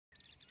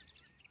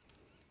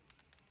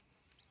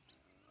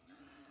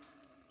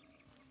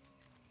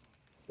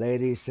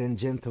Ladies and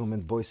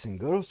gentlemen, boys and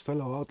girls,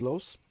 fellow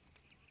outlaws,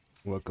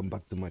 welcome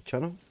back to my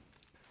channel.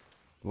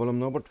 Volume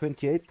number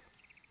 28.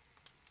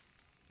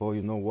 For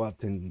you know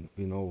what and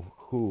you know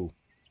who.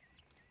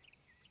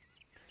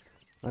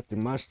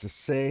 Nothing much to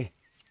say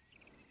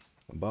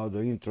about the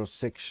intro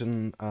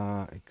section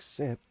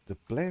except the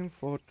plan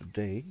for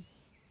today.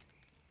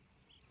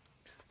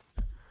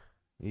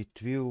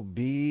 It will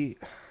be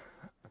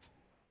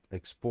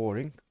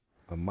exploring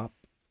a map,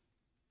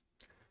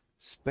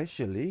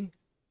 especially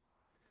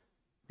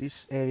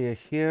this area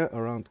here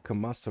around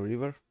Kamasa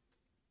River.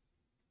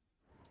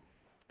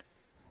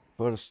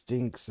 First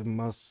things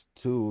must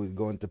do is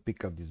going to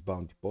pick up this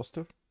bounty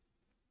poster.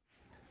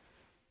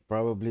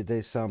 Probably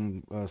there's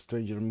some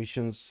stranger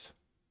missions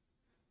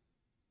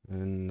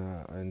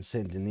and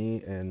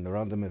Saint-Denis and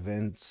random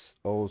events.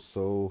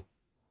 Also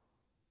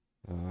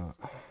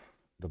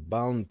the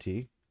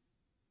bounty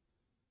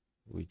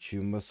which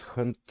you must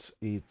hunt.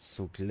 It's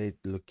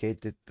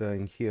located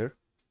in here.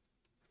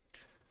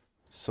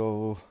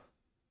 So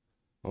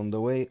on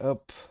the way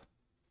up,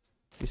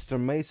 Mr.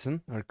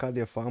 Mason,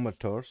 Arcadia for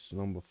Amateurs,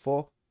 number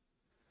 4.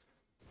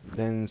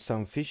 Then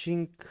some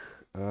fishing.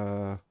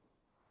 Want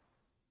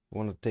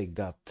to take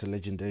that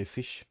legendary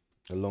fish,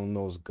 a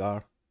Longnose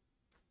gar.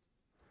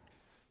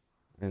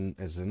 And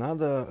as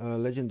another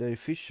legendary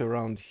fish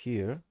around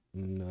here,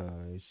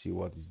 you see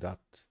what is that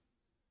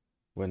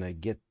when I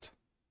get,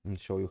 and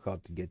show you how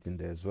to get in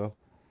there as well.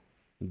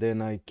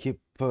 Then I keep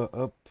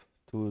up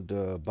to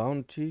the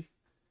bounty,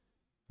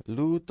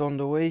 loot on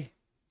the way.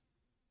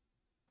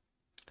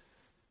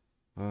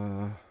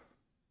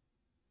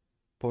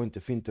 Point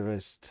of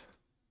interest,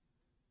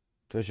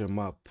 treasure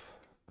map,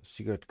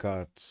 secret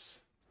cards,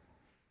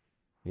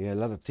 yeah, a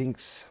lot of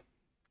things.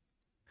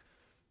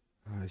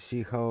 I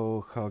see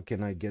how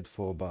can I get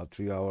for about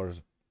 3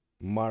 hours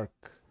mark,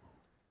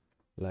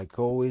 like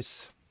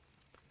always.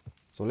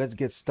 So let's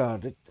get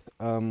started.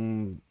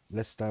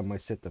 Last time I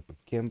set up a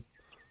camp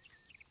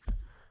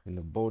in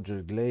the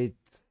border glade.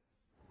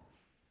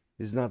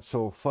 It's not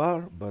so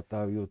far, but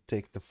I will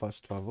take the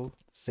fast travel,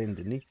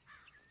 Saint-Denis.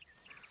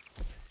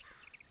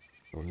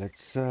 So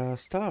let's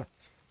start.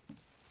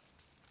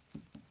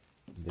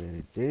 There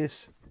it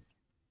is.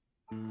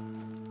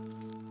 When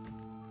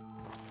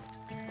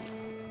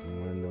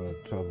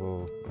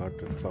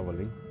after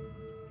traveling,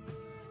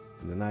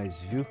 the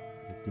nice view.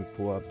 Let me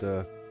pull up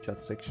the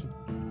chat section.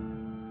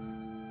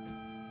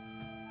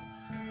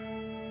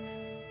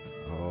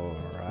 All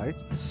right.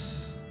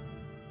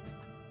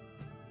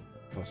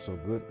 Was so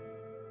good.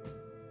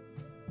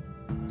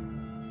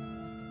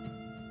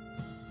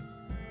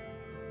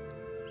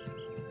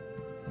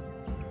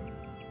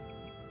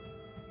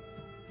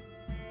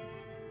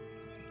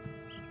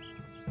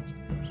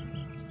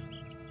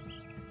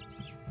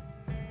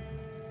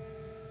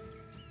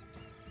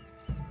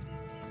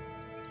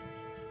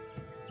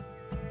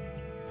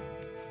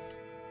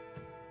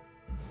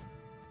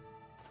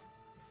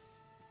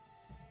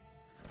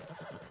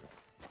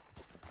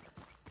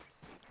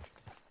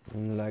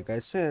 And like I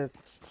said,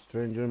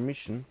 stranger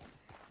mission,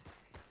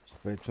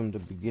 straight from the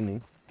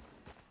beginning.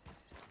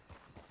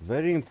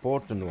 Very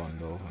important one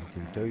though, I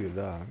can tell you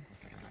that.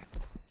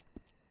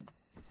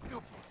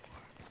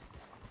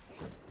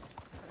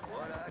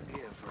 What I'd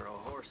give for a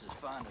horse as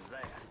fine as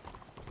that.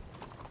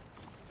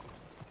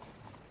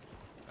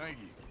 Thank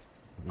you.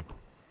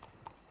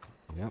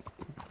 Yep,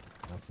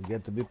 don't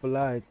forget to be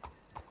polite.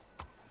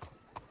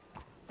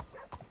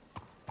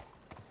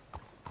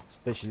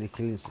 Especially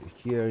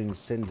here in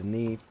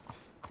Saint-Denis.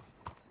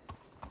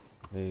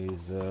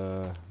 Is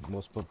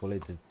most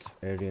populated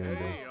area in the,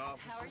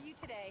 How are you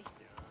today?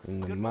 in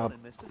the Good map.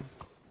 morning, mister.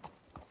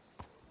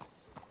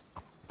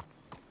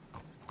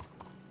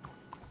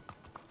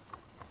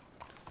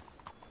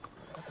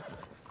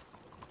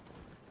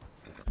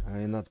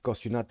 And not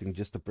cost you nothing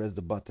just to press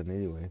the button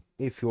anyway.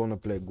 If you want to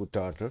play good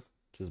Tartar,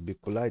 just be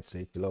polite,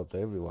 say hello to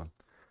everyone.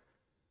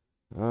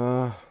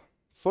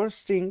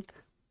 First thing,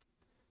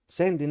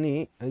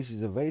 Saint-Denis, this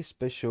is a very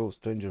special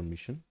stranger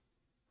mission,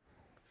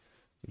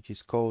 which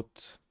is called,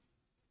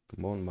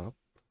 come on map,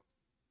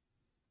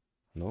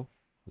 no,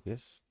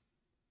 yes,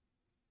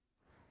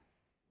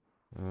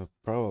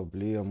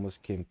 probably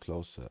almost came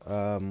closer.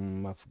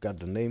 I forgot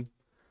the name.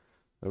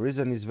 The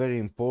reason is very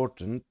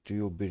important,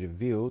 will be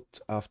revealed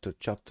after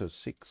chapter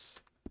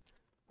 6,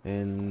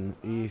 and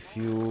if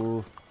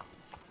you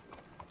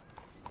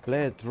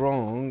play it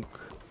wrong,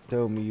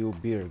 tell me you'll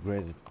be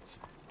regretted.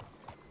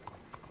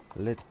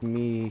 Let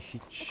me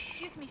hitch.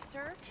 Excuse me,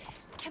 sir.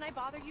 Can I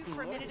bother you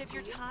for a minute of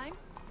your time?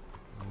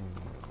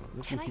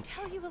 Let Can me I hitch.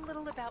 tell you a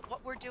little about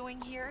what we're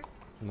doing here?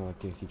 No, I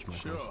can't hitch my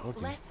Sure. horse.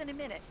 Okay. Less than a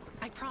minute,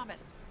 I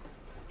promise.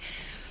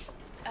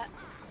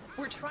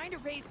 We're trying to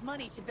raise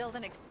money to build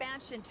an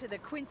expansion to the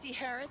Quincy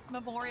Harris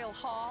Memorial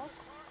Hall,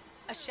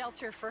 a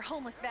shelter for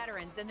homeless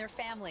veterans and their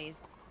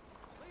families.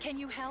 Can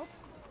you help?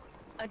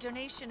 A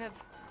donation of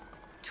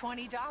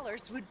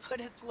 $20 would put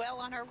us well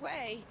on our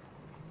way.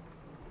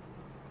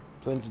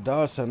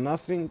 $20 are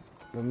nothing.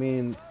 I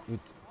mean, with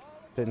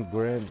 10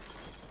 grand,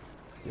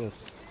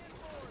 yes.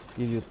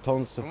 give you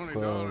tons of.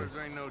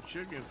 $20 ain't no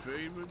chicken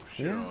feed, but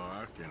sure, Yeah.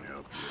 I can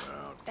help you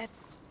out.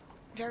 That's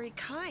very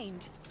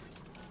kind.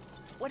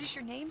 What is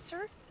your name,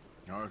 sir?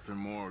 Arthur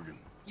Morgan.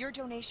 Your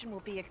donation will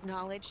be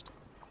acknowledged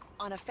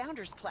on a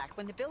founder's plaque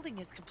when the building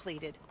is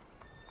completed.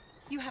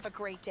 You have a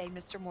great day,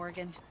 Mr.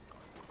 Morgan.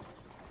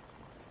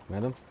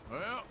 Madam?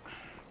 Well,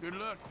 good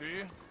luck to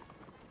you.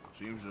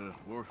 Seems a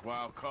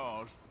worthwhile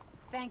cause.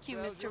 Thank you,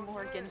 Mr.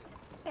 Morgan.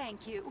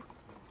 Thank you.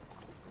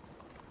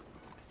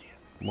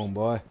 Come on,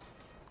 boy.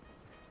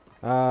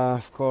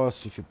 Of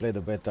course, if you play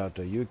the beta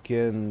auto, you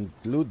can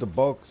loot the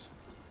box,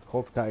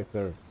 hog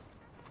tiger,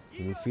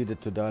 and feed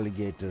it to the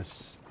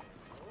alligators.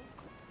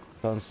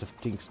 Tons of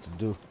things to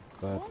do,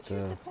 but Won't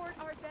you support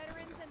our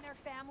veterans and their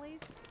families?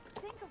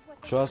 Think of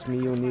what they trust me,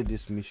 you sacrificed. need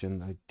this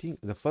mission. I think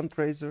the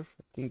Fundraiser,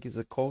 I think is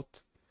a code.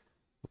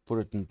 I'll put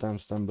it in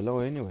timestamp below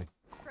anyway.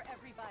 For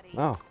everybody.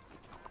 Now,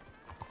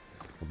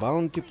 a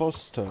bounty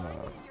poster. Find it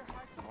in your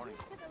heart to give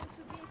to those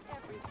who gave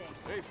everything.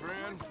 Hey,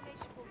 friend. Your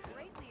donation will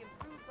greatly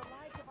improve the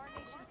lives of our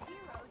nation's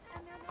heroes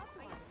and their loved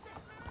ones.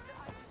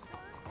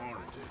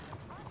 Morning to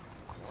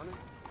you. Morning.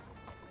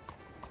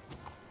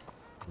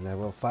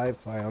 Level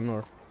 5, high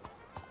honor.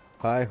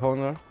 High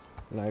honor,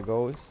 like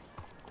always.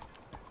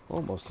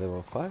 Almost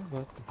level 5,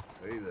 but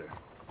Hey there.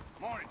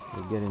 Morning.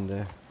 we're getting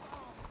there.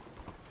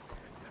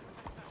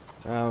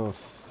 Oh,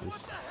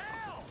 this,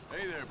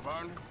 Hey there,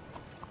 partner.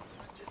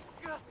 Just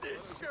got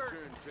this shirt.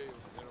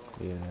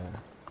 yeah.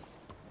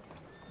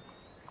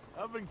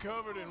 I've been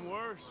covered in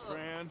worse,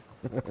 friend.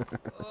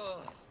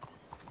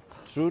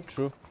 True,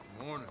 true.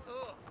 Morning.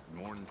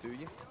 Morning to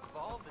you. Of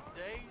all the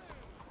days.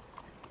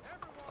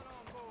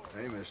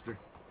 Hey, mister.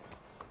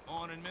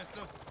 Morning,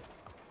 mister.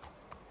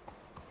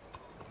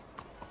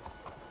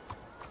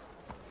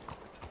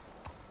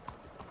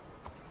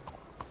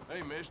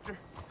 Hey, mister.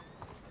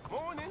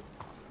 Morning.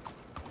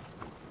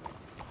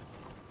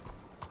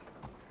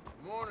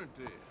 Morning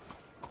to you.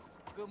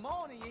 Good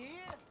morning, you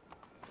hear?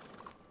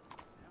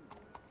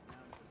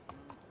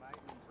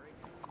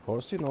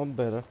 Horsey know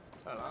better.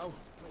 Hello.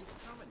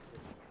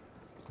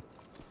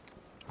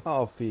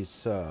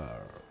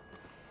 Officer.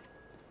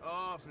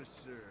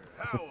 Officer,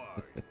 how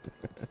are you?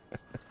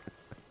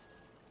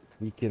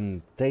 You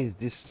can taste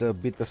this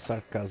bit of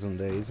sarcasm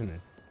there, isn't it?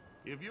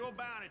 If you're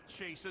bound to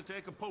chaser,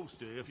 take a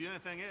poster. If you're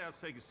anything else,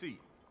 take a seat.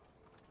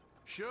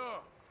 Sure,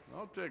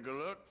 I'll take a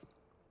look.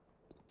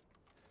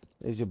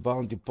 There's a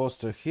bounty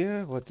poster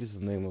here. What is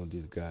the name of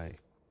this guy?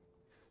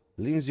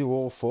 Lindsay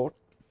Wolford.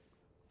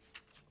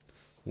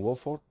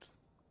 Wolford?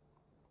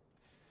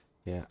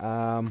 Yeah,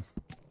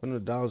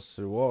 $100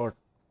 reward.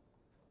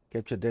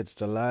 Capture dead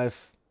to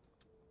alive.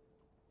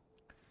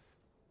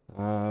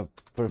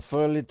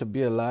 Preferably to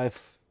be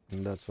alive,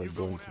 and that's what You I'm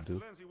going to after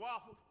do. Lindsay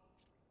Waffle?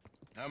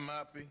 I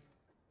might be.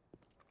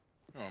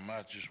 Or I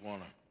might just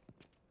want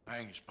to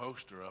hang his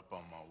poster up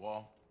on my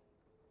wall.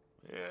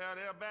 Yeah,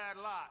 they're a bad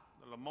lot,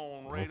 the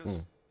Lamone Raiders.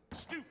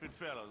 Stupid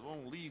fellas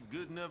won't leave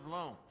good enough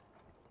alone.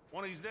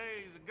 One of these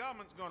days, the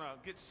government's gonna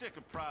get sick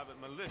of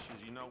private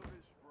militias, you know.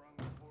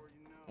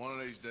 One of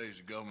these days,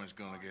 the government's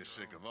gonna get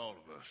sick of all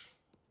of us.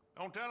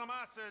 Don't tell them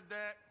I said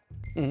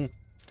that.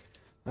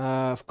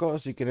 Of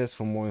course, you can ask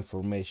for more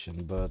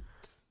information, but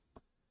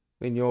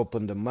when you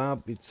open the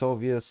map, it's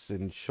obvious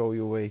and show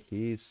you where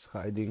he is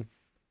hiding.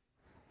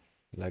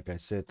 Like I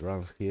said,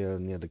 around here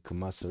near the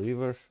Kamasa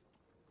River.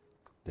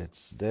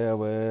 That's there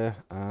where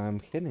I'm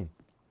heading.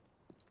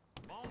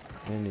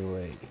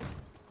 Anyway,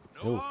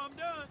 No harm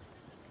done.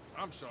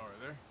 I'm sorry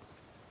there.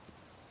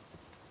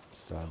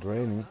 start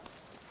raining.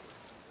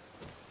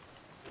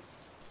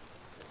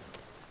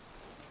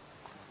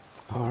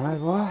 Alright,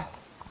 boy.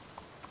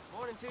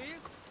 Morning to you.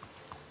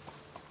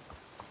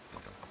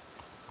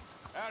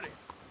 Howdy.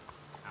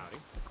 Howdy.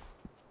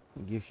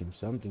 Give him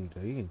something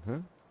to eat, huh?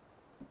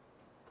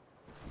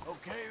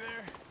 Okay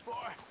there,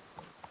 boy.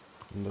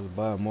 And let's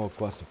buy more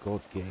classic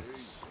oat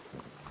cakes.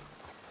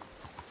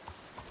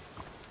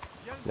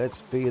 Let's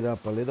speed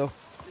up a little.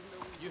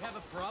 You have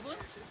a problem?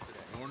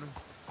 Morning.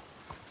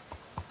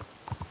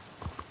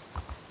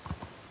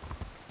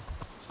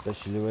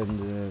 Especially when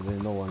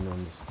there's no one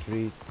on the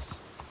streets.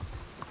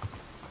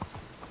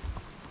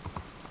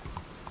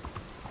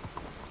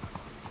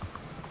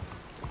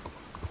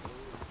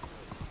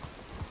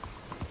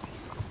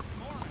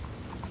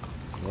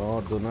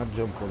 No, do not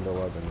jump on the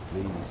wagon,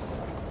 please.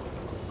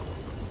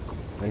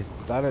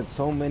 I've done it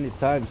so many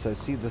times. I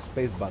see the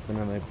space button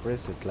and I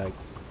press it like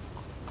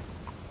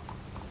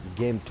the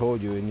game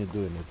told you when you're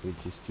doing it,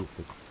 which is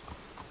stupid.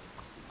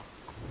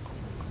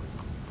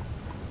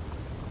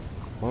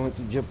 Want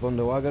me to jump on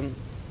the wagon?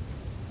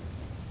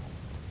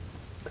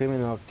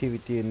 Criminal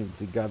activity, and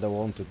they got a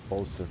wanted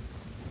poster.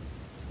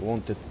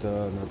 Wanted,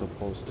 not a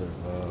poster.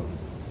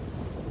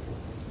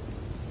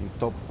 In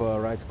top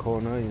right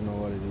corner, you know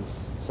what it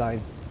is. Sign,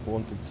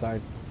 wanted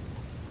sign.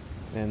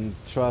 And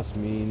trust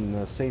me,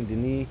 in Saint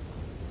Denis,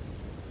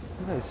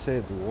 I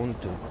said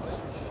wanted.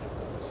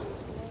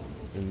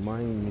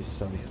 Remind me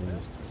something.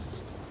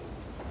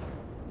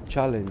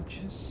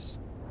 Challenges.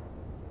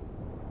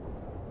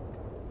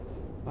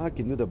 I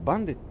can do the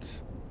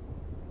bandit.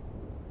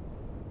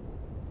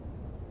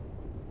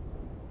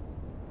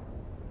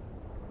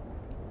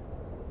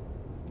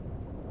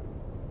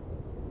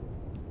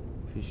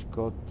 Fish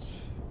caught.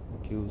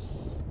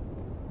 Kills.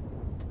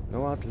 You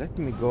know what? Let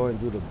me go and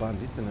do the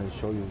bandit and I'll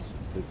show you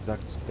the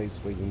exact space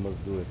where you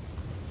must do it.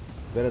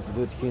 Better to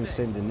do it here in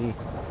Saint Denis.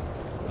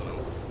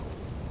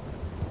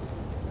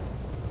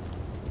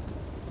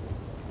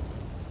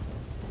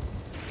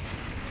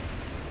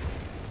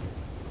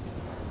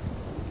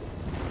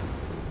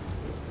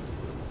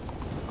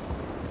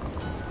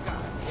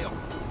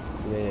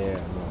 Yeah,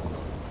 no.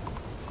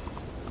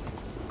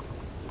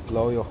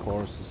 Slow your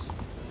horses.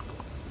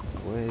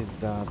 Where is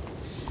that?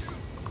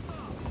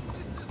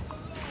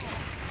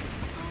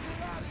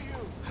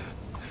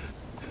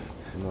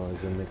 No,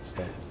 it's the next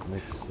step.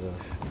 Next.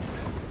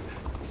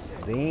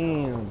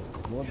 Damn!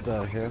 What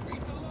the hell?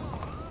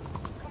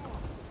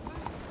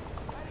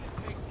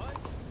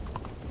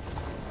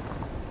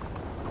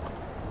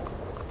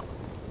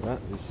 Yeah,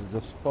 this is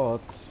the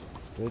spot.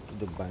 Straight to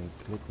the bank.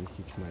 Let me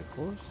hitch my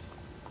horse.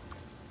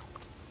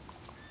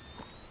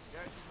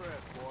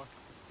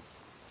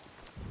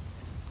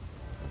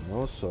 And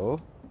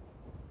also,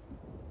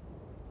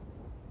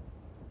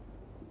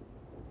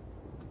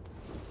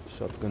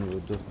 shotgun will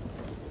do.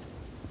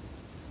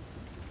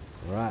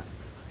 Right.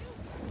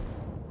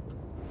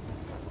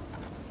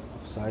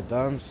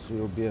 Sidearms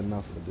will be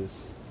enough for this.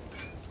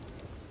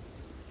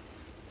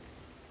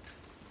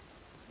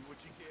 What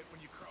you get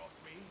when you cross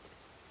me?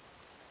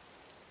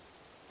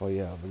 Oh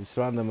yeah, but this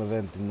random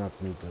event did not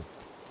need that.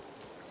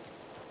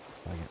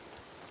 Okay.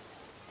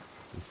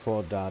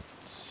 Before that,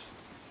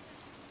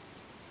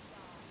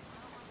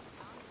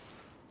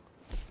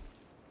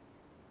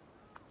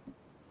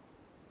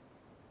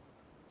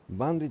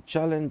 Bandit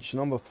challenge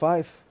number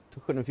 5,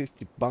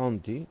 250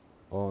 bounty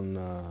on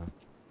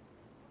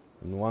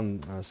in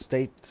one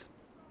state.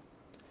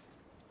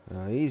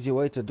 Easy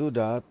way to do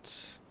that.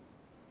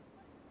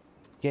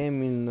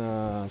 Came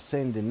in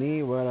Saint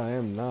Denis, where I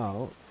am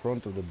now,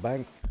 front of the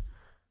bank.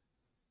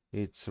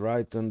 It's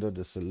right under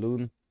the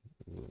saloon.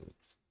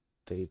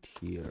 Stayed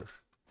here.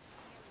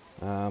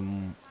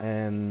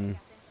 And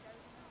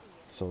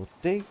so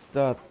take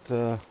that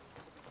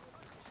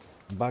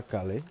back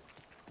alley.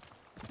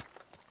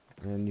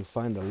 And you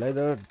find a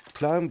ladder,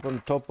 climb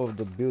on top of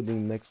the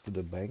building next to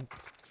the bank.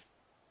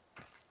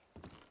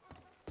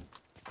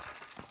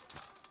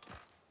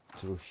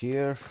 Through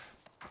here.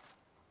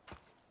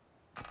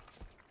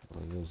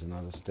 I'll use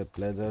another step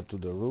ladder to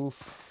the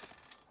roof.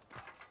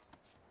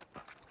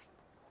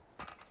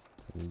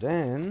 And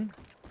then...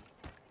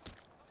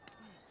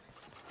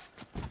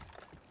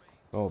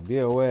 oh, be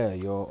aware,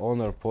 your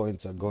honor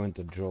points are going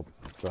to drop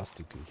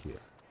drastically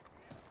here.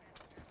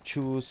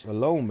 Choose a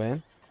low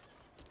man.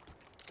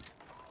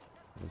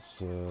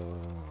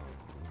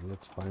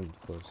 Let's find it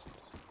first.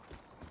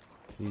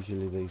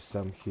 Usually there is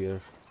some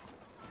here.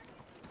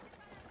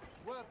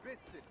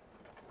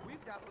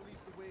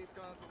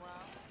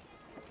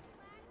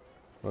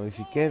 Or if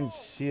you can't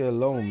see a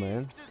low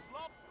man,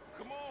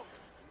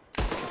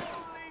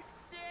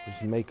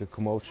 just make a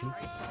commotion,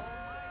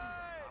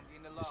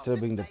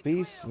 disturbing the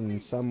peace,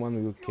 and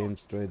someone will come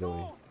straight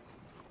away.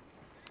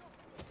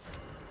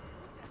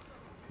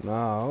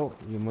 Now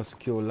you must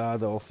kill a lot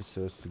of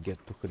officers to get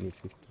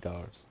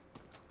 $250.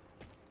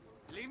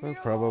 Well,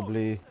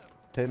 probably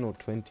 10 or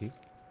 20.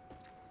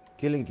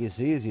 Killing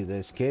is easy, the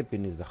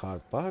escaping is the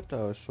hard part.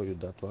 I'll show you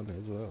that one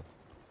as well.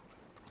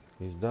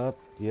 Is that?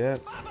 Yeah.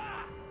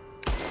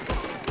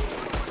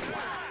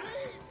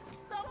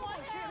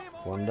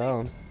 One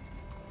down.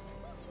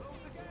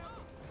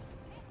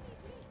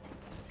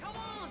 Come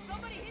on,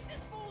 somebody hit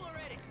this fool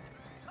already.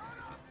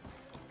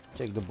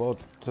 Check the boat.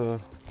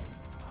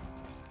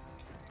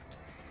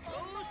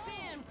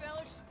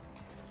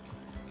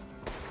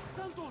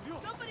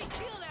 Somebody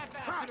kill that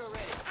bastard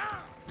already.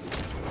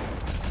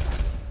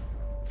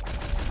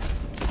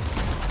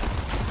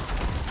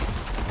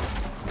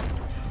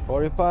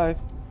 45.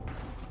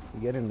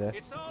 Get in there.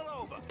 It's all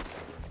over.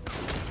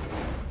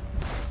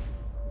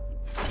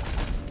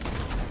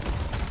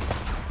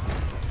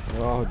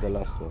 Oh, the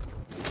last one.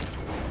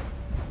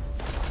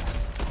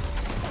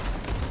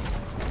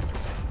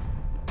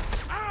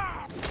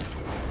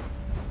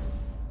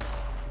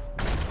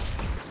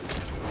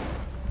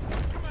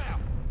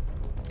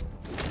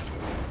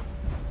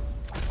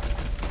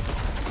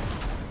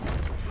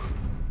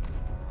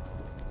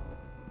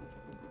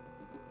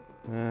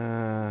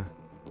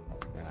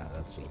 Yeah,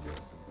 that's so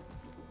good.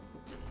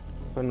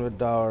 Open with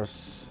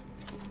doors.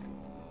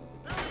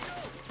 There he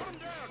goes! Put him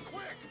down,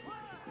 quick!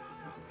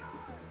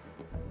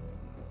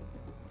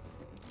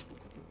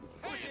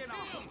 Push it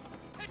on.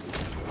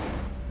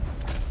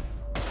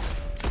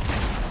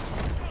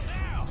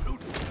 Now!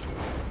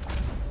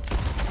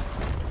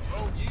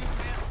 Oh, you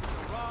messed with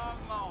the wrong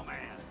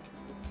lawman.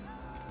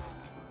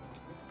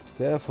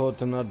 Careful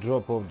to not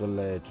drop off the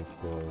ledge, of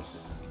course.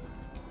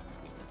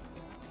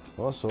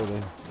 Also,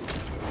 they...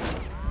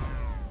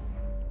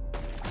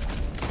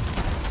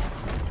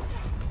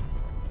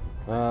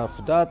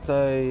 for that,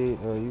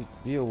 you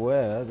be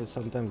aware that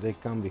sometimes they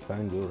come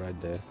behind you right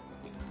there.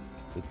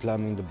 They're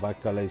climbing the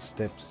back alley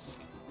steps.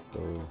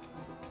 So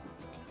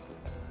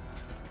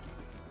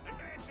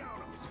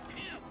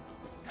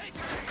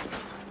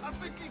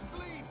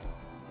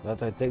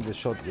That I take the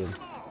shotgun.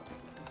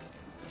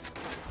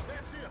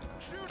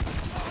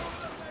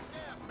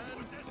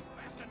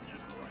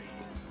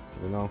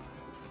 You know.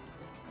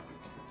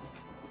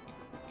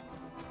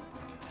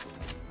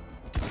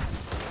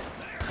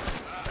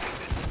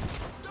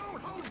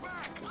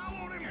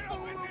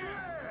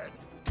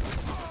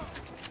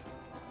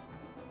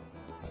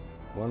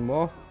 One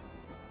more.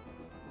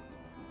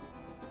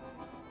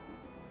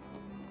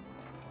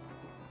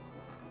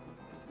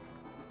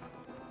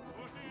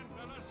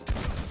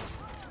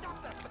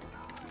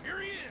 Here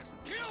he is!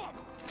 Kill him!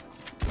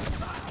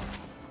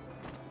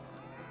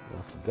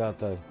 I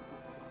forgot I.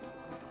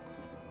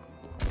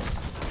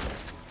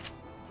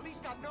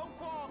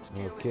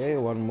 Okay,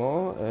 one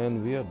more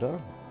and we are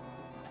done.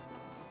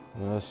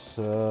 Yes,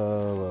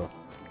 well.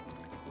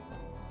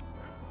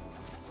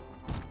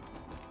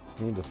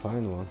 Just need to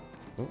find one.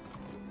 Oh.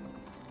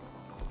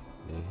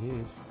 There he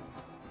is.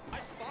 I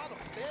spot him.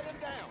 Bear him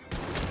down.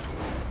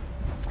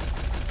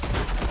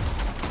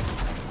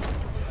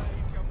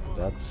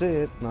 That's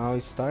it. Now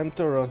it's time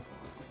to run.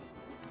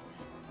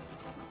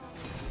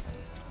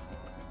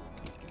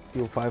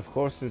 Steal 5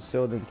 horses,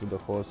 sell them to the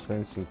horse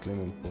fencing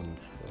Clement Point.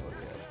 So,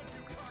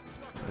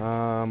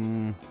 yeah.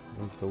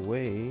 There's the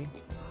way.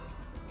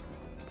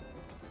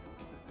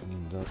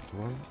 And that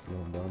one? No,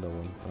 the other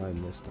one. I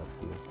messed up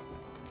here.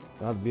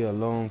 That'd be a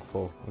long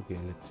fall. Okay,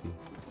 let's see.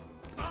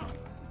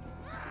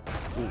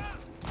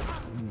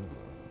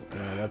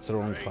 Yeah, that's the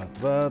wrong path,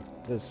 but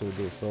this will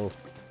do. So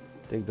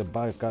take the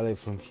back alley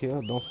from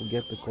here. Don't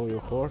forget to call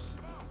your horse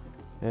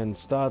and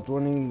start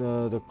running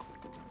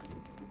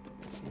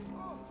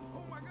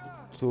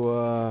to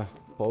a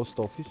post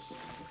office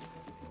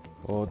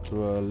or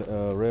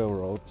to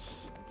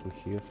railroads to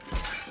here.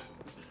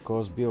 Of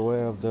course, be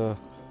aware of the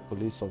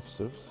police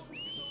officers.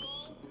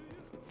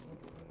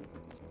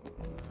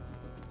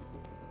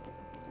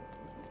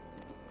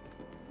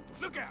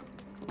 Look out!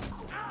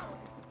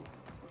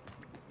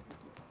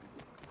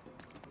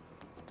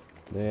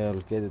 They are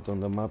located on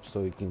the map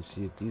so you can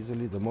see it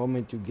easily. The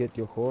moment you get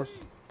your horse,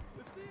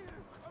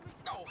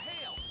 Oh,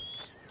 hell!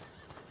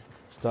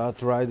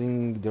 start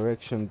riding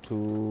direction to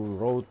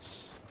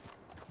roads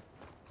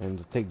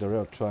and take the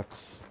rail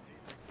tracks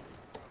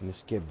and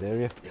escape the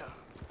area. Yeah.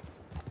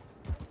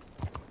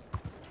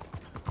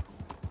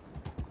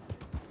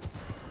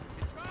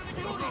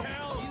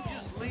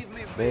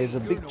 There is a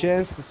big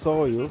chance to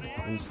saw you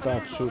and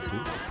start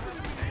shooting.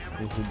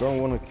 If you don't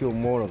want to kill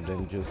more of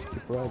them, just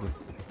keep riding.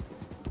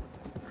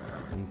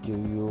 Until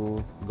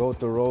you go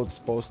to roads,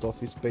 post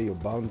office, pay your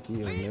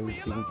bounty and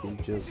everything, you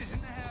just...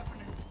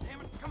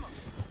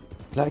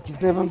 like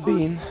it's never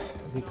been.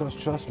 Because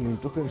trust me,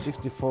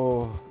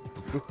 264,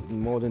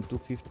 more than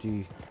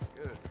 250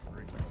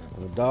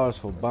 dollars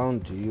for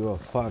bounty, you are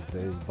fucked.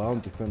 The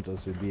bounty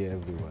hunters will be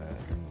everywhere.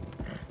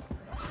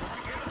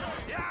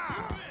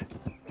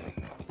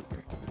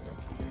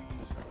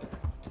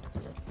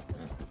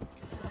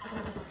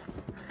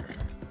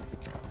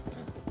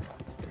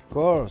 Of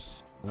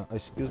course.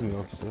 Excuse me,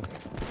 officer.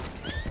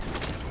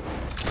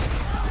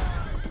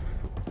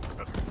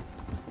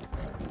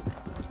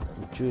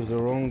 You choose the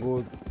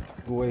wrong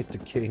way to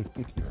kill.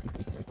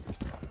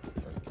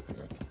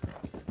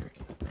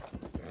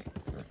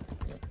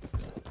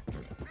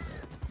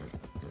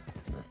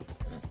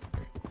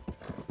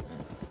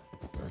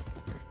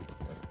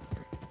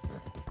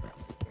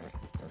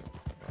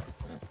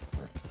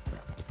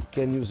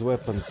 Can use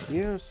weapons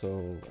here,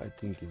 so I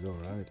think it's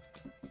alright.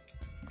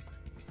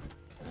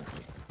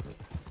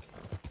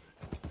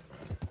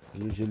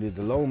 Usually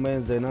the low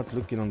men, they're not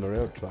looking on the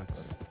rail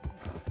tracks.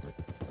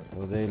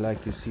 So they,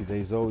 like you see,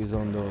 they's always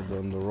on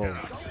the road.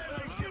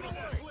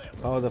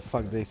 How the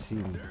fuck they see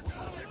me?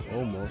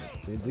 Almost.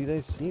 Did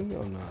they see me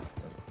or not?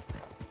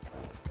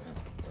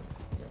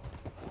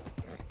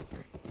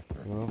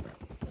 Well,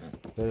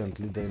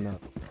 apparently they're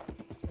not.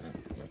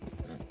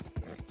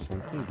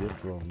 Something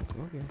did wrong.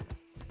 Okay.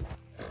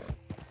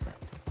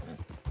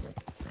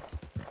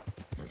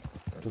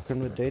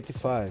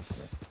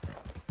 285.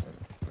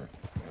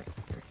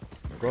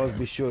 Of course,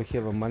 be sure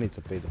you have money to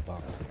pay the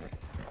bounty.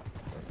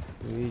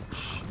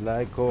 Which,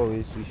 like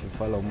always, if you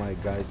follow my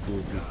guide,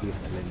 you'll be here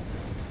later.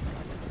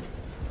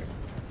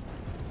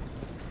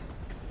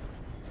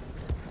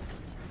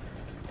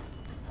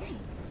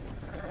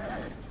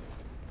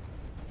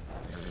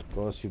 Of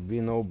course, you've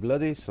been all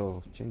bloody,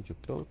 so change your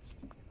clothes.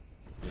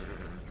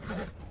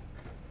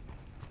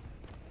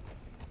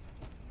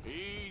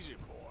 Easy,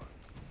 boy.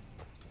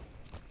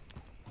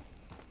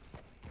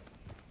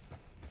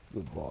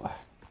 Good boy.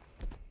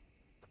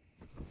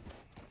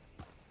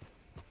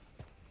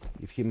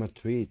 Give him a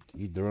treat,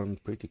 he'd run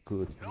pretty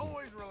good. You can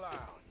always rely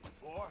on you,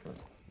 boy.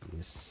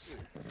 Yes.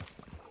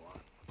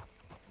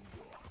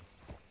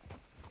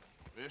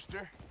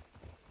 Mister?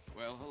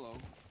 Well, hello.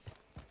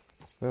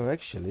 Well,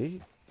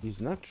 actually, he's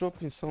not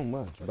dropping so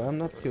much, but I'm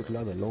not killed a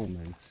lot of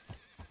lawmen.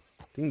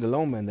 I think the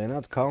lawmen, they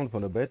not count for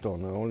the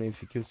baton, only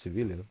if you kill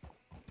civilian.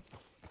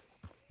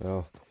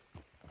 Well,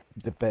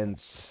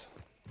 depends.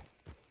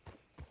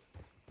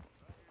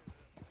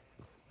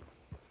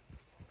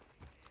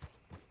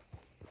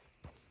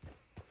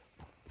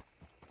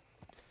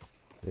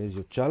 There's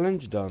your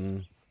challenge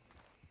done.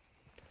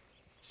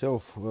 Sell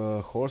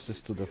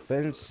horses to the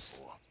fence.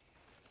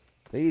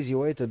 The easy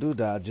way to do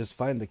that, just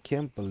find the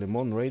camp of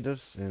Lemon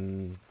Raiders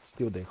and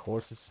steal their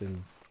horses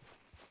and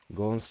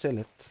go and sell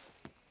it.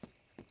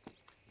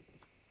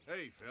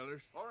 Hey,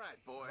 fellers. All right,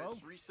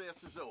 boys.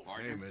 Recess is over.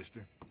 Hey,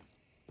 mister.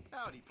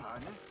 Howdy,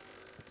 partner.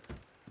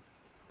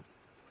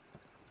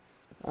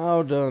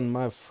 How done,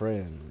 my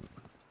friend?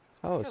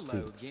 How's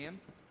Hello things? again.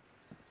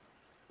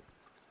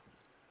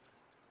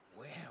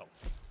 Well,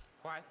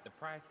 quite the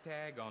price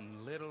tag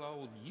on little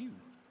old you.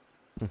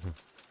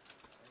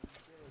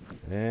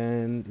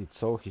 And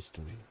it's all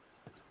history.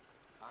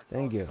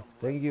 Thank you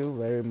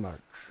very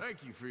much.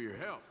 Thank you for your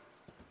help.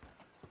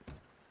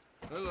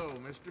 Hello,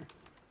 mister.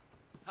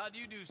 How do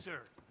you do,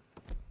 sir?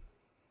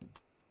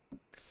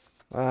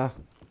 From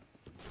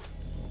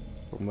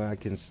where I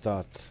can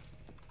start.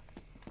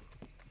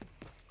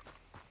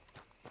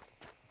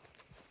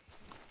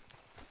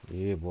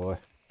 Yeah, boy.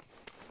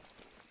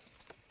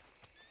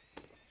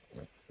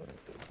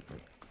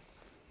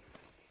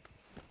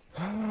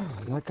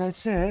 Like I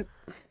said,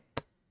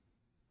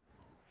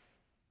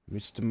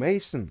 Mr.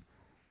 Mason.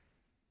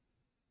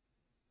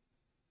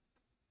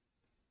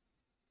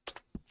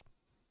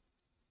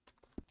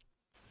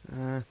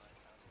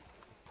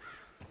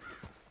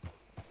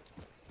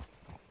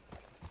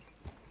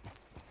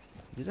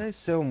 Did I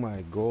sell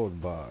my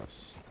gold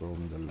bars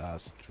from the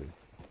last trip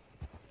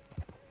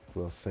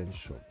to a fence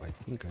shop? I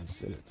think I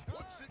sold it.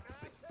 What's it?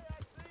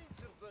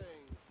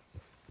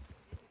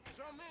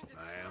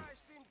 Ma'am.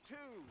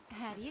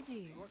 How do you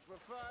do?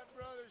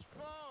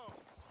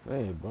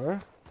 Hey, bro.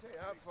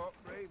 I fought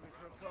bravely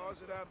for a cause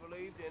that I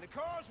believed in, a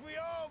cause we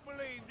all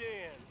believed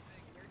in,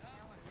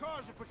 a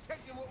cause of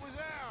protecting what was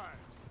ours.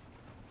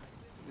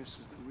 This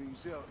is the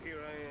result. Here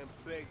I am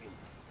begging.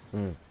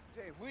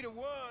 Say, if we'd have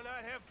won,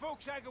 I'd have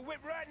folks I could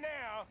whip right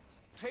now,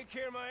 take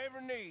care of my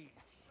every need.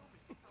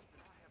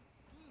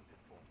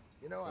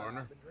 You know, I've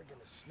Warner? been drinking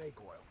this snake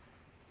oil.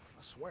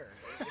 I swear,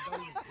 it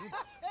don't even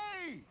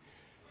taste.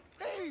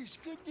 Hey, it's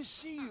good to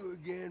see you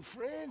again,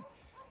 friend.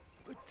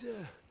 But,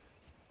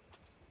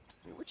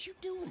 what you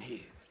doing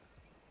here?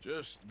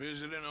 Just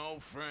visiting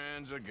old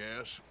friends, I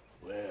guess.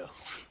 Well,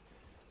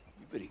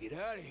 you better get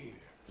out of here.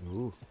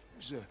 Ooh.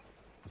 There's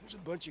a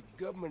bunch of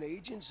government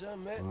agents I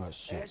met Oh,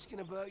 shit. asking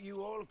about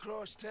you all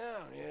across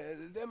town. Yeah,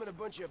 them and a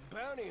bunch of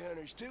bounty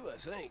hunters too, I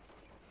think.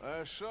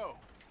 That's so.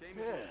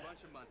 Yeah.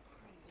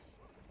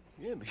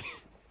 Yeah, but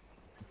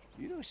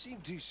you don't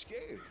seem too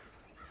scared.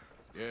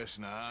 Guess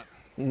not.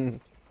 Well,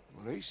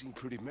 they seem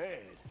pretty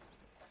mad.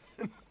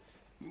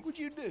 What'd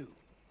you do?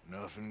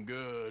 Nothing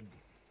good.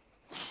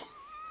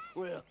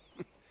 Well,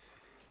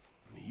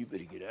 you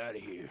better get out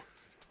of here.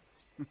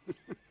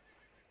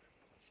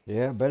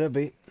 Yeah, better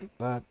be,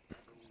 but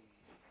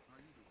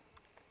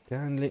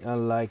kindly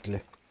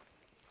unlikely.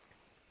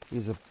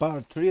 Is a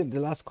part 3 of the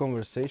last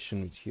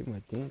conversation with him,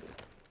 I think.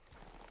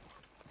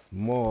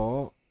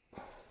 More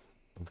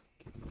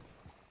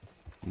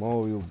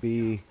will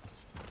be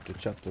to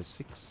chapter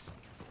 6.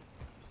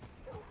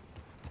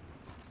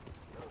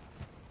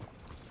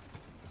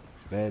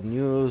 Bad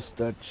news,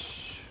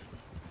 Dutch.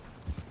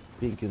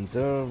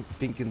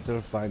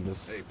 Pinkinter find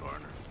us. Hey,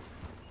 partner.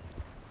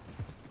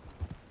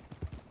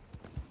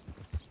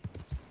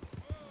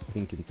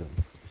 Pinkinter,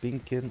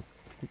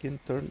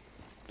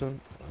 turn.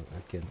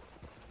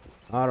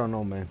 I don't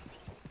know, man.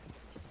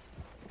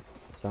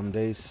 Some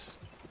days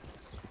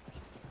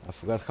I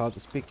forgot how to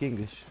speak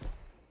English.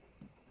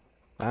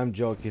 I'm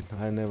joking.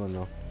 I never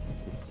know.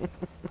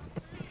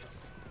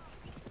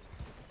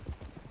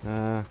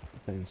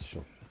 Fence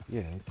shop.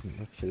 Yeah,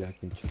 I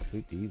can check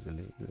it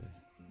easily.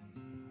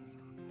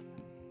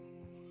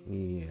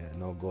 Yeah,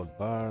 no gold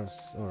bars.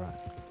 Alright.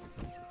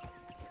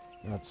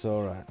 That's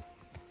alright.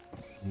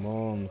 Come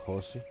on,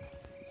 horsey.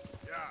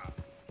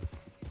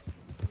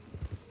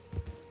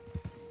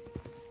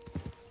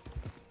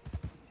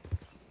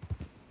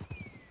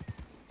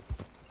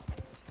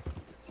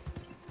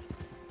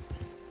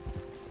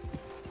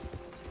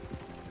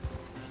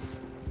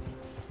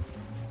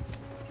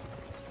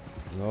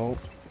 No.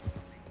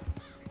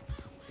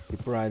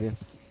 Keep riding.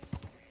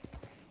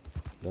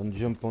 Don't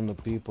jump on the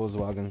people's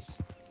wagons.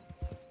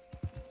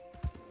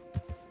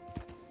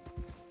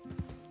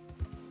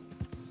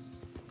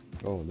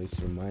 Oh, this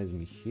reminds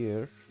me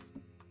here.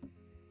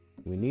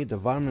 We need a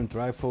varmint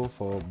rifle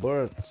for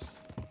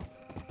birds.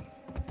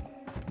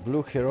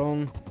 Blue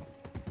heron,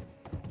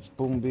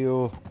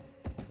 spoonbill,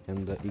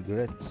 and the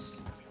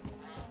egrets.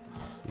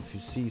 If you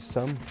see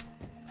some,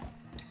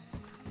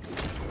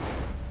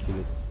 kill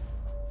it.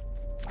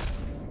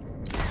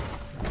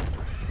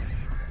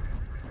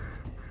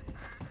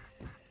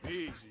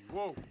 Easy,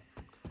 whoa.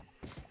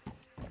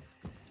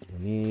 We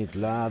need a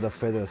lot of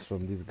feathers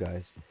from these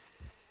guys.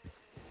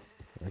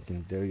 I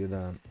can tear you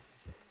down.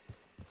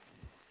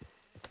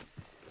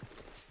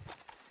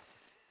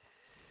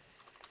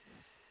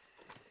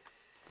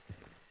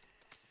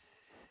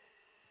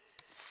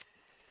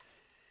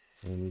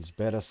 And it's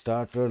better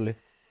start early,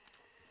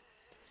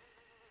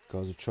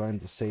 because we're trying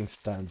to save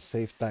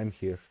time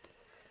here.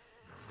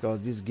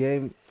 Because this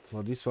game,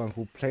 for this one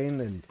who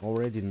playing and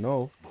already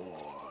know,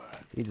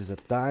 it is a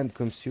time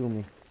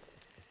consuming.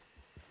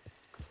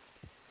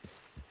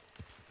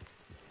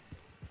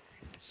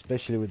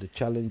 Especially with the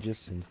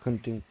challenges and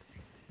hunting.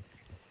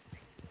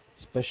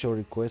 Special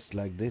requests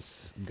like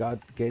this,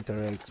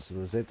 Gator Eggs,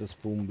 Rosetta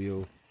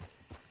Spoonbill,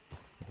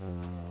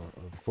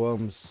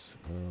 poems,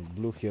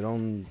 Blue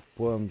Heron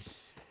poems,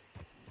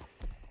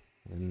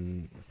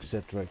 and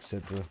etc.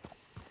 etc.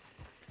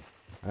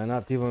 I'm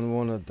not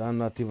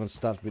even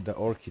start with the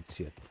orchids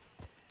yet.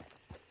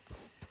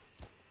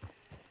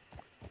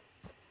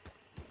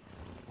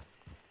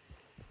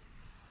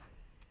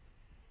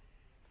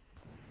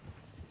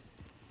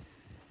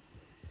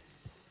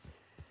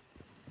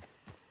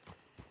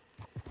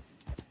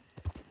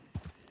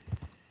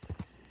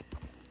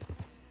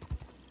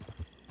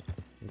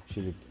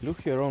 Actually, Blue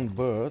Heron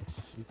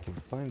birds, you can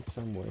find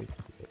some way.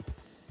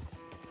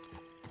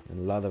 And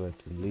a lot of it,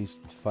 at least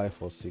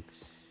 5 or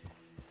 6.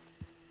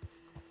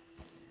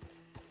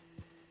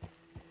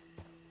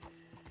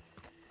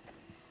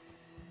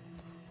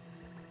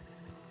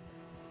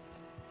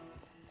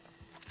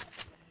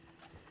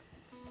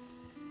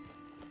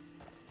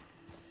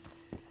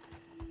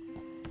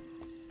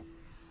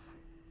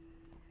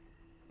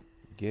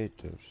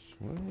 Gators,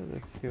 where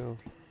the hell?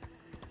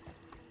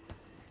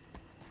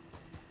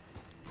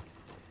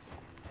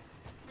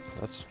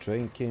 That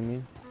train came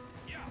in.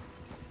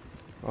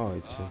 Oh,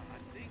 it's a... I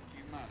think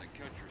you might have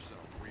cut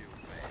yourself real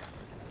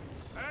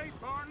bad. Hey,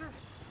 partner.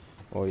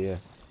 Oh yeah.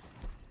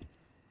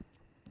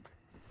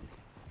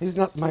 It's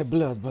not my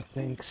blood, but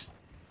thanks.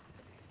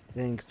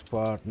 Thanks,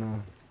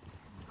 partner.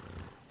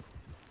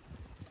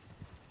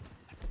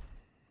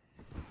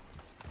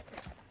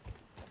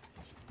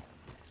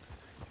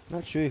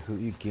 Not sure if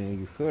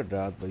you heard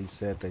that, but he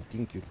said, I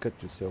think you cut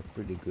yourself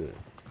pretty good.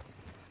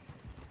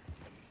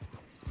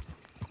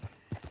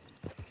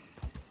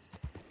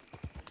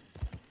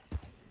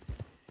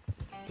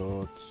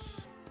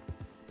 Thoughts.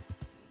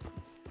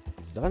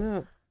 Is that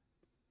a...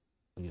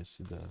 Yes,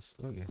 it does.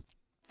 Okay.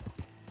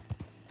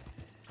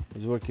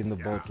 It's working the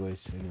both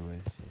ways anyway.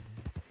 So.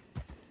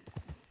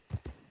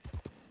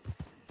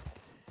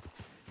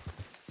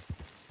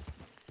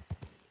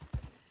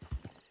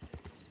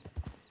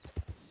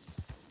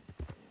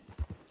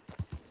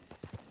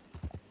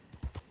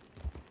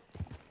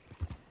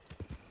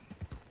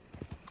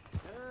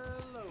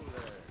 Hello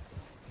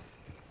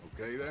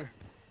there. Okay there?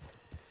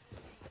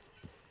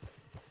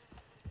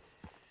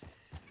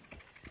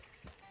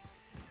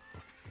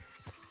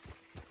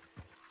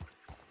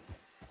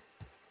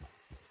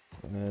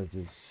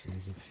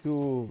 There's a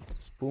few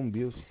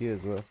spoonbills here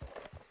as well.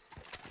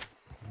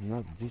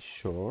 Not this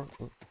shore.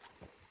 Oh,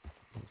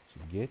 it's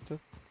a gator.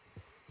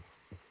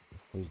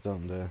 Who's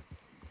down there?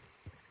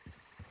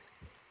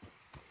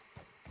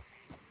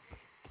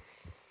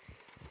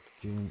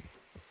 Okay.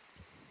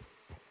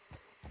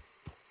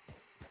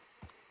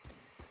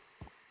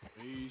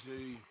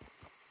 Easy.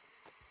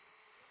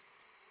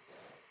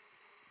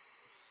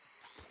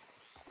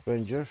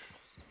 Rangers.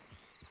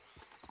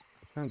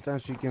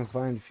 Sometimes you can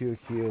find a few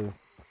here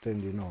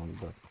standing on,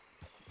 but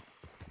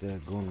they're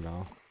gone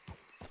now.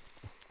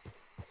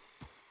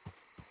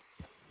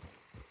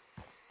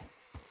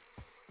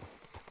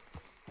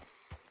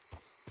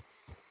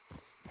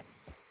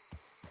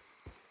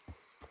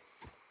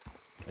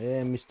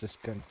 Yeah, Mr.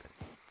 Skunk.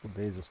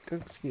 There's a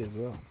skunks here as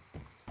well.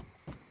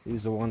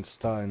 He's a 1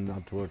 star and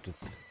not worth it.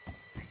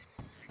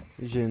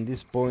 Usually in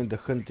this point the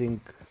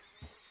hunting,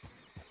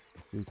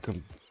 you're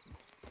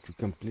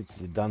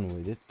completely done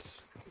with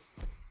it.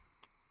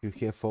 You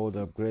have all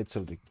the upgrades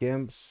of the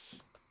camps.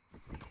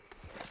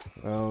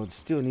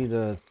 Still need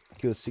to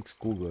kill 6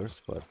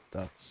 cougars, but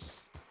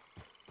that's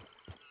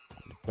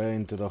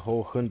comparing to the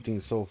whole hunting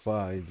so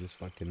far, it's just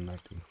fucking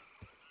nothing.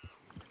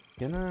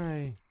 Can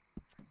I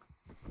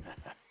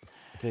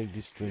take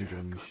this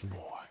stranger mission?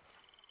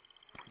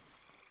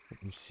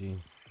 Let me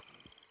see.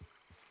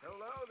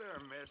 Hello there,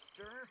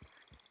 mister.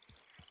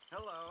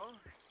 Hello.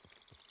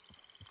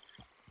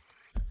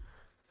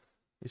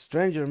 A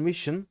stranger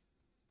mission.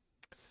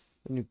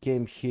 When you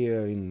came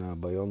here in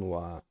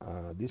Bayuounwa,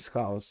 this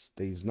house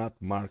that is not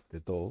marked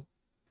at all.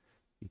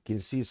 You can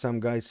see some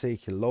guy say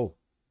hello.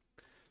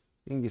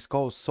 I think it's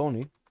called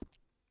Sonny.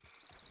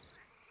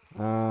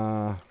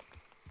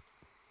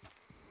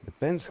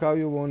 Depends how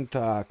you want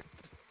to act.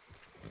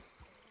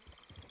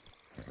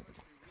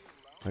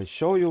 I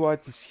show you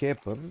what is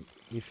happen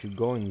if you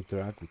go and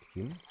interact with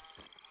him.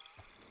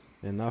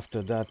 And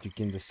after that you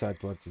can decide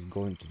what he's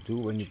going to do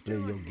when you play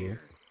your game.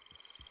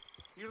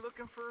 You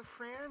looking for a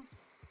friend?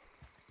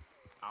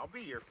 I'll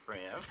be your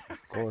friend.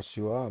 Of course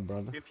you are,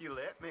 brother. If you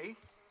let me.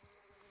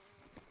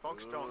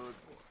 Folks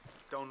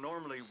don't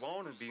normally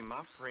want to be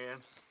my friend.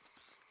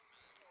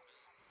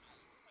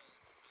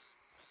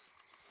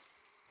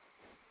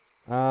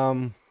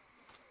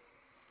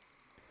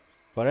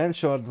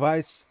 Parental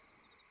advice.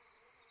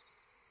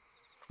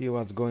 See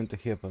what's going to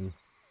happen.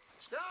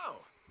 So,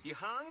 you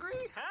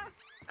hungry, huh?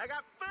 I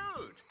got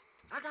food.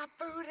 I got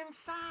food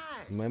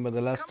inside. Remember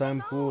the last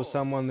time who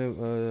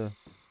someone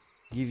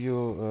give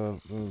you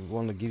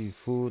want to give you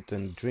food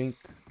and drink.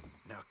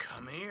 Now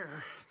come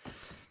here.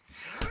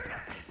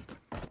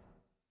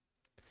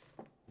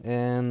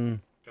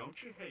 And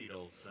Don't you hate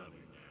old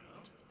Sonny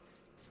now?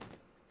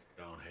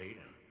 Don't hate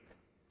him.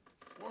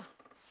 What?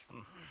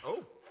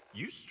 Oh,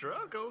 you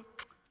struggled.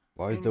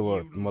 why is And the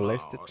word you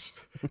molested?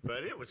 lost.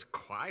 But it was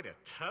quite a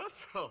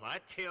tussle, I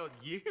tell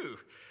you.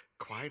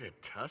 Quite a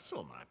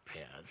tussle, my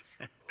pet.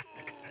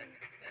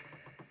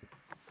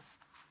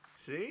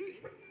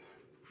 See?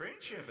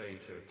 Friendship ain't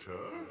so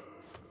tough.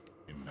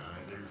 And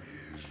neither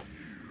is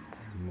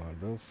you.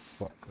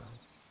 Motherfucker.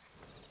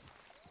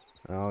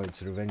 Oh,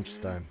 it's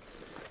revenge time.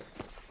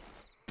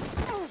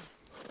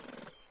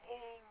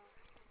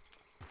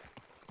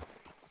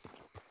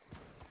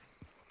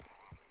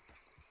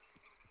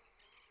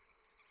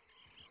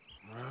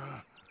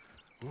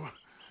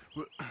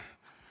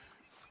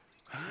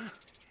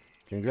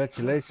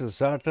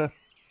 Congratulations, Arthur.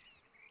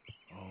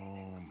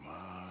 Oh,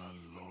 my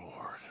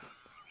lord.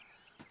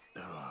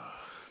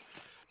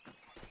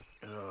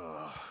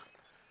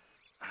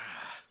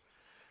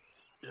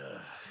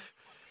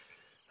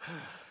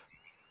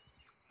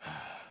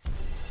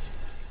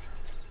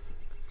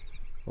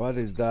 What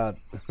is that?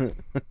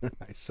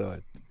 I saw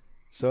it.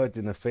 Saw it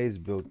in a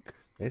Facebook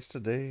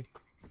yesterday.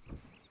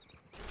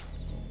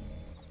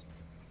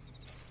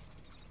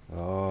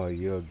 Oh,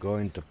 you're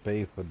going to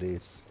pay for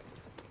this.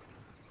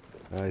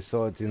 I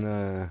saw it in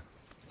a...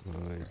 Oh,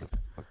 the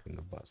fucking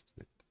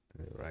bastard.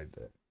 Right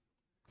there.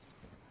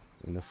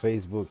 In the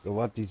Facebook.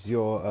 What is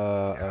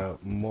your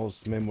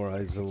most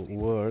memorized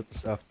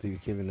words after you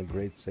having a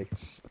great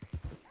sex?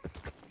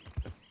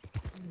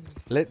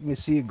 Let me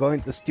see you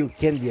going to steal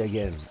candy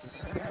again.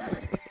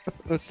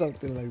 Or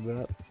something like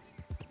that.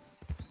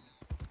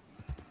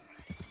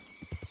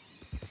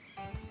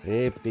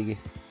 Hey, piggy.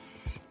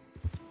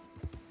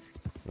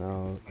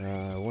 Now,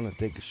 I want to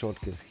take a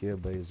shortcut here,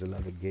 but there's a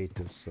lot of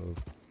gators, so...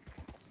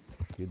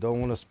 You don't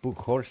want to spook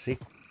horsey.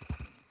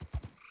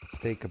 Let's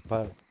take a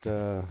part...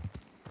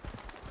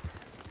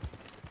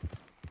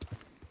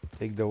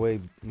 take the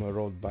way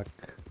road back.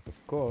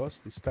 Of course,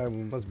 this time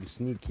we must be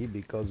sneaky,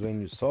 because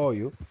when you saw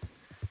you,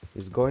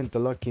 he's going to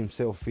lock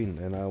himself in,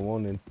 and I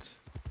wanted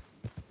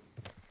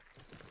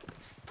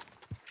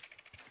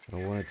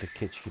to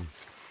catch him.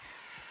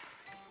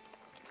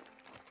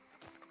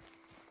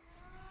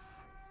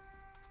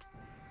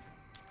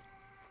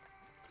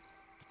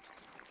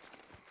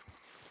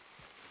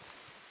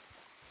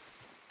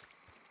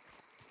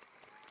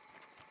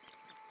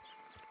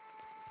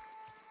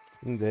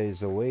 There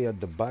is a way at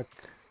the back.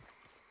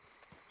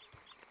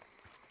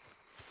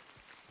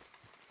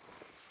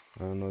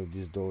 I don't know if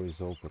this door is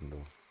open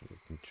though. We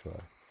can try.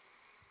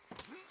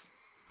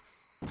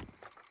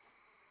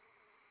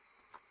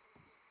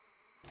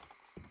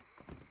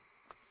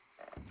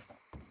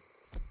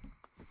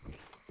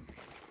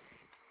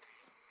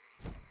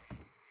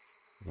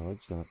 No,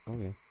 it's not.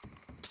 Okay.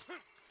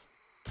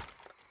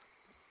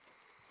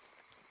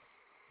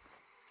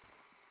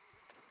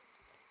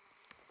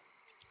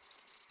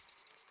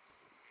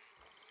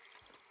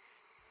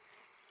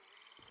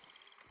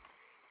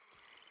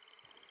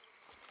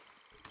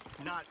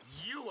 Not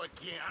you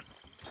again.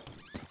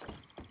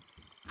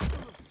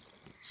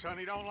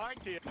 Sonny don't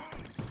like it.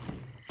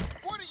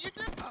 What are you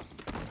doing?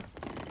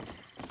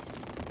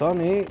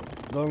 Sonny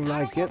don't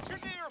like it,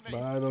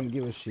 but I don't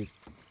give a shit.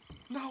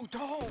 No,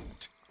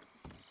 don't.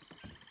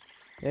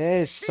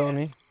 Hey,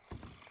 Sonny.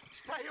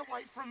 Stay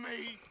away from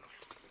me.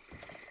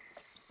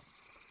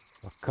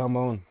 Oh, come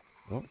on.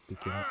 Oh, pick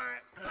it up. All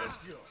right, let's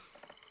go.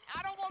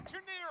 I don't want you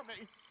near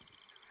me.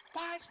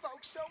 Why is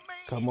folks so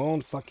mean? Come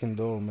on, fucking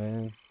door,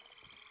 man.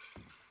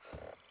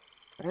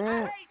 I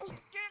hate you.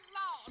 Get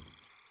lost.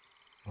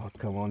 Oh,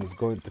 come on, it's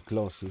going to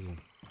close even.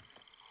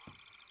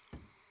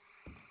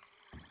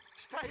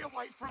 Stay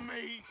away from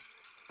me.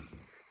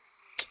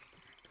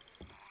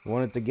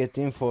 Wanted to get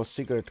in for a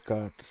cigarette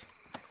card.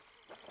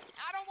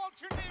 I don't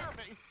want you near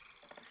me.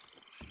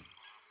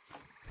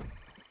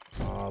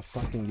 Oh,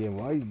 fucking game,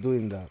 why are you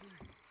doing that?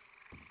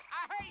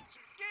 I hate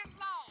you. Get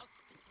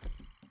lost.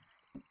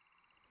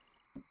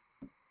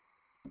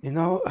 You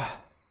know...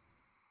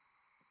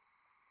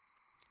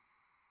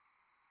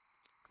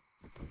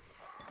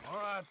 All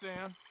right,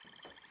 then.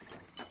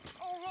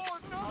 Oh,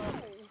 Lord, no.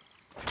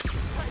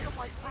 Stay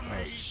away from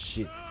me. Oh,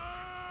 shit.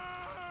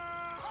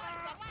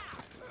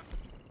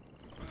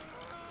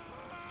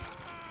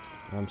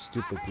 I'm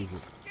stupid, is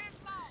it?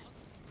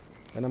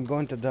 And I'm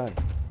going to die.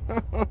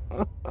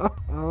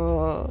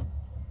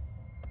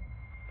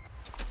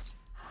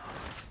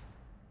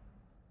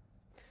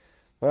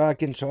 Well, I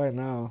can try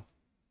now.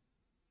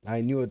 I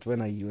knew it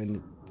when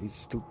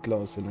it's too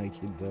close and I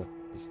hit the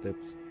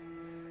steps.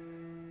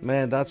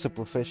 Man, that's a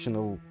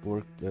professional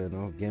work,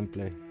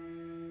 gameplay.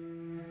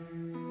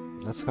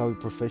 That's how a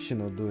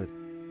professional do it.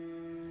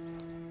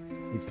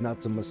 It's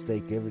not a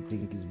mistake.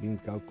 Everything is being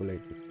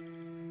calculated.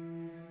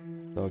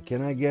 So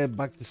can I get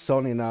back to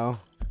Sonny now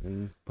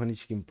and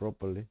punish him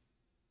properly?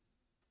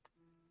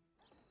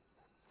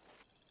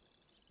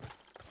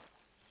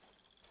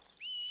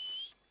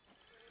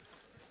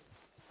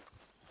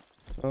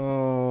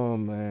 Oh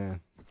man.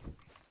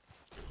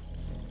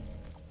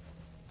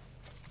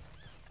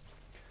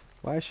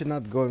 Why is she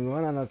not going?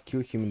 Why not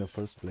kill him in the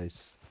first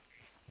place?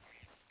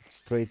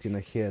 Straight in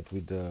the head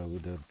with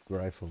the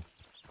rifle.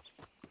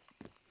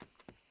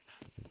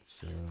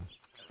 It's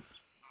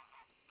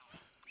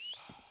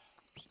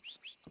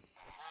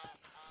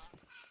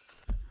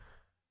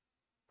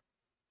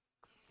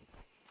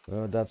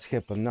well, that's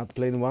happened. Not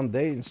playing one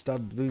day and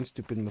start doing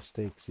stupid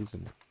mistakes,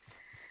 isn't it?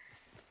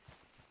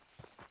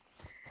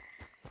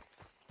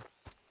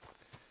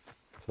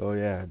 So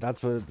yeah,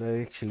 that's what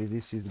actually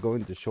this is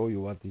going to show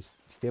you what is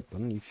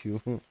happen if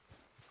you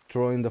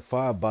throw in the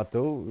fire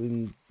bottle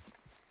and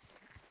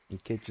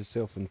catch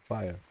yourself in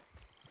fire.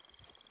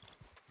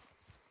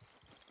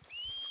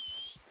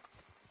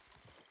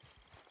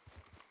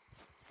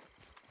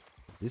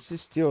 This is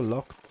still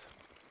locked.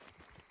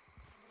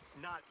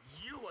 Not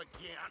you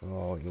again.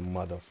 Oh, you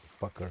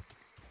motherfucker.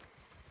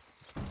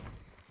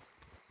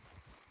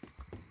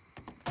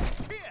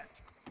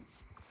 Shit!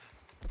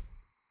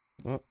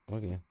 Oh,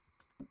 okay.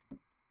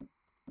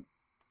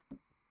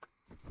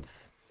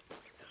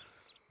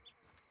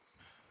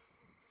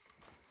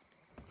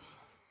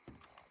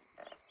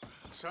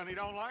 Sonny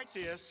don't like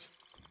this.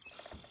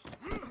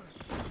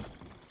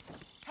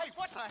 Hey,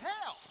 what the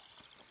hell?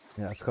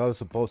 Yeah, that's how I was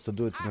supposed to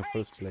do it in the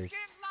first place.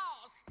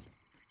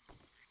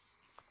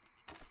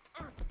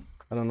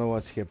 I don't know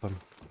what's happened.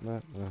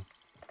 What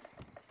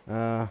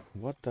I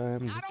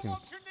am looking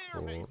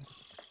for.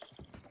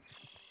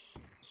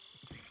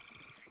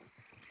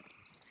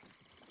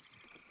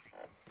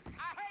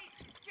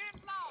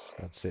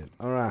 That's it.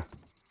 Alright.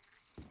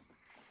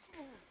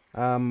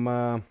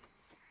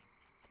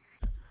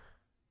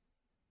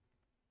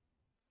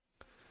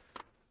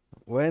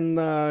 When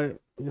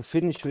you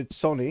finish with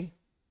Sonny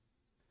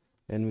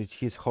and with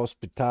his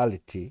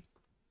hospitality,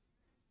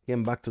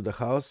 came back to the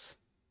house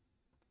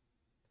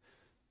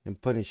and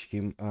punish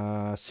him.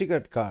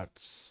 Cigarette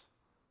cards.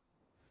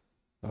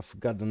 I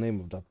forgot the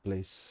name of that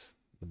place,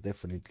 but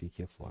definitely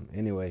have one.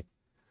 Anyway,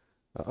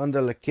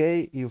 under the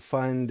K, you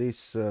find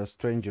this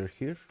stranger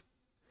here.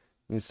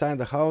 Inside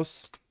the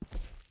house,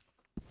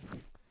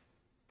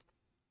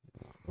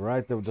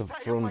 right of the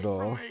front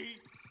door,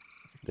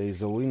 there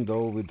is a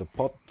window with a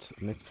pot.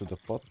 Next to the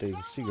pot, there is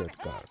a cigarette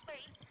card.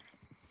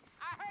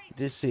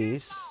 This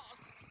is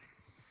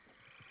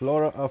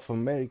Flora of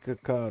America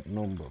card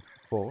number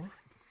 4.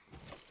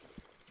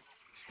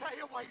 Stay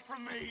away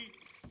from me.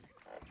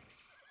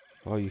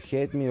 Oh, you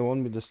hate me, you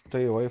want me to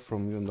stay away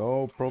from you.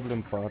 No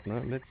problem,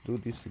 partner. Let's do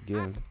this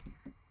again.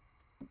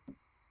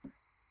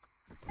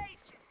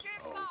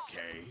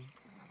 Okay.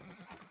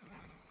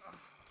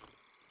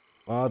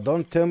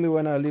 Don't tell me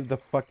when I leave the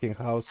fucking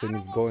house and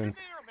it's going.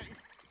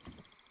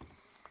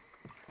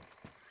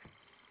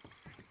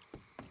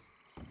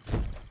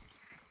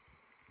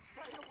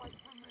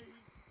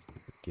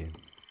 Okay.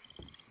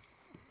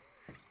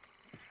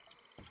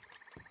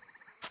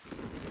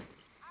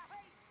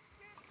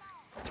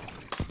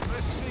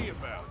 Let's see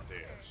about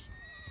this.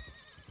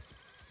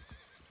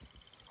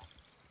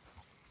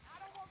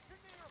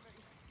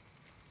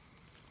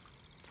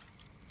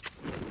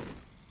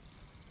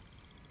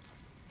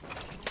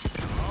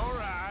 All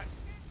right.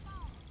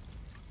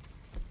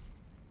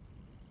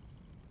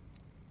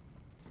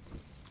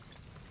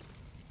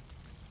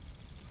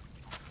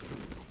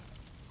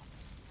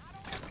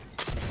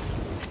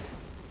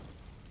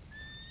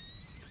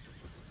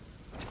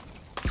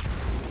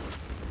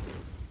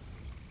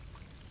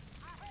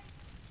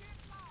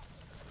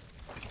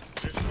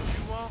 This what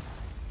you want?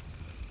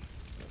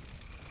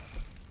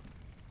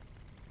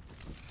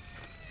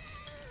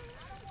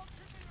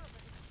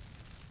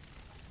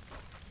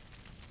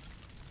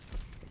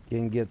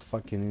 Can't get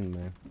fucking in,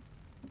 man.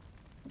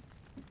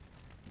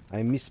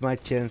 I missed my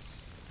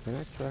chance. Can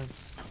I try?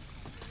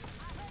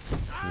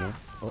 No.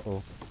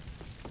 Uh-oh.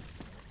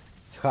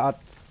 It's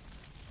hot.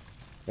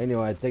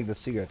 Anyway, I take the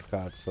cigarette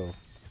card so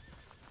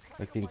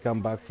I can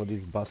come back for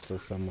this buster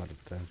some other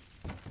time.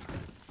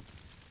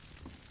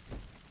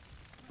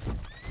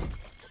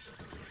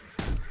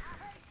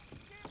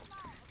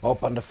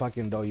 Open the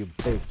fucking door, you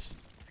bitch.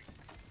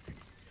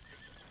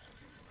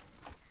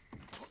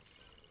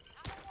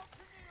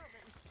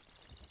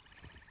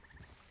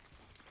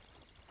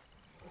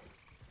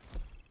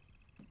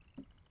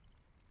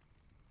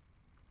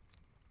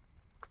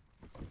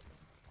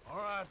 All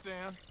right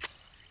then.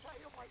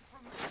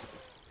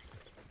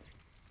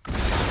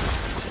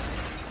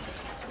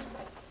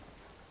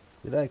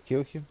 Did I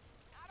kill him?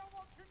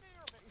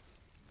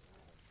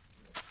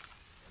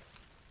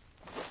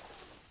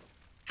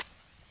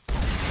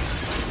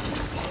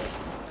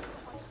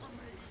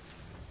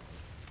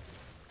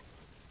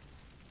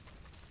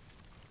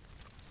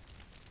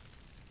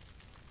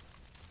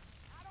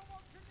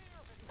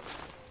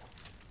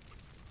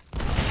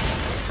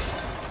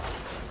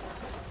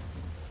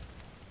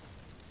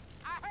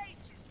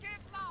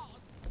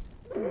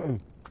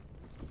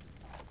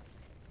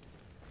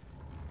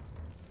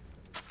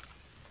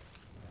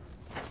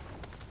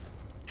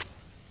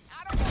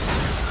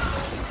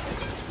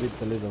 Bit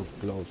a little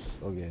close,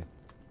 okay.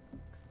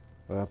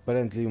 Well,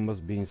 apparently you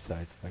must be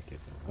inside. Fuck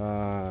it.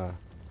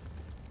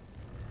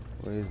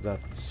 Where is that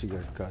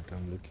cigarette cart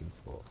I'm looking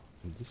for?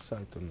 On this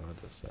side or on the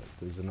other side?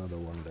 There's another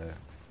one there.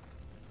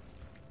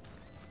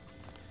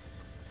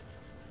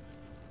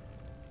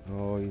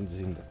 Oh,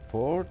 in the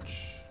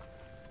porch.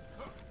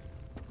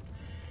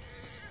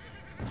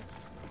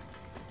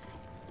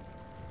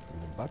 In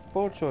the back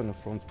porch or in the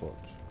front porch?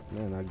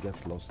 Man, I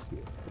get lost here.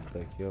 What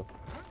the hell?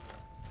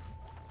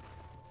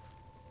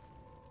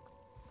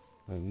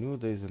 I knew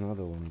there's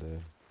another one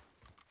there.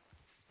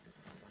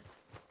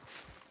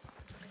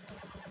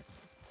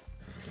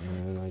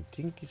 And I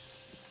think it's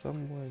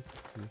somewhere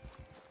here.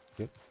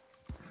 Yep.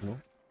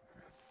 No.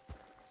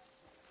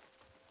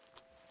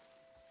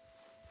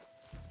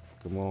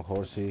 Come on,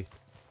 horsey.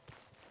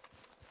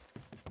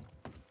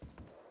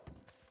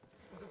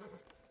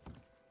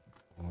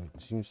 Oh,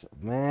 it seems...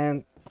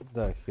 Man, what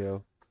the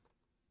hell?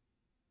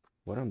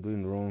 What I'm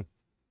doing wrong?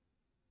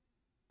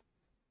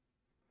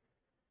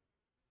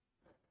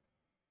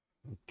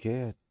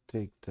 Okay, I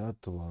take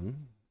that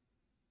one.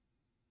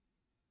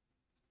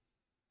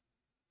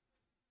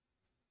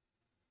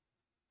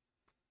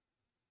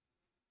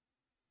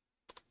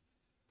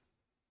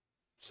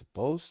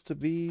 Supposed to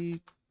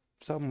be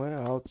somewhere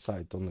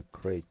outside on the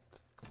crate.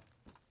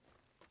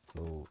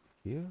 So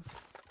here.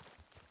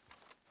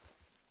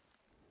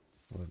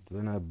 But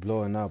when I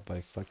blow it up,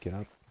 I fuck it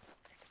up.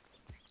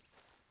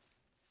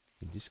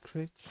 This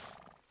crate.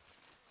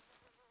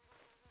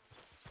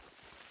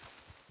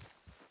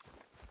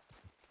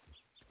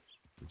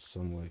 It's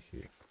somewhere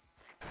here.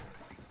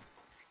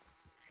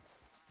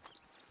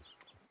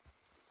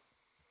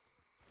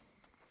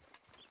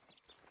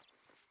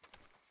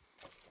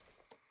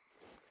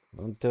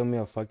 Don't tell me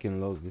I fucking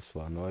lost this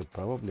one. No, I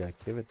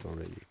have it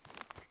already.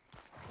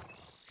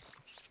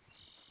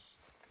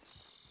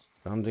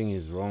 Something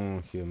is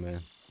wrong here,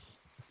 man.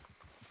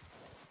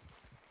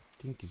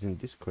 I think it's in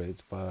this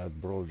crate, but I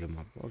brought them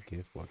up.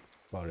 Okay, fuck,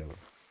 whatever.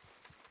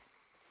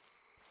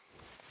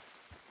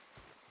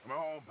 Come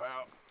on,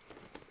 pal.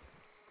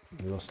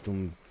 I lost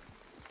too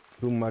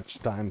much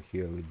time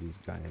here with this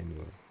guy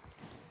anyway.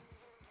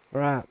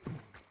 Alright.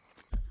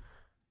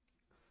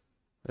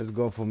 Let's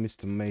go for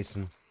Mr.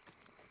 Mason.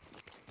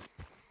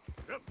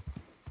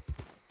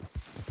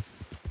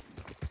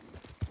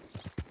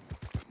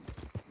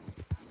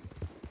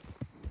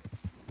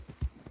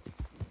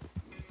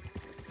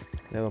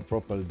 Never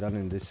properly done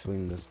in this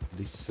swing.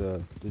 It's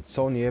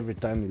Sonny every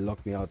time he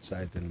locked me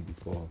outside and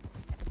before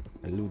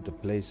I loot the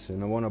place,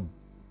 and I wanna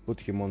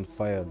put him on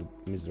fire, the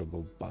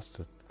miserable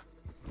bastard.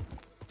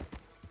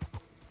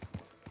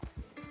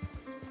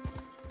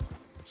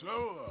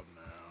 Slow up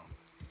now.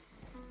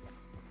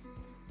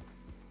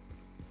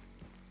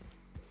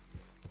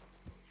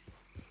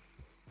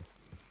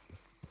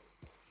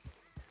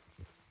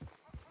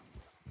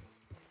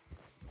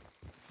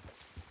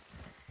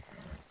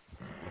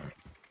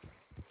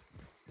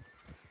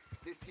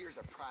 This here's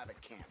a private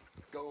camp.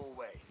 Go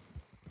away.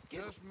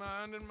 Just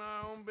minding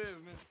my own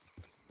business.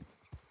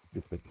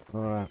 Stupid.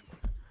 Alright.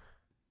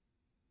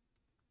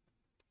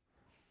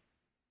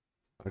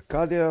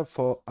 Arcadia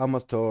for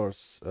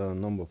amateurs,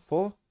 number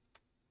 4.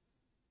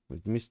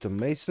 With Mr.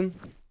 Mason.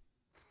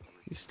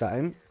 This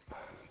time.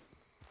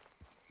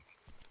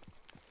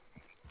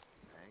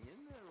 Hang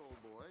in there,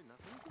 old boy.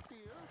 Nothing to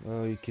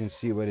fear. You can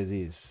see what it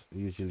is.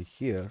 Usually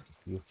here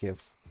you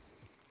have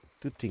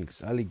two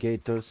things,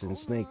 alligators and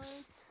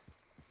snakes.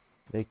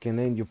 They can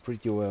end you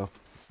pretty well,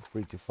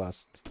 pretty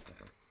fast.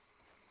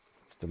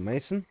 Mr.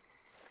 Mason?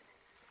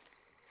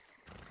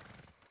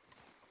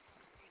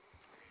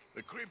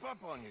 They creep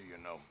up on you, you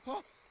know.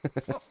 Huh?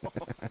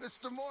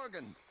 Mr.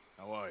 Morgan.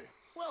 How are you?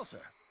 Well,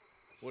 sir,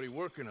 What are you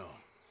working on?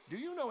 do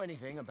you know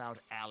anything about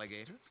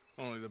alligators?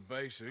 Only the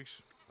basics.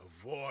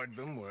 Avoid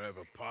them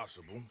wherever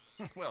possible.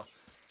 Well,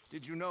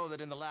 did you know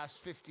that in the last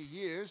 50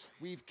 years,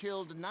 we've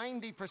killed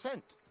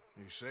 90%?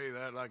 You say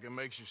that like it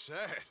makes you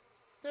sad.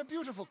 They're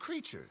beautiful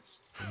creatures.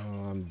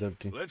 Oh, I'm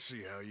dirty. Let's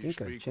see how you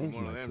Think I speak when changed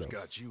one of my them's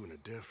clothes. got you in a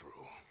death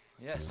row.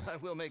 Yes, I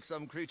will make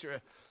some creature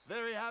a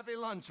very happy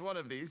lunch one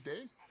of these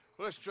days.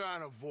 Let's try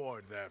and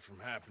avoid that from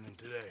happening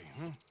today,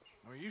 huh?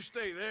 I mean, you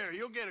stay there,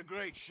 you'll get a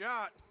great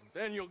shot,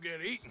 then you'll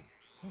get eaten.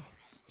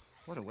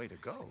 What a way to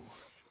go.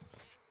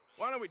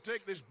 Why don't we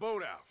take this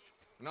boat out,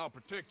 and I'll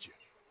protect you.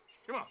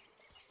 Come on,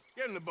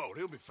 get in the boat,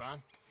 he'll be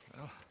fine.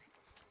 Well,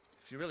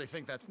 if you really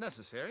think that's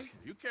necessary.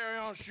 You carry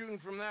on shooting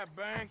from that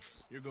bank,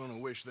 you're gonna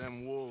wish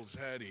them wolves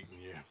had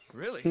eaten you.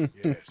 Really?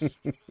 Yes.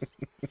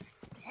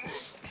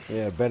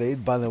 Yeah, better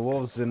eat by the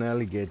wolves than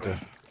alligator.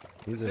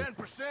 He's a...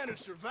 10% have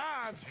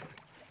survived.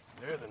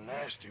 They're the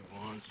nasty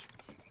ones.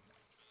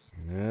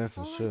 Yeah,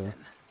 for sure.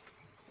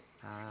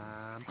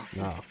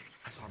 Now,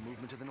 I saw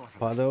movement to the north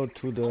of us. paddle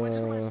to the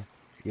west.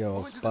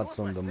 yellow To the spots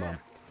on northwest the there.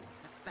 map.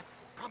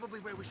 That's probably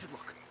where we should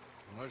look.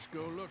 Let's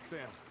go look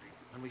then.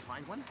 When we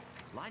find one,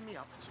 line me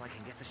up so I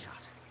can get the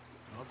shot.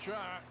 I'll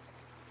try.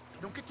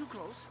 Don't get too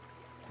close.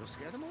 You'll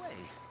scare them away.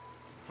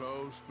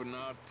 Close, but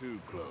not too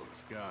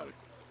close. Got it.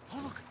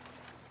 Oh, look.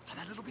 On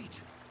that little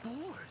beach.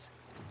 Boars.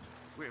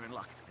 If we're in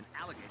luck. An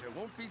alligator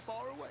won't be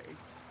far away.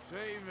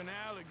 Saving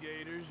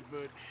alligators,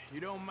 but you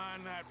don't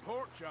mind that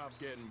pork chop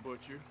getting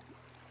butchered.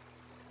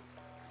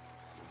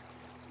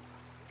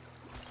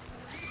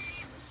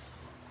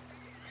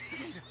 The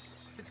gator!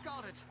 It's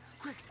got it!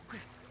 Quick,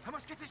 quick! I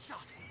must get this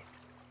shot!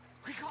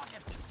 We caught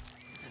him!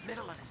 In the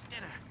middle of his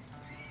dinner.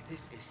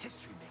 This is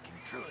history-making,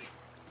 truly.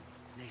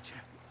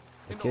 Nature.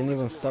 I can't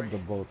even stop the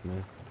boat,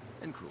 man.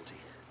 And cruelty.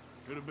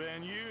 Could have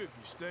been you if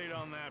you stayed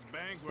on that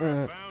bank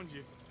where I found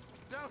you.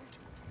 Don't!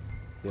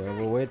 You have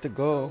a way to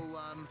go.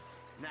 So,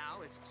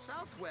 now it's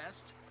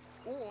southwest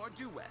or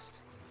due west.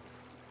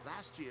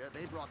 Last year,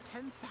 they brought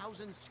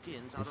 10,000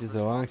 skins out This of is the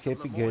a swamps of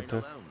happy Lemoyne gator.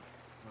 alone.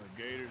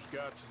 The gator's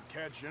got some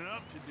catching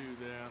up to do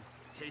then.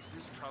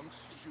 Cases,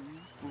 trunks,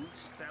 shoes,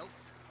 boots,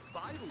 belts,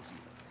 Bibles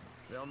even.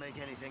 They'll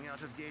make anything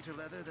out of gator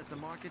leather that the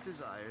market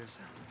desires.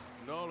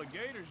 And all the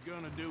gator's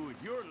gonna do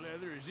with your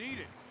leather is eat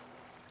it.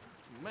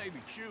 Maybe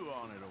chew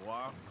on it a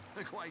while.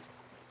 Quite.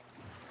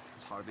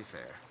 It's hardly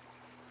fair.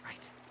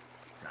 Right.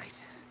 Right.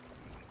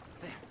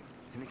 There,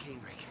 in the cane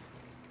brake.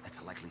 That's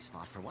a likely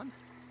spot for one.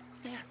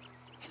 There,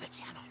 in the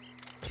channel.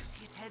 You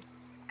see its head?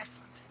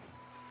 Excellent.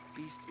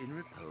 Beast in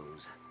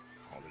repose.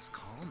 All is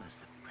calm as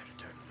the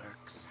predator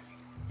lurks.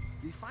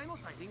 The final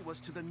sighting was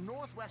to the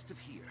northwest of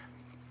here.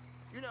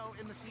 You know,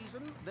 in the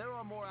season, there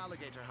are more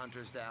alligator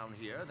hunters down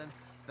here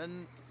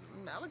than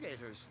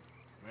alligators.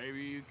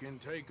 Maybe you can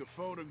take a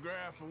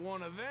photograph of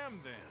one of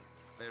them then.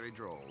 Very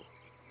droll.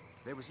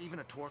 There was even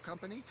a tour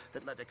company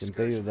that let Can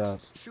tell you that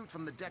excursionists shoot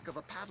from the deck of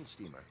a paddle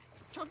steamer.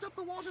 Chugged up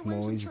the it's waterways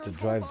more and easy to turned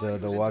drive whole the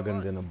bayous into wagon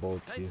mud. than a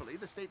boat here. Thankfully,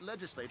 the state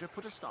legislator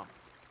put a stop.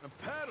 A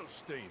paddle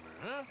steamer,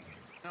 huh?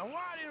 Now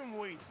why didn't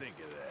we think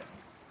of that?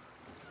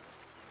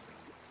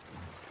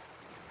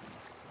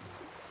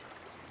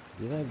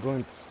 Did I go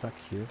into stuck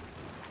here?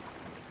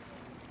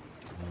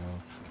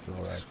 No, it's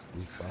alright.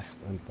 We pass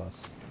and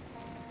pass.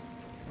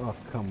 Oh,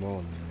 come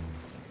on, man.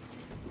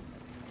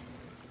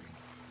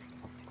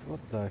 What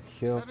the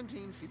hell?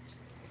 17 feet,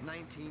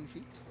 19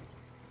 feet,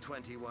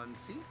 21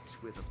 feet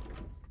with a...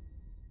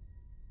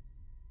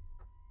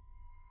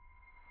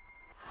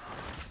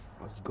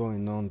 What's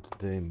going on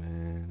today,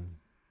 man?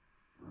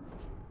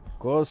 Of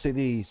course it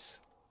is.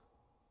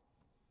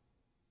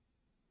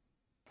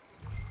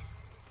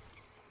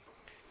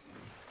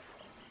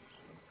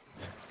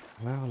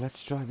 Well,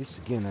 let's try this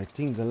again. I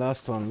think the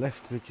last one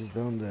left, which is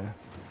down there.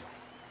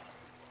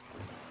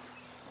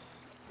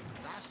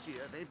 Last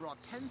year, they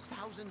brought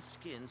 10,000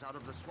 skins out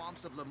of the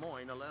swamps of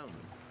Lemoyne alone.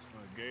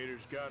 The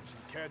gator's got some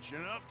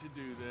catching up to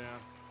do then.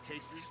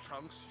 Cases,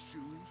 trunks,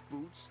 shoes,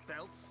 boots,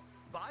 belts,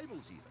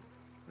 Bibles even.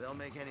 They'll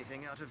make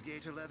anything out of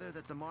gator leather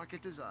that the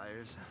market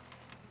desires.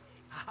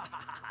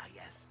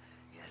 Yes,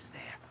 yes,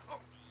 there. Oh,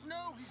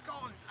 no, he's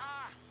gone.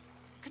 Ah!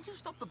 Can you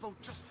stop the boat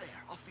just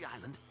there, off the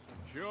island?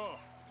 Sure.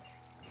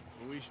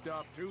 If we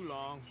stop too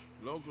long,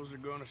 locals are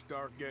gonna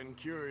start getting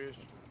curious.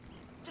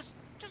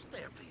 Just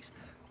there, please.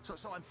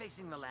 So I'm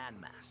facing the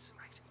landmass,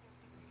 right?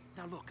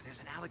 Now look,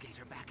 there's an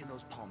alligator back in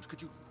those palms.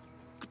 Could you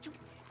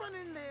run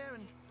in there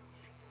and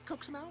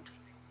coax him out?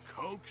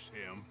 Coax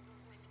him?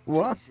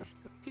 What?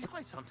 He's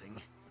quite something.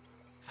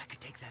 If I could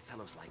take that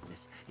fellow's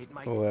likeness, it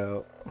might...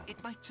 Well...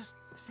 It might just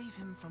save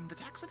him from the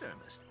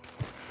taxidermist.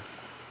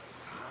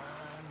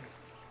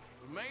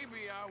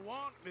 Maybe I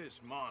want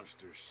this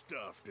monster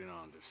stuffed and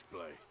on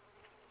display.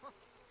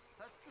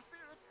 That's the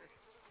spirit.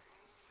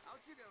 Out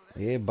you go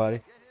then. Yeah,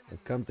 buddy. I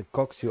come to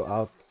coax you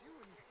out.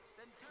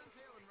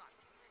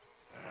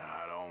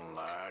 I don't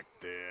like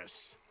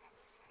this.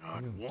 Not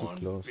Too one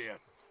close. bit.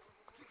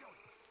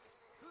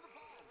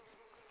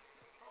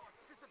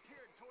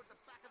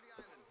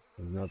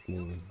 He's not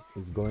moving.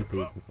 He's going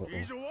to... Uh-oh.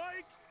 He's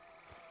awake!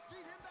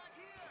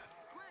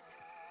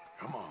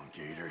 Come on,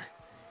 Gator.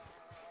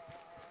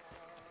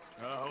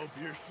 I hope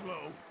you're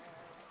slow.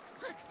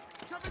 Quick!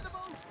 Jump in the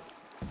boat!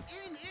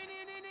 In!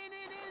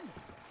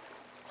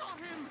 Got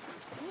him!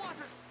 What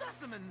a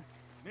specimen!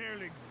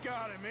 Nearly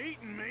got him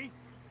eating me.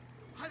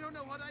 I don't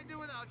know what I'd do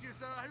without you,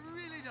 sir. I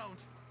really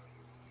don't.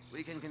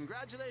 We can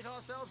congratulate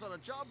ourselves on a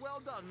job well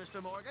done,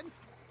 Mr. Morgan.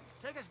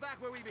 Take us back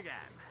where we began.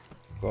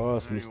 Of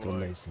course, Anyway, Mr.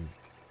 Mason.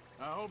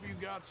 I hope you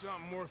got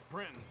something worth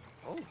printing.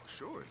 Oh,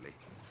 assuredly.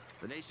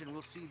 The nation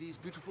will see these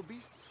beautiful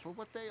beasts for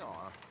what they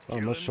are.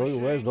 I'm not sure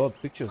where those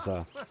pictures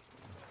are.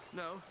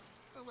 No?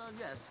 Well,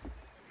 yes.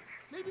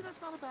 Maybe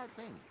that's not a bad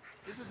thing.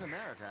 This is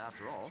America,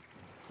 after all.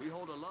 We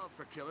hold a love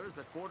for killers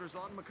that borders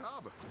on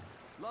macabre.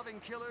 Loving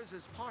killers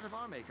is part of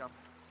our makeup.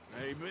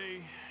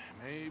 Maybe.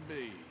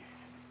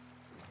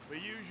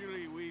 But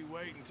usually we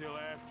wait until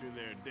after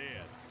they're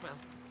dead. Well,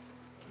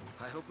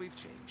 I hope we've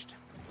changed.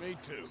 Me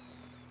too.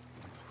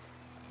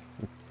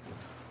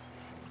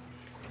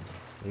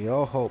 We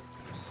all hope.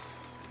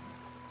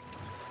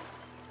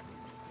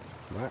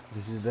 Right,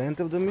 this is the end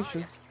of the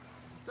mission. Yes.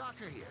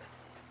 Docker here.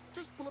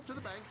 Just pull up to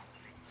the bank.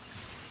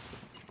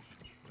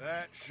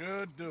 That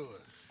should do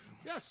us.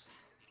 Yes.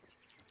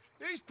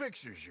 These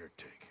pictures you're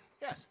taking,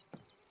 Yes.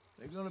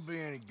 they gonna be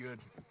any good?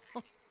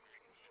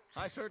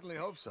 I certainly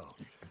hope so.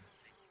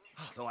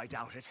 Though I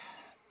doubt it.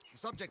 The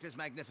subject is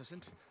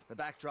magnificent, the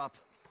backdrop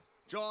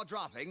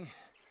jaw-dropping,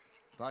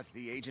 but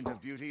the agent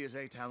of beauty is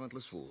a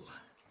talentless fool.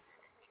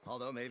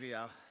 Although maybe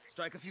I'll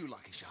strike a few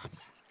lucky shots.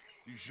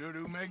 You sure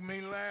do make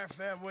me laugh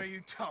that way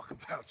you talk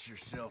about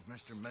yourself,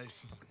 Mr.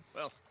 Mason.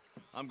 Well,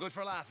 I'm good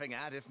for laughing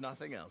at, if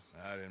nothing else.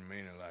 I didn't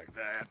mean it like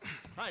that.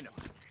 I know.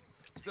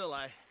 Still,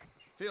 I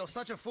feel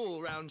such a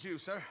fool round you,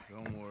 sir.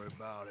 Don't worry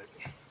about it.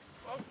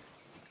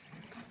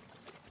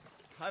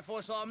 I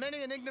foresaw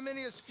many an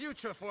ignominious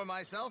future for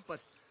myself, but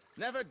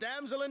never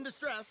damsel in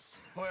distress.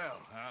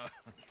 Well,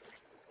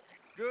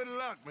 good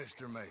luck,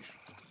 Mr. Mason.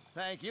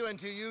 Thank you, and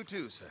to you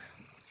too, sir.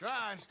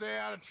 Try and stay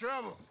out of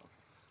trouble.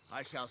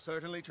 I shall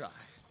certainly try.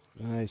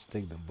 Nice,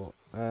 take the boat.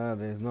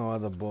 There's no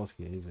other boat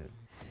here, is it?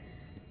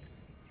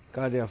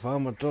 Arcadia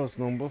Farmer Toast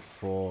number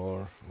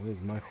 4.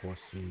 Where's my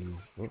horsey?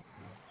 Oh.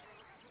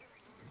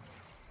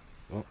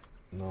 Oh,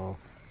 no.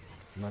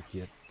 Not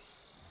yet.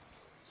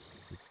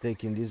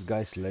 Taking these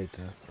guys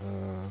later.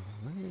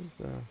 Where is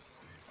the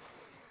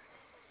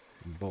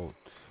boat?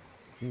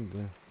 In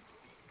the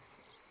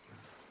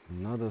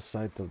another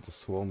side of the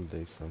swamp,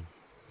 there's some.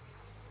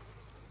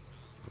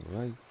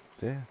 Right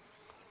there.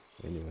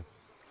 Anyway.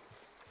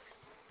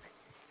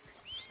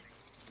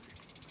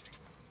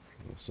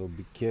 So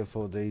be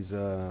careful, there's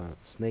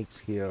snakes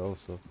here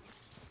also.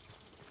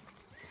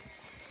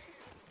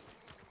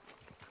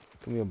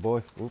 Come here,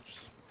 boy.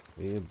 Oops.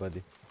 Here,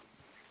 buddy.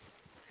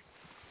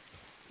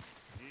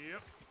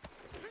 Yep.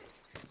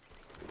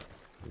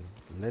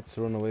 Let's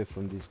run away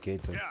from this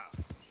gator. Yeah.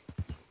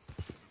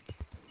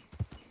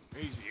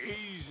 Easy,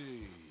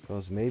 easy.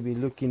 Because maybe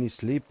looking is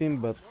sleeping,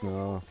 but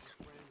no.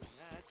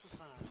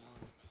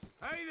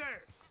 Hey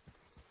there.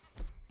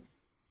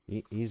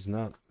 He's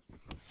not.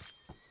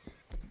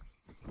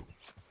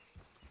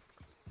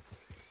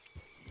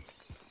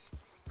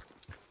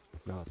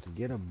 Now to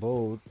get a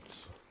boat,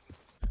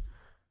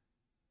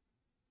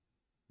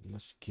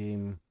 must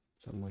came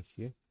somewhere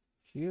here,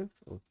 here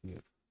or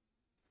here,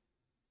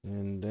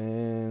 and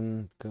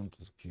then come to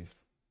the cave.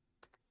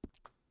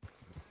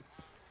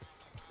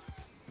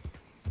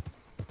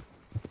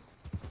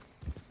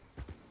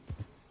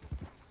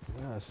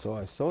 Yeah, so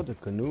I saw the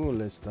canoe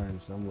last time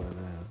somewhere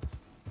there.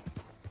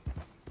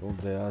 Hope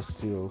they are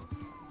still.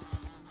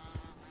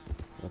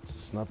 That's a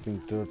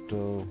snapping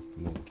turtle,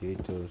 more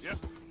gators. Yep.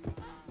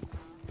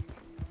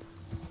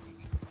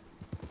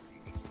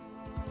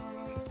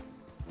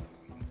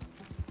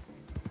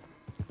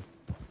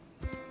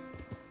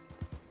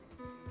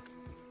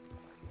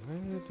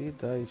 Where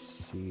did I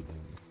see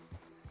them?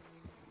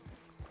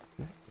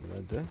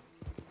 Right there?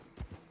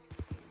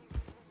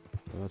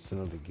 That's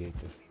another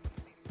gator.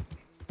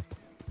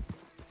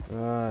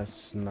 Ah,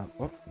 snap.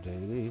 Oh, there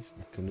it is,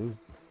 the canoe.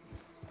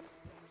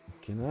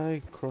 Can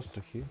I cross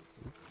to here?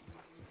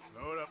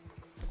 Slow it up.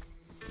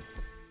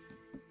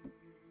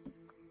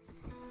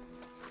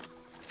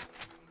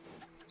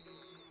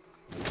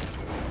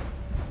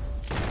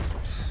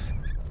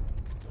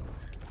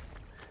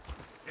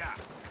 Yeah.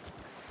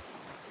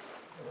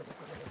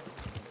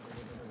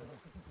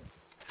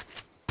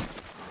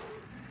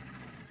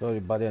 Sorry,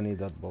 buddy, I need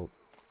that boat.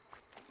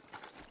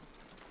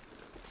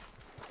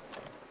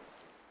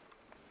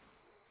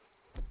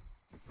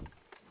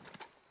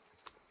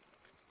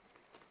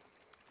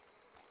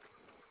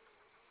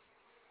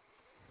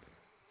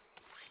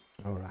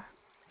 All right.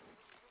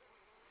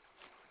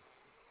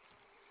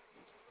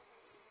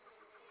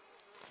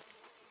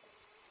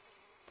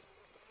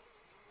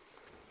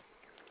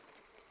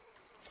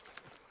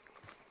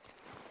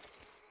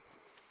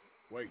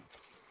 Wait.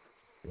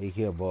 Stay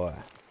here, boy.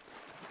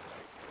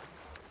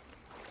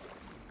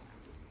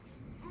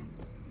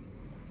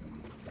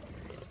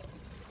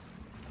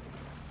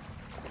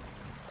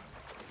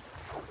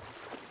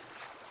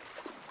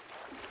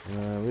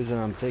 Reason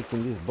I'm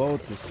taking this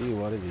boat to see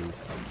what it is.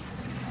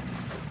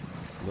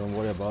 Don't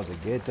worry about the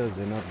gators,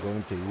 they're not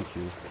going to eat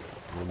you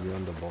when you're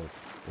on the boat.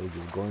 They're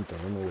just going to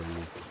run away with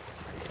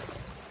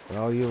you.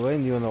 Now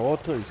when you're on the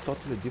water, it's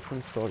totally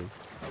different story.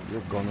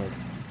 You're gonna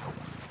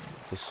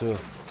pursue.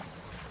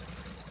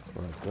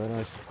 Right, where am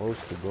I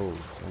supposed to go?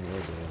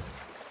 Somewhere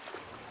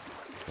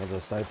there. Other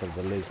side of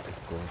the lake,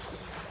 of course.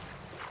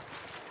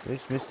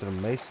 Where's Mr.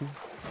 Mason?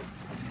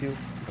 Still?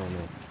 Oh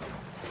no.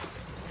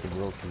 The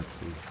broken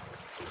tree.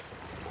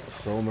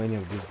 So many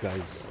of these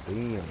guys.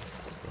 Damn.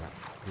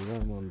 Yeah.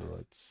 I'm on the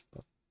right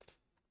spot.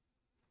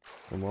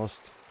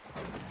 Almost.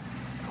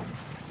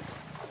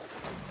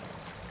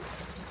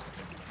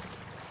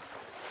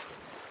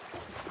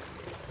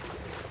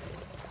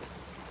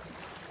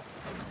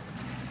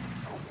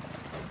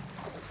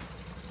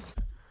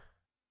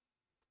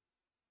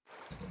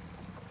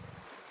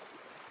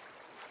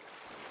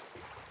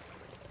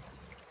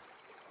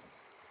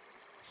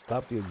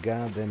 Stop your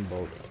goddamn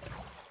boat.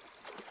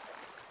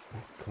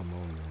 Oh, come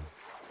on, man.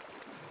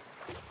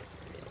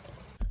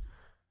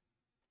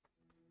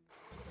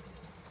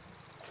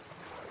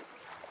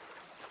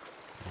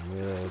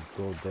 We'll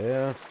go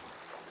there. I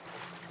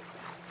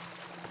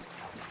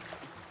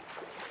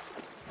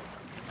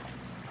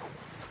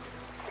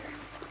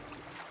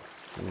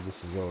think this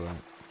is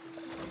alright.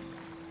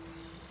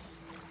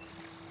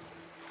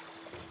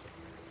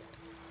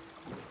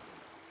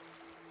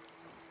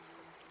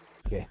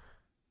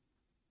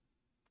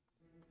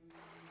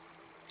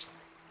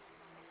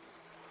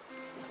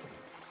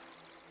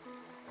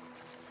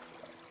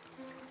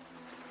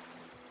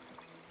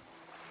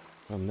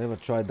 I've never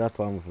tried that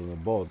one from a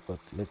boat, but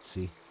let's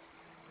see.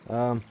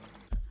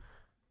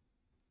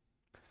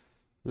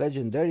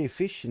 Legendary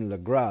fish in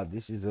Lagras.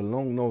 This is a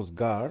long-nosed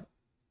gar.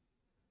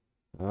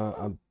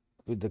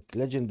 With the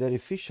legendary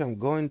fish, I'm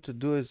going to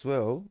do as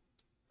well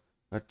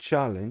a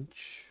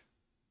challenge.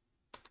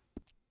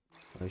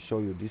 I'll show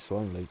you this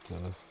one later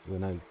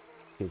when I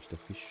catch the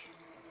fish,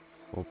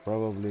 or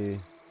probably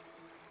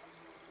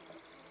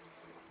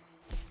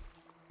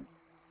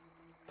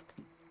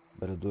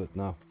better do it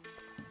now.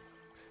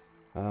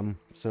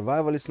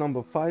 Survival is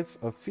number 5.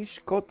 A fish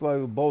caught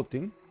while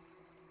boating.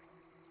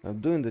 I'm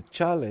doing the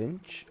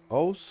challenge.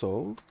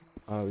 Also,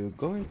 we're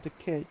going to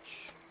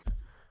catch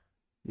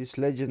this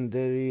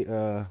legendary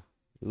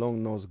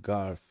long-nosed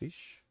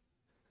garfish.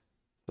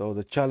 So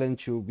the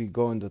challenge will be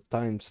going the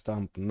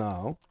timestamp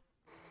now,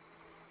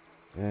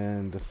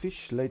 and the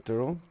fish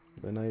later on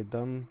when I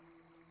done.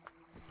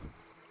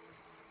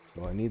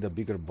 So I need a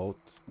bigger boat.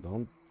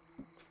 Don't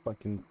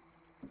fucking.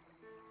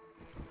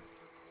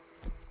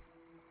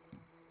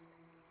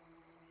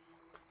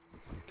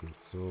 Okay,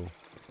 so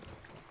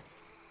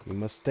you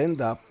must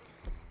stand up,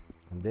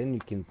 and then you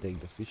can take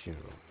the fishing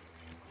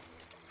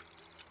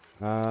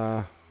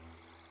rod.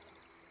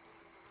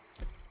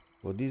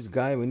 For this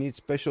guy, we need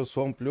special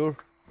swamp lure.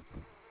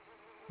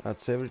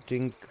 That's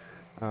everything.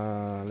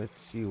 Let's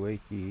see where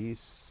he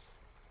is.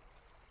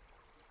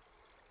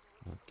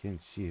 I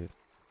can't see it.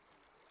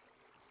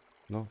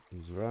 No,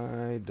 he's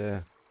right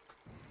there.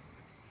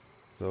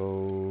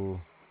 So,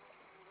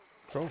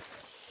 throw.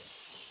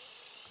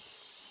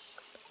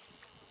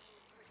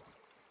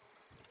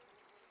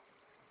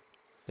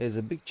 There's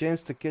a big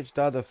chance to catch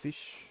the other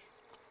fish,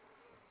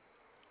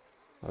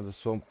 other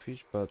swamp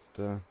fish, but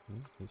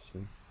let's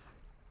see.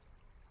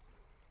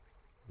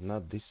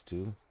 Not these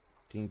two.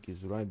 I think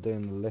he's right there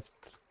on the left.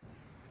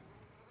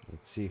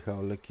 Let's see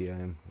how lucky I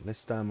am.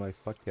 Last time I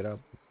fuck it up.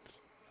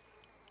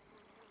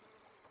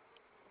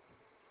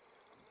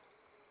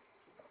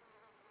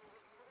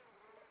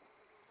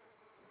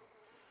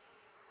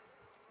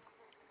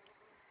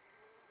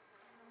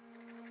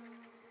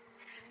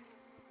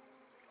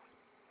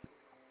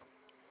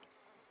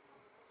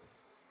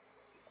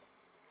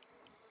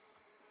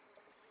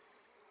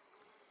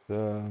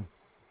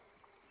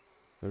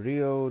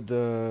 Reel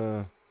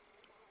the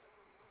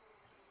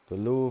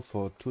lure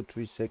for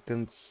 2-3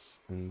 seconds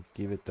and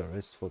give it a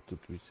rest for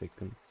 2-3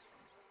 seconds.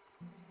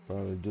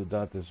 Probably do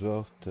that as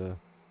well to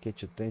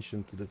catch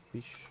attention to the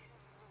fish.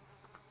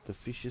 The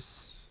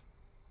fishes.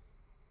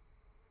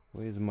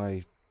 Where's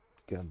my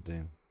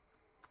goddamn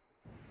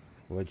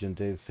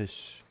legendary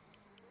fish?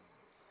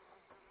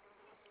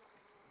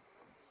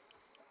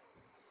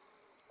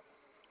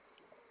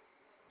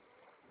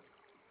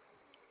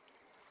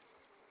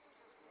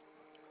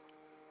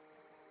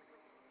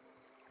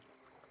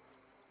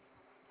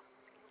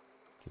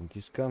 I think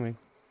he's coming.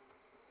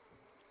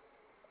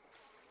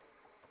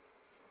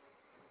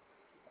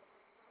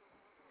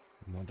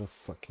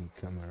 Motherfucking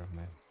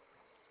cameraman.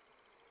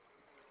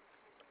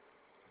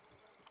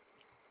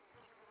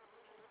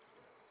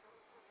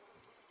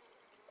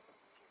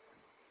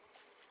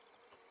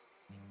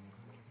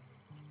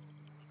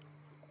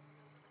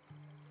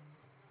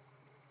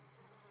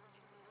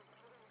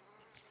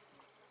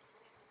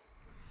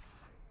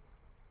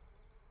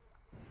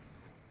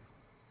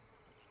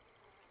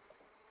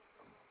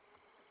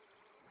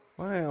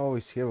 I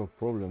always have a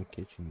problem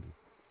catching them.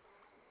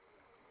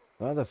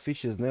 Other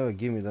fishes never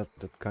give me that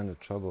kind of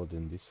trouble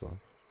than this one.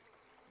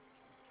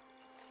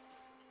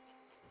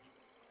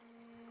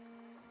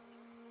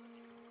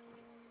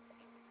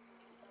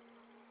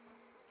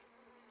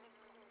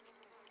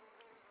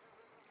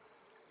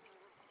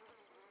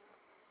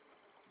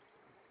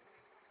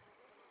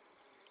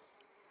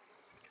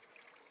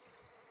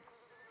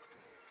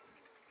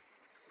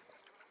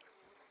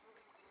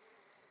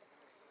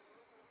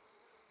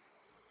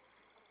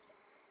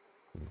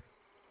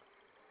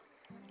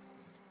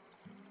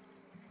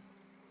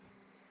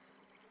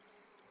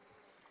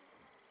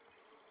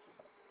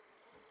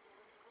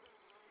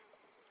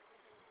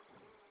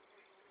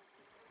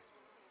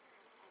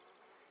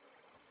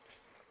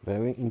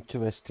 Very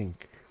interesting.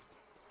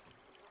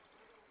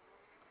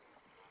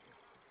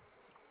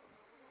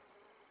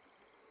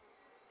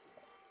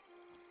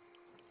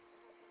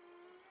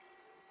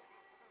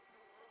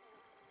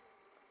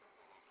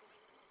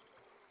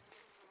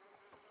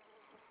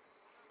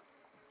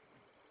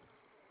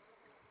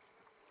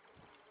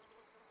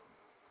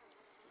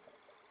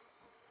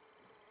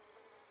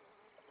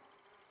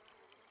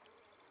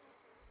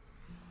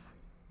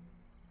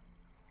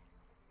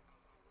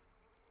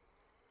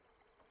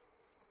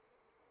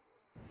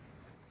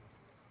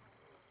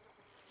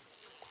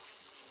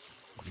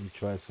 Let me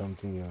try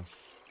something else.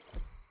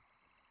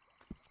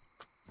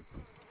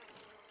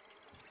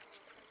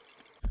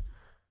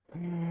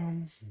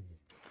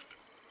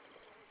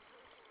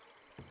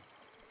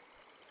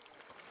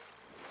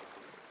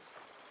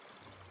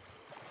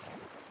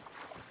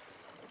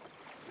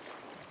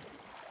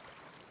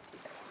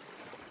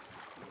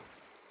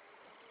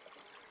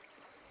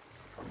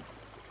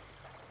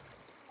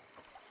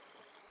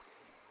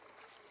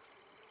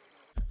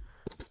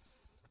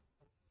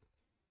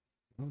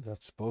 Oh,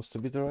 that's supposed to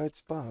be the right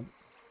spot.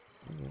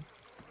 Okay.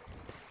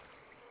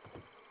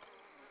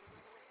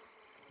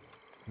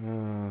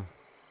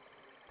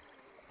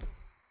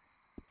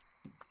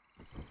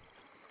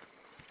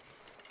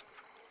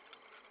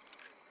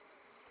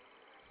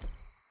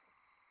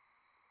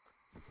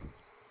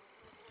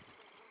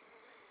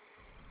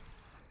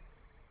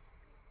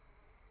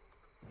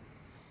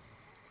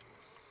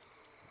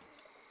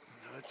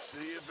 Let's see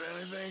if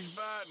anything's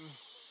biting.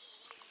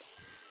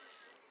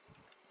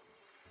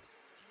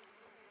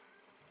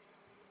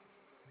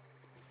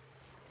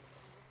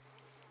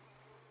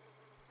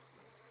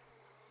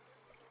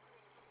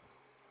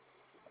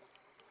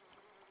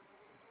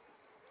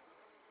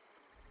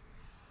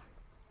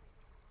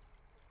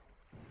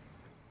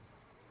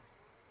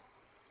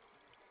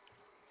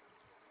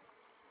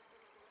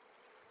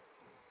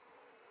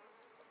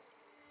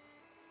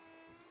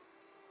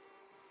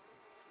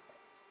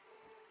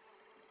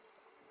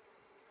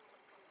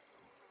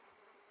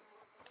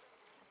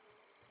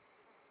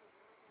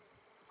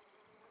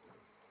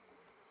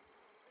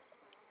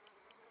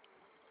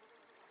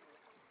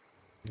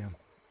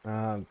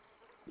 Yeah.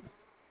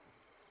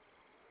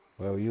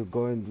 Well,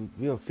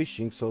 you're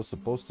fishing, so it's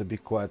supposed to be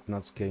quiet,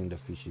 not scaring the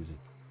fish, is it?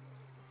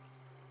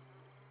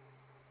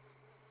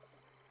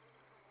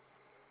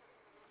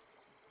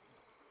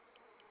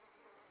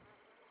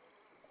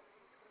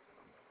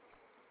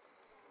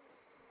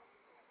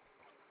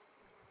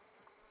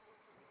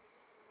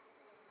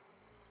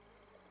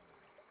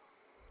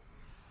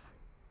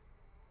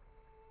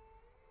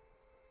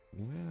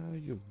 Where are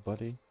you,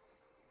 buddy?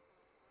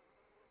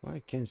 I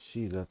can't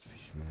see that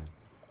fish, man.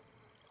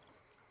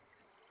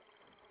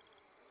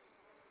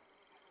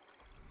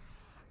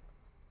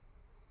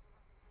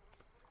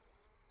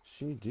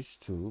 See this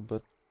too,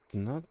 but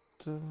not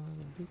the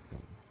big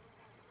one.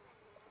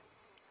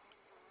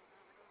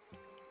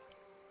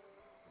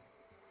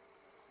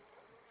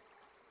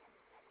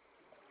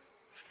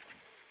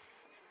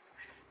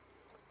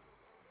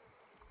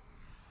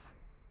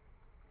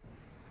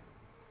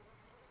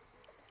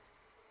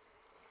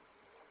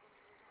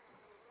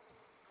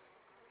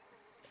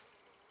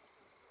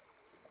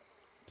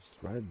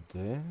 It's right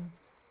there.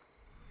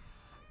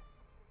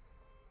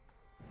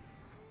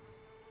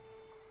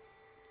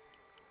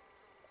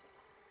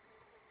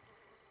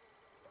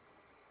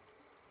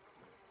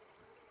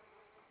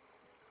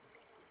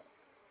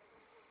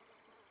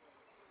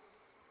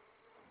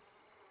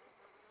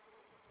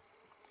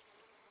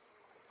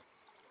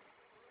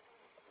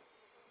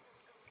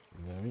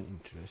 Very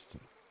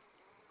interesting.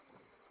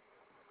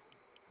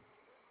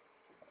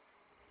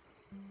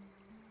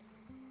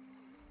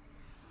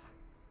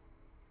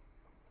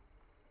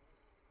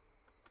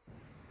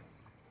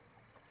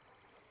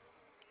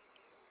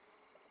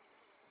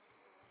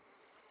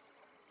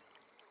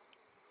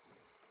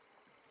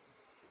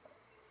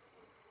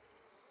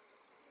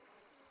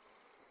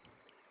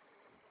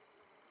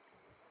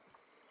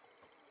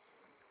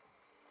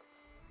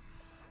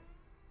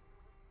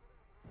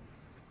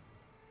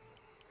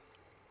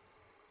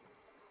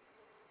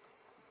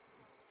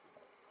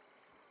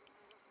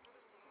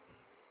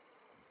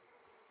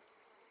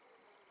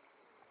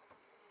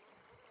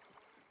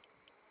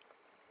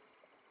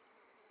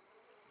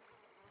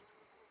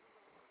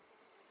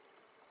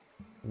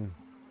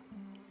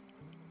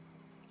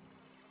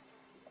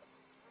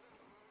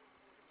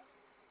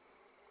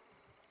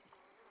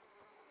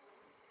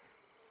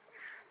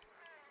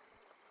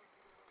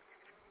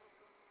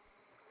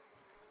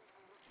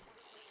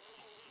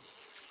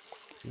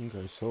 I think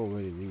I saw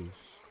where it is.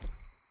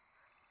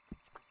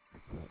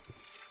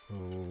 So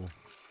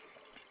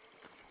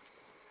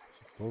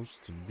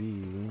supposed to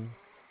be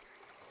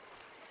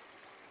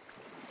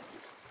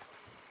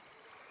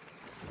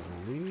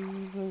a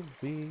little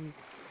bit.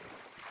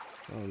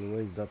 Oh, the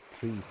way that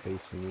tree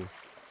facing me.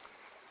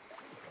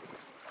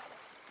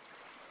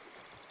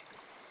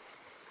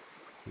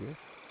 Yes.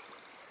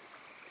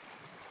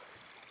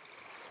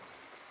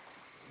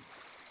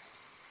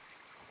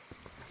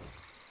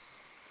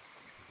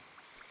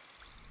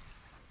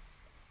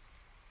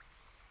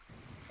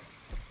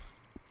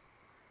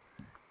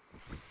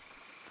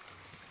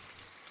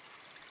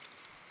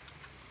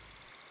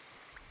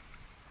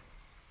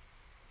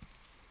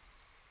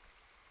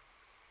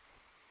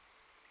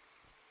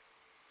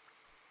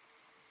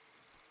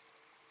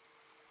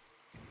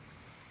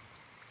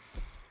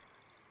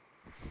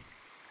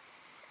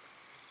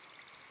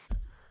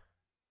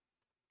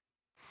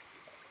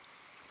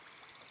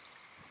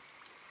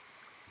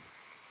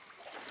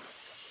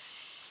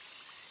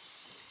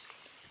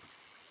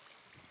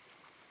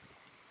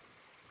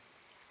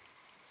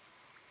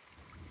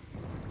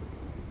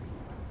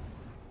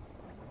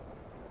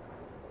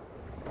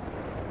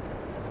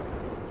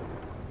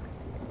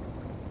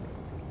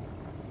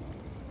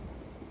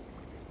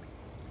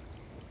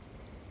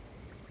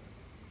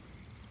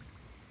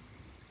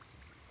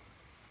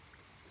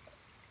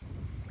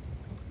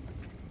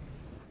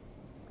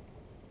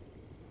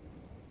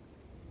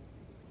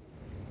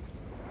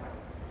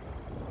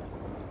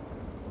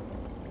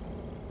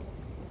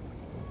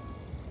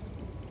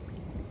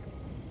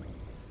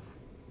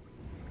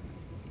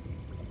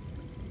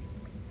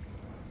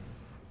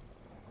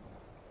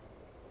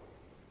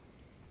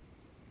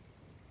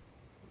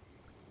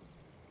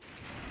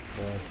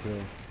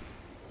 Okay.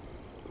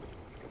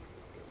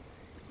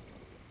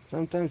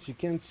 Sometimes you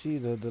can't see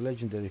the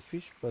legendary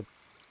fish, but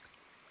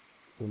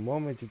the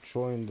moment you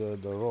throw in the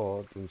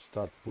rod and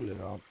start pulling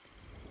up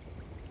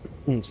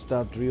and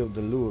start reel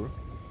the lure,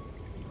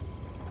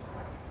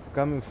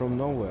 coming from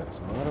nowhere.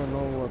 So I don't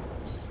know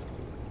what's...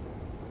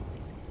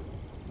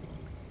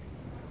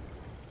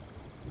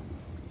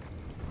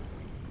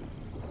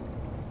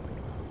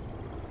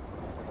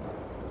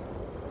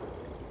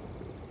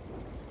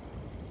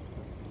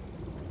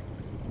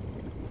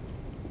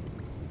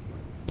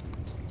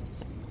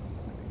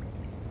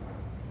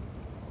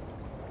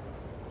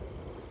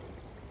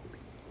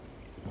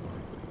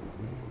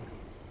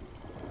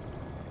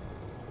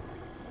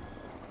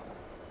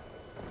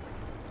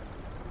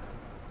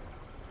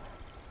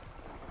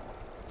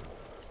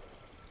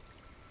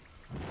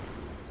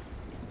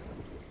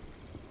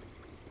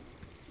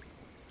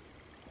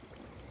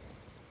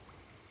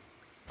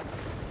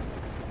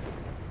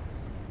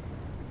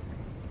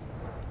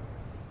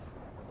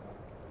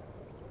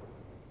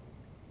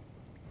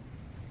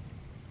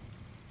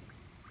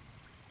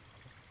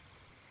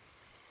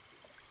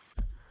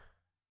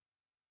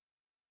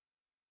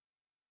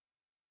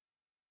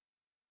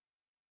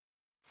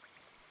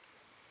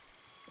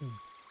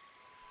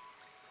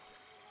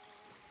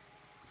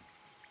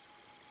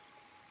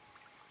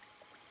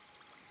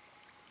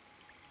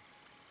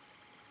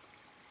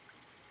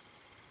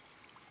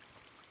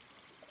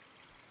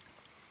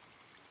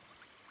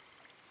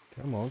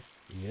 Come on.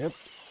 Yep.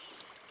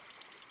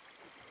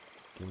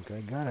 Think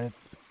I got it.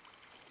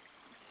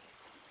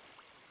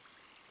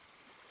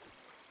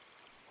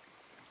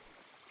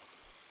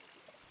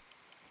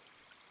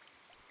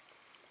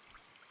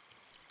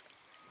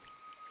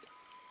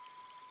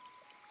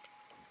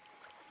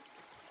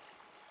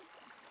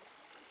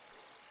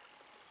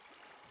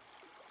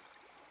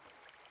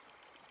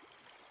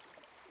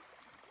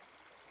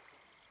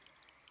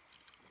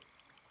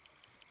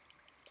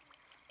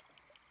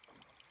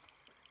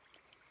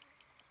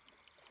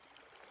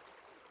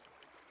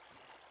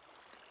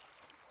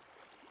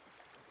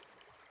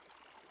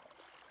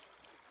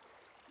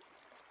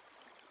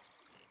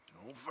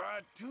 Don't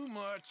fight too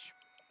much.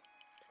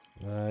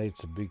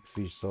 It's a big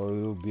fish, so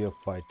he will be a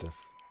fighter.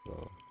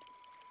 So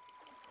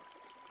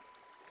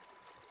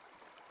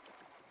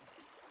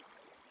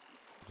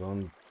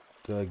don't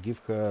give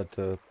her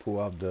to pull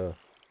up the,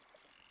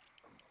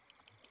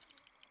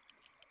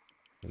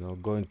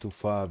 going too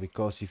far,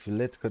 because if you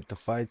let her to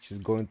fight, she's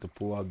going to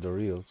pull up the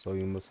reel. So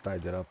you must tie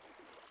that up,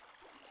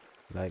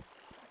 like,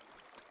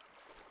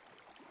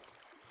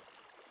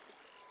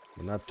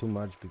 not too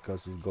much,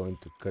 because it's going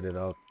to cut it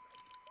out.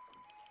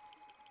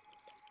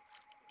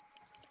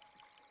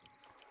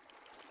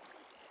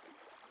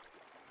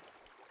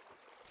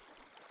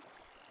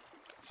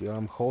 See,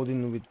 I'm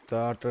holding with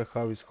Arthur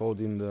how he's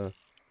holding the,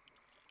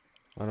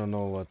 I don't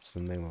know what's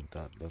the name of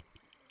that, but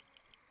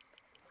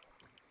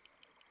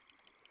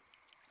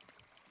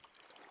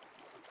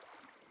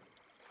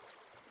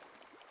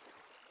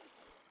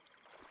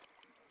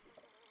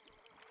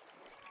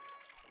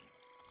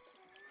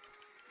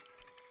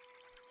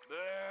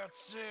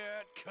That's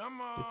it.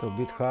 Come on. it's a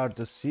bit hard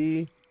to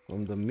see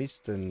from the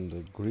mist and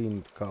the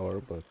green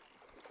cover, but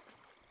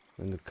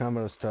when the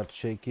camera starts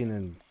shaking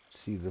and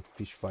see the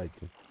fish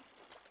fighting.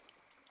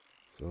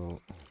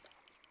 So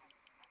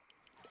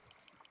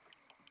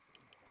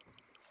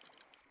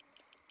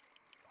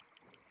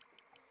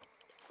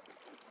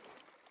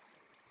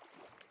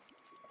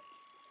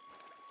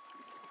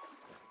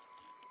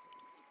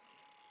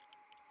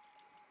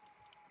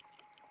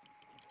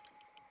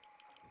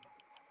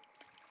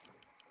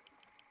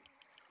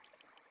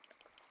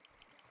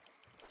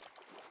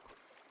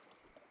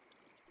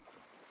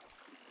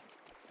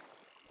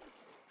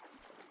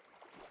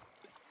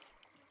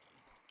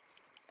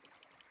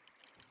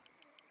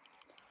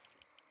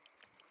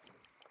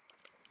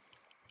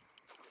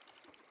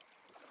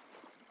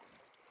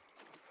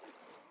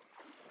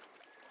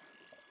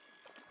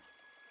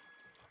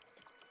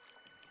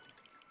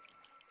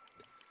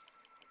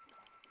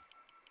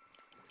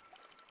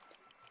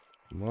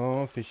come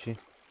on, fishy.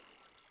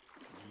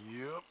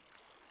 Yep.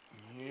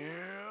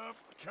 Yep.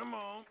 Come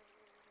on.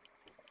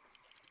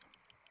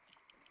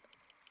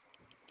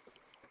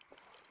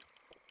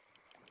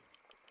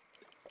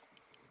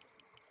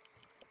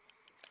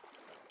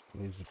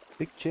 There's a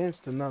big chance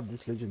to not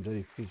this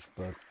legendary fish,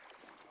 but I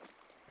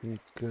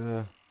think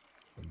I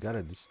got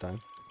it this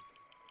time.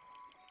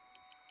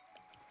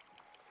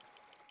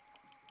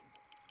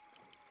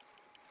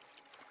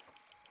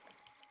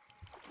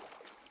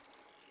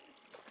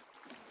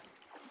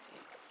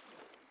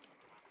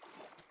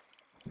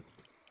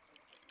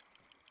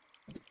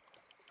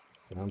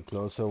 I'm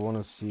close, I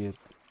wanna see it.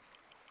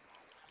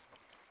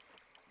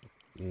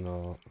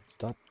 No, it's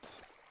that.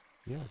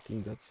 Yeah, I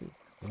think that's it.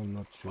 I'm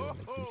not sure. Let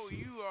me Oh, see.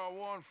 you are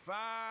one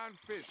fine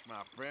fish,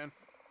 my friend.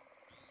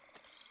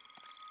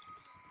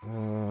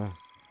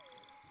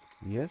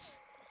 Yes.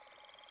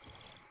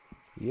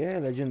 Yeah,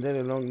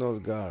 legendary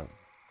Longnose gar.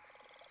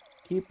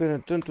 Keep and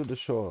return to the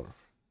shore.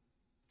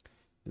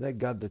 And I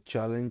got the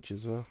challenge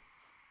as well.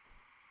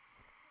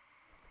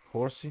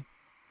 Horsey?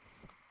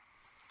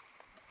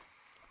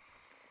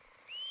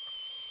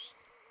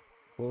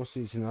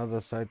 Horsey is in the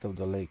other side of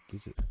the lake,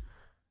 is it?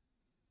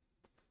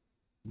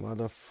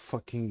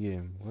 Motherfucking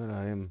game. Where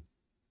I am?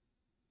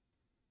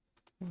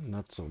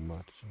 Not so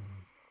much.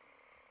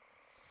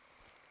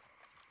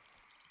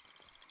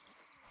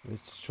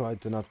 Let's try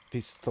to not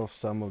piss off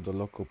some of the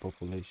local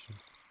population.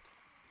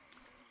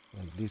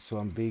 Like this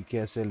one big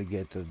ass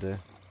alligator there.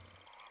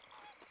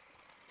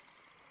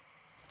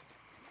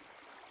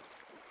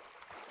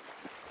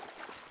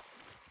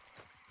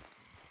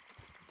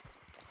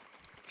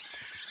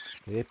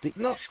 Epic.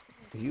 No!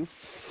 You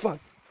fuck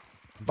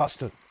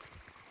bastard!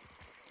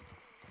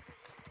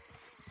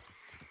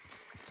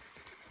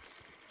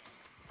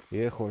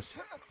 Yeah, horse.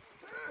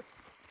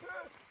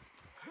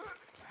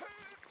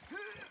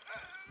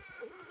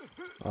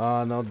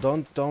 No,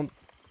 don't.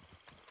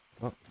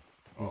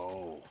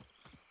 Oh.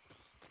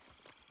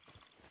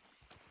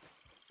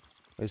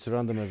 It's a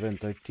random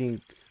event. I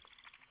think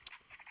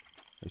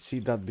I see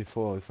that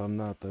before. If I'm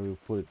not, I will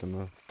put it on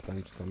a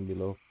timestamp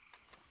below.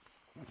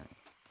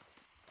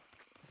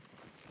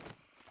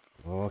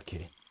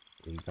 Okay.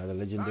 We got a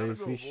legendary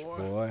fish,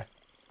 boy.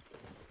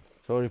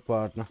 Sorry,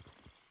 partner.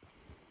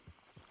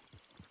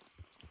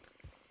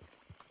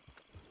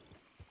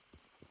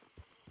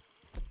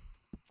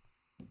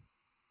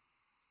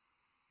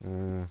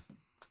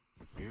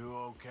 You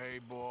okay,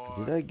 boy?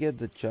 Did I get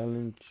the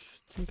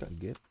challenge? I think I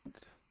get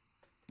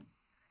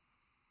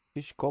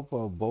fish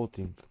copper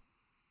boating.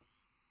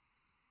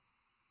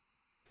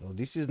 So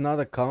this is not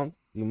a count.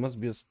 You must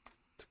be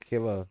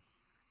have a.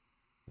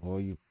 Oh,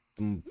 you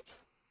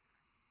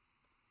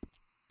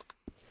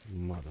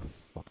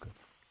motherfucker.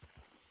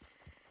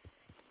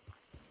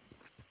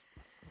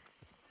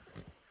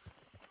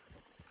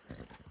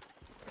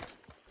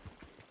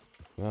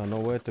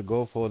 Nowhere to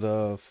go for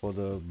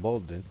the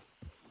boat then.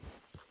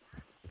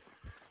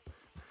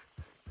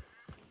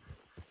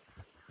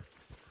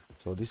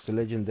 So this is a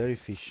legendary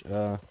fish.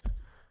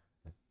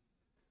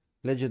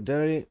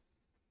 Legendary.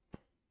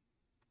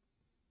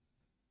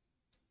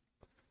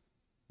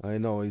 I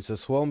know it's a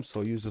swamp,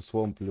 so use a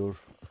swamp lure.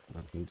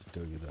 Not need to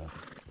tell you that.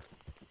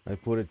 I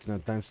put it in a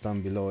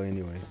timestamp below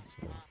anyway.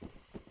 So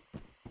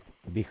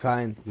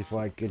behind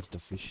before I catch the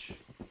fish.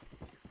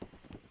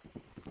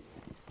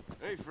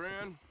 Hey,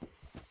 friend.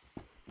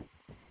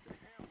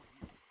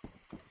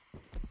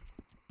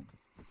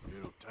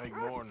 It'll take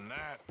more than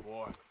that,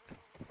 boy.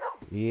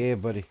 Yeah,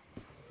 buddy.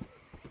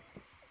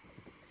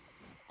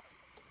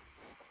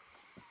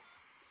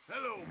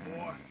 Hello,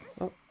 boy.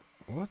 Oh,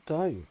 what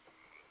are you?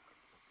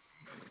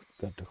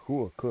 Got the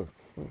hooker.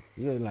 Oh,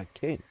 you're like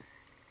Kane.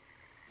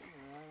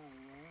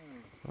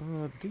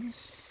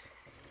 This.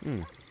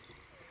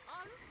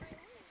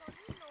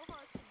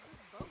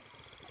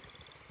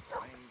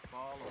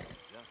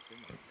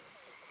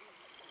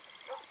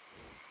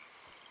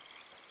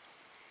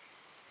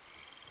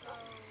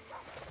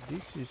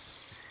 This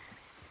is.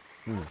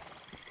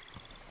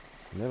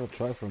 Never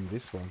try from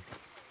this one.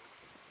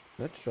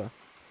 Let's try.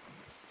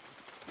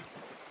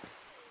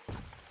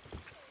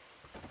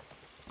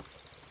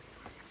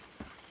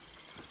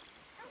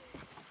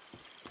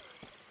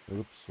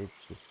 Oops.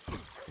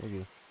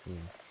 Okay. Yeah.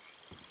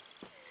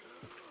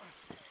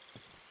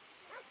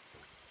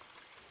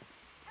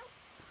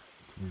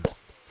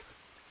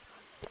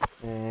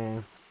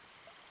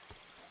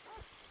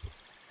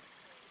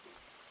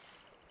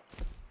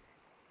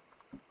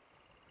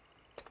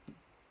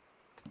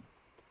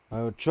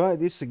 I will try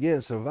this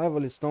again.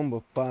 Survival is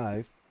number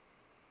 5.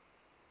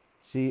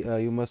 See,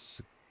 you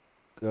must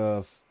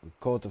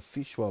caught a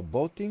fish while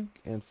boating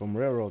and from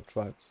railroad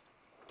tracks.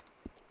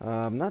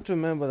 Not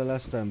remember the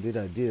last time I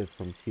did it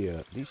from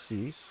here. This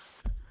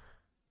is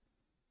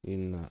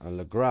in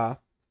Lagras.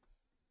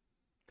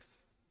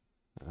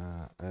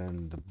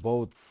 And the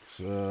boat,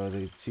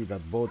 see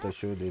that boat I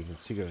showed, there's a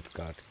cigarette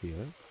cart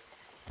here.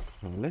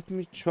 Let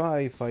me try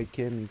if I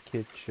can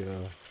catch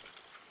a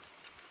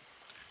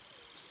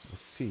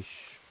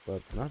fish,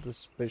 but not a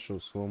special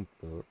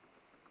swamper.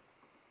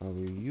 I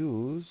will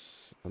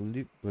use a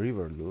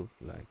river lure,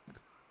 like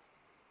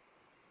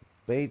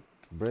bait,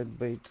 bread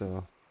bait.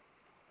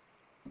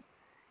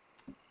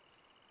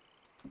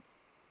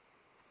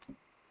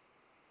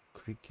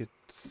 Cricket.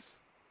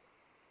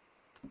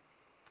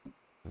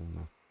 I don't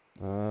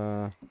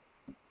know.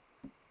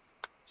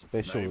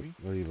 Special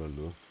river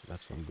lure.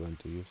 That's what I'm going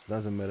to use.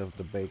 Doesn't matter if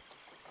the bait.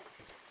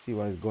 See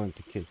what it's going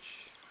to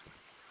catch.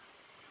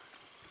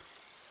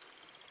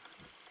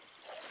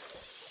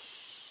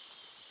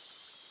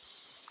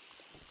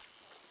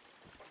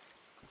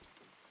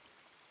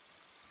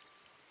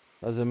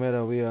 Doesn't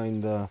matter. We are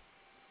in the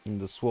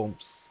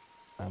swamps.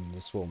 I'm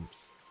the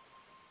swamps.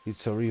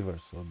 It's a river,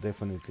 so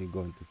definitely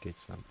going to catch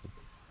something.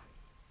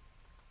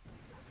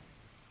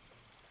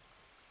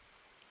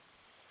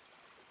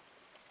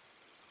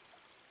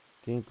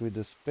 Think with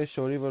the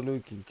special river lure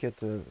you can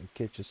catch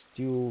a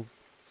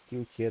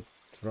steelhead,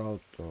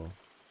 trout, or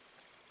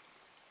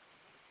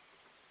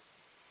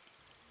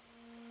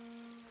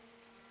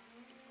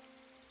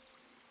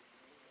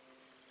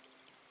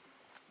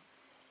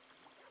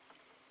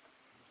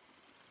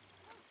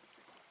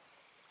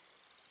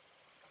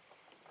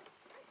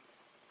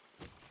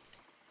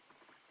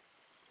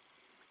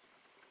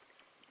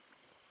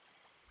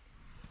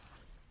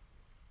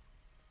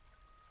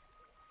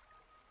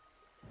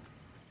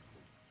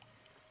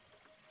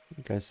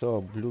I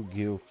saw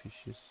bluegill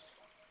fishes.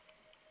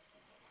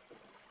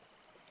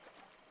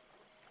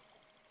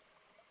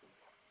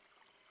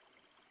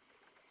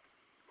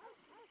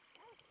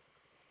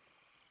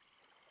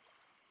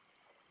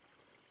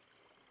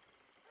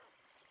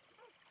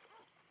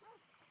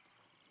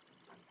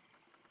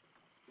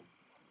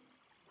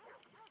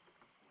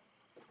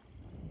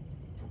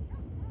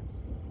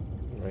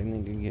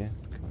 Raining again.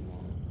 Come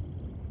on.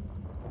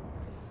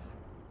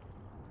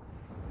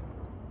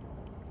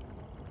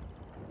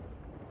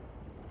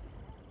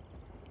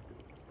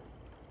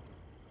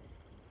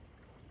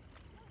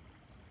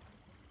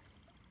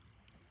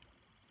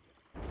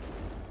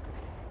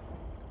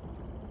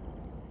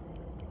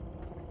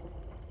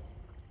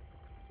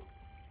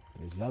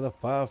 There's a lot of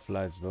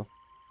fireflies though.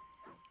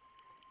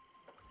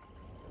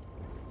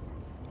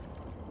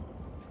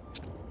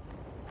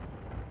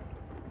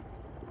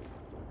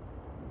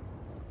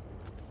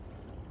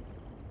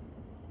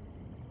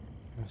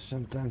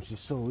 Sometimes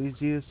it's so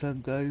easy,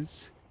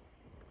 sometimes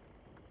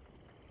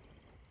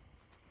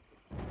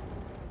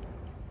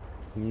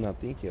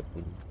nothing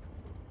happened.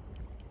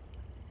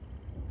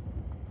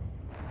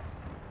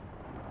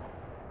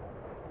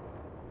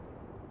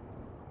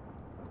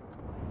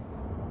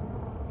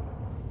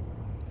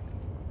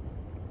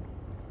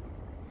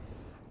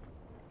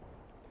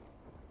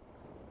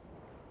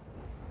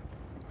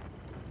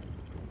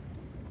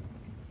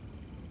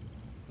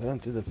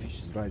 Apparently the fish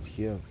is right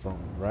here, from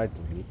right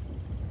of me.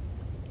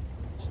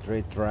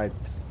 Straight right,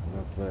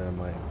 not where am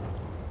I?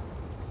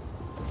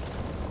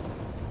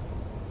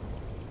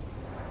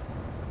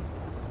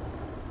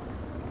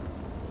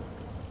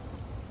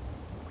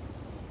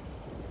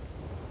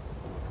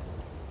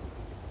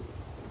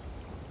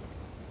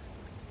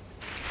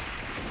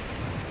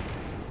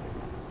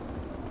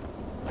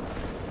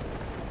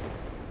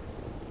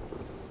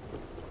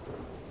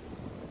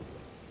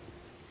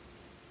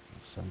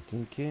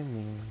 Something came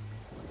in.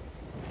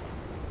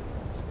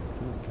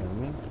 Something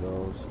coming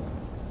closer.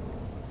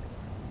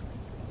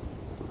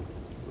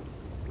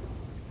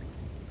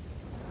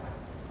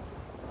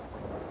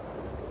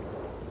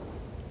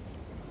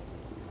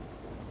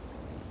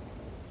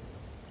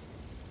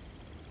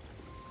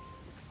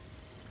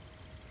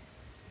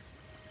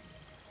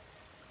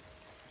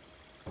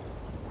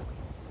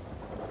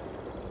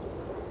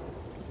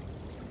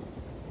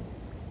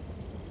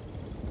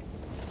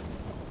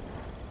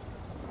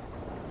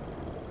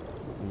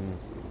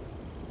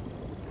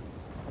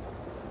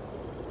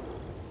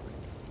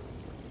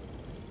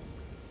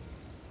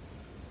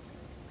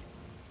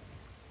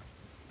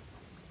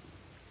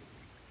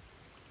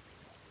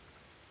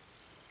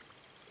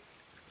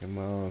 Come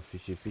on,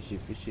 fishy, fishy,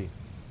 fishy.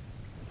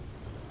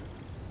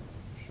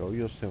 Show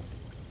yourself.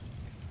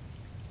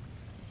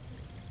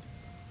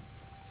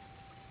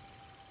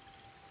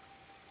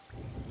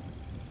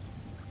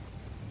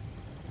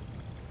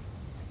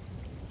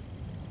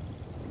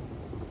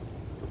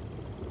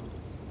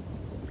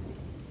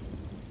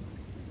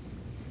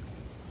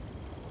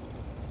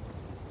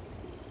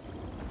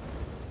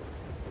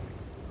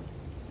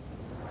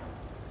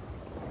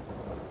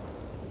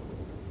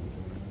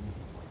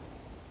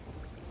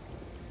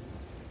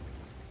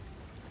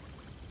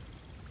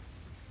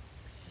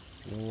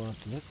 You know what?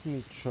 Let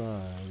me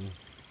try.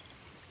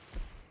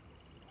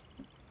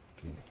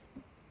 Okay.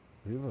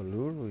 River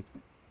lure with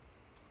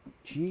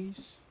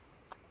cheese.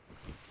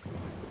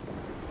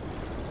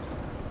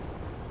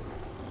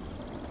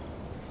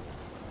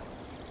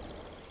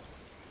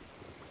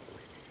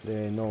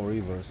 There are no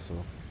rivers, so.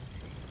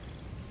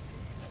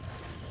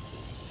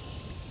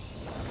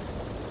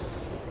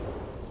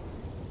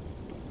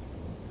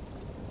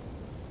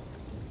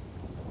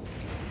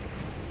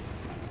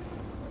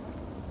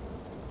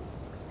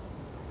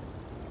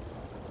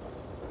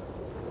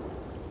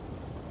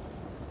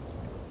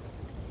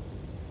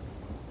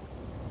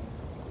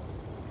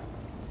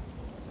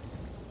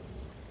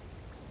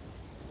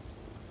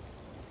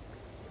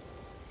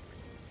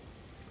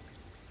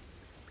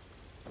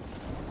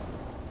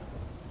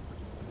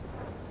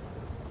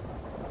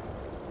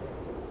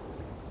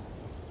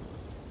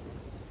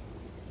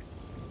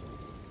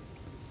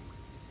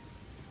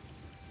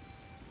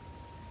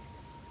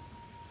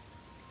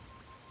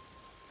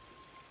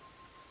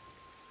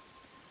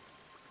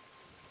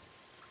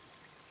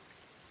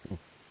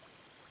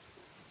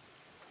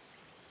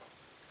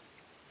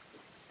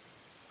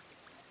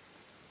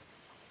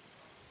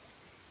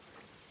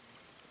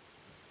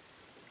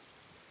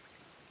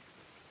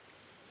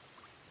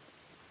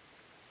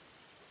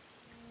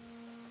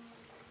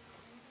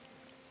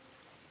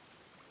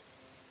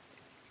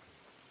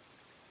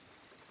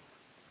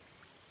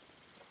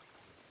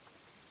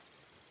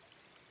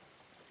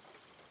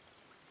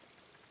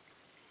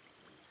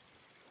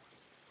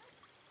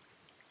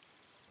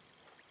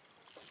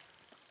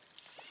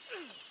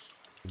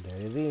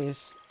 There it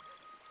is.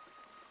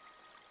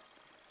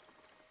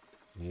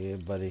 Yeah,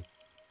 buddy.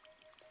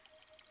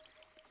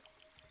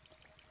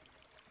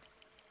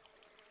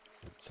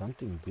 It's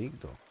something big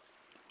though.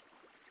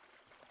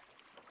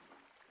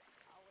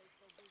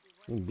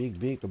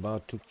 Big,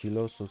 about 2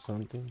 kilos or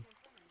something.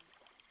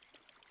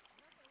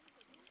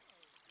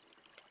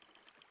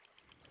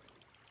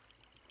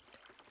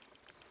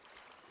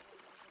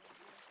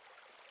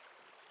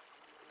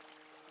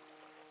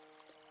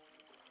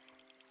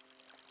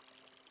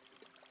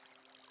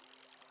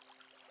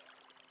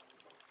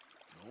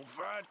 Don't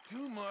fight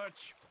too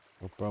much.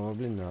 Or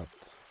probably not.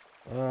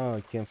 Oh,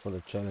 I came for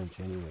the challenge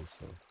anyway,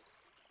 so.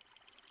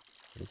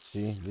 Let's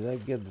see. Did I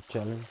get the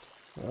challenge?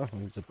 Oh,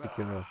 it's a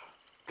picker up.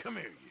 Come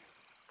here,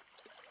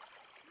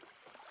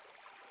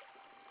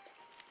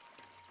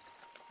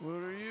 you.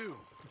 What are you?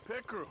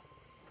 Pickerel.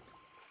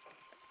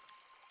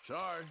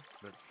 Sorry,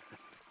 but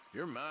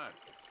you're mine.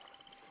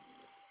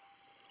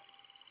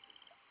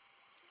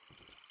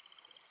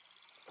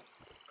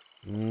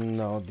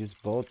 No, this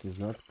boat is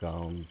not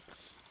count.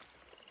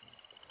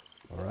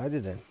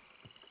 Alrighty then.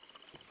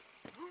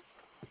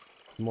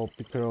 More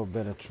pickerel,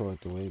 better throw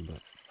it away,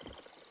 but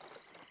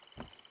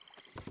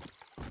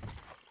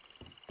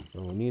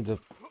so we need a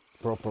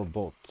proper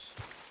boat.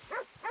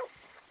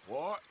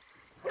 What?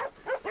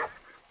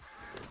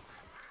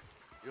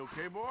 You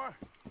okay, boy?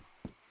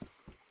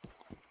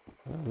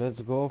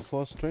 Let's go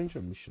for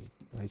stranger mission.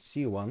 I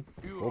see one.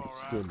 You Hope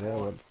it's still there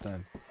all the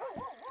time.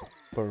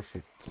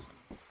 Perfect.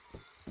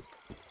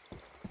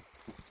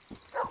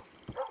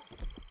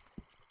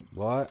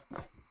 What?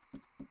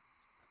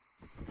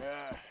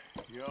 Yeah,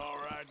 you all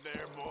right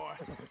there, boy?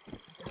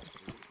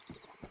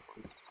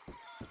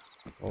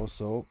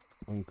 Also,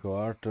 Uncle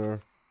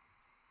Arthur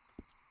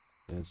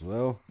as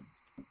well.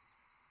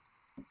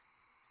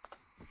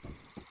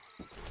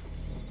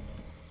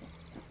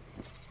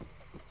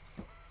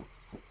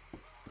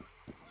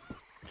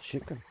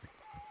 Chicken.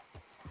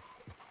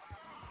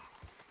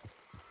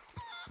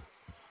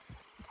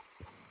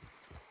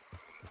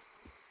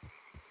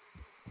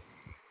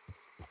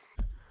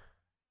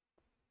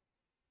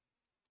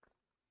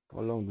 How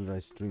long did I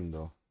stream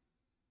though?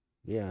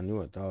 Yeah, I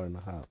knew it, hour and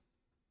a half.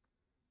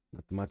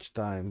 Not much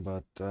time,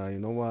 but you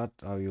know what?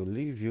 I will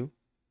leave you.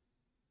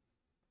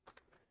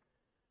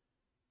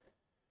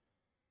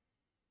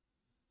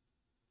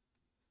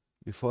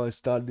 Before I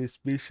start this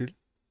mission.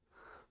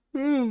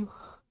 I'm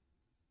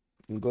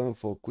going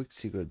for a quick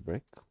cigarette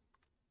break.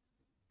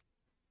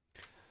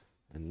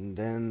 And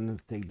then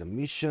take the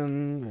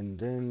mission, and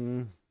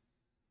then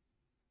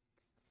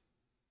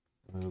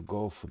I'll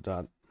go for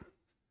that.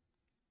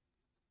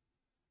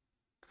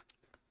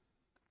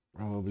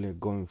 Probably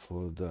going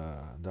for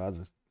the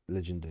other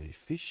legendary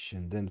fish,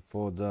 and then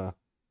for the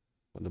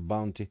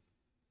bounty.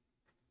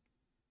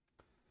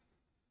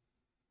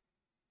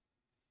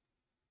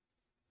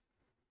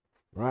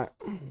 Right.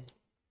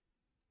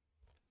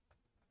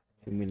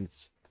 Few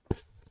minutes.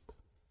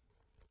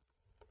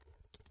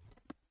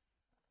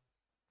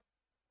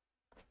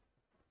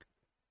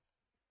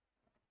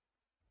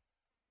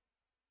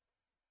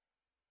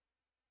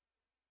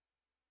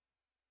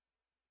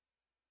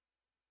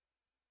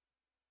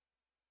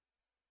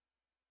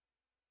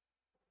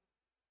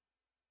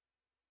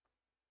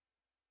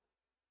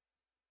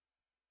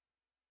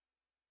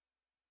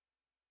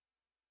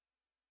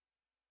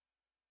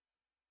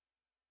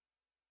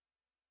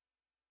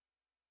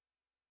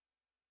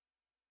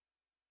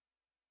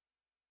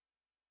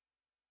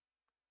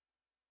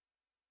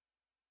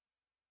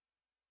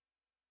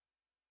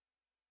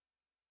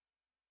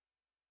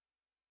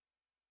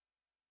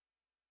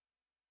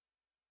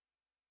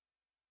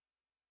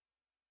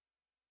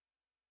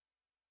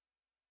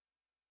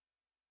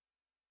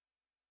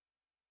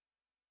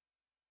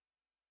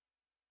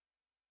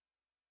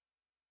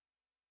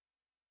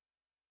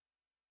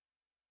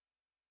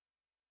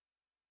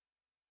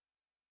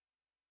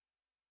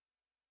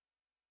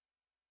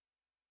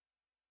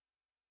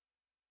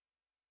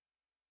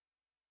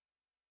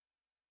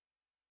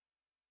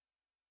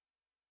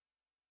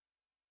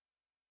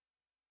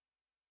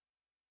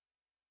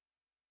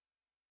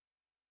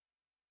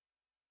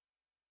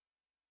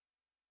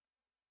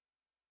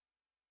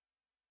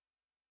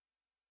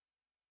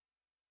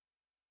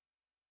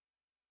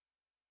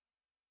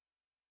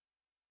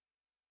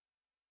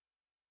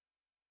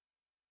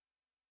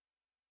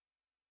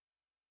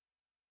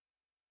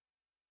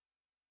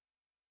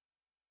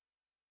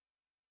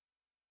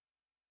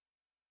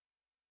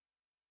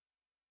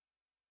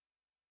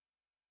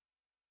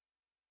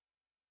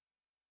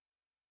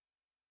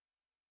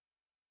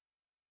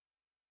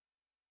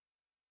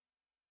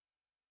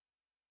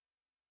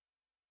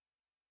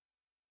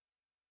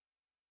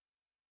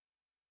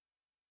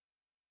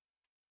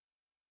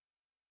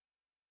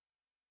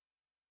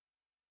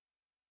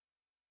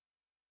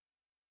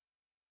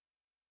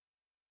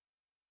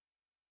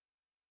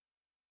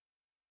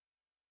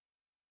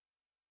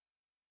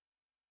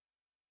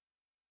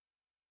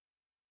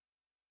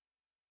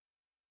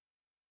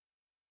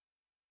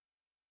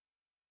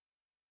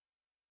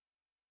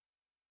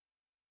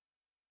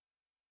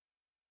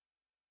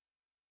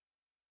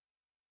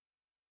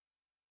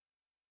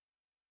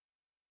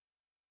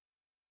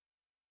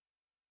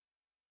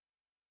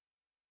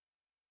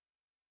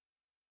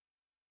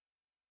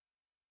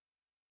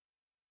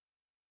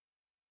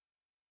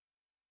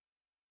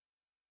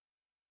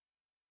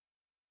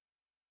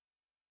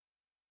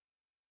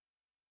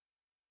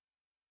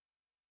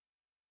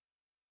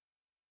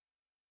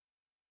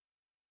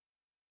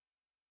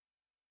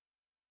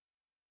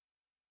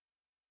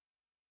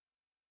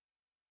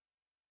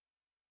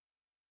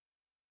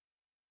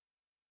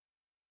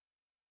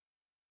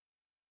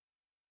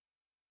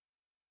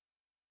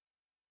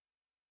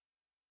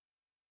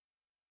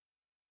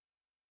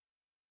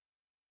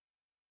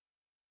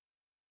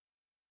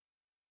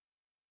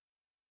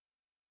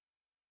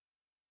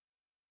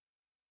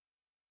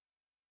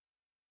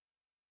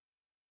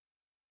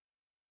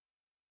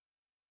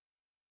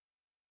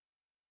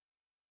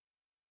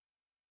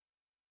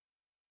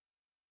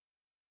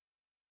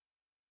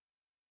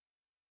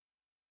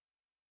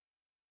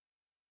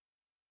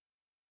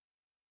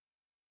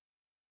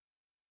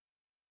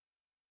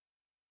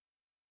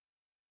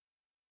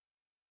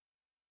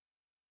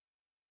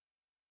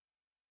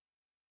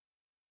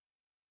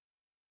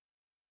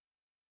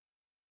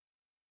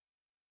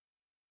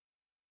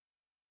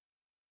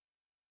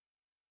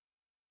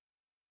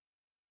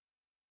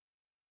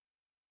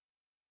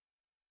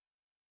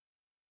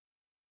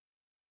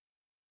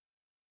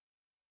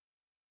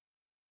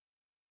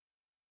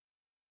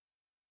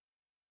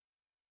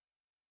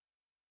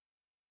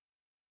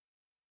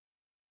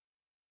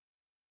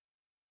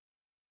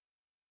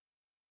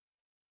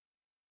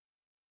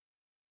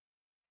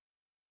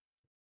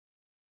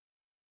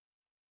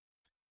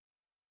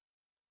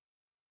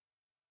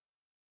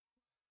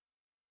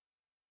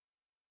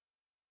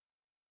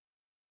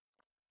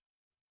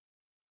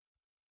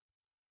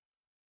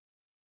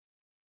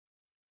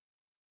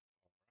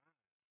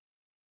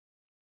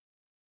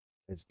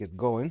 Let's get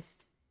going.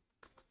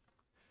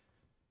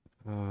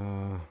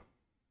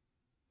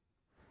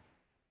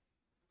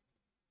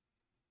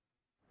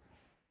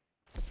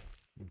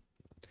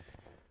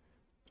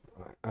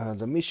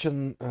 The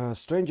mission,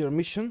 stranger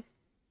mission,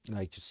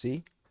 like you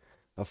see,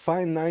 a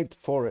fine night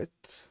for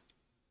it.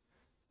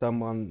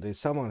 There's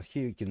someone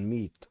here you can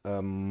meet.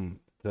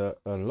 To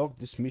unlock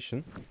this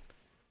mission,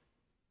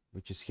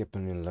 which is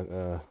happening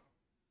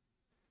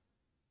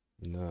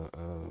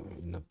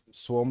in a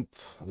swamp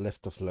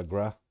left of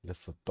Lagras,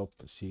 left of top.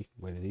 See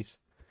where it is.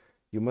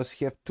 You must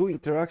have 2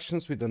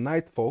 interactions with the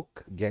night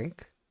folk gang.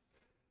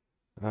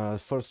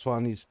 First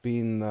one is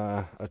being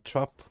a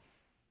trap.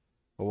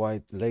 A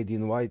white lady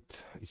in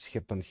white is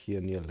happened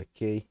here near the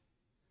quay.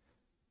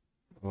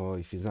 Or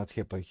if it's not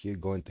happened here,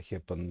 going to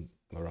happen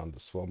around the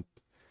swamp.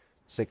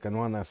 Second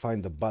one, I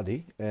find the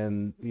body,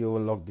 and you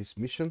will log this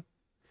mission.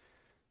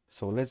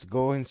 So let's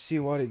go and see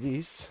what it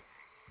is.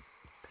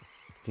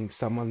 I think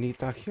someone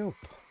needs our help.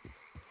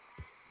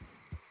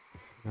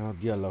 Now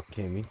dialogue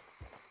came in.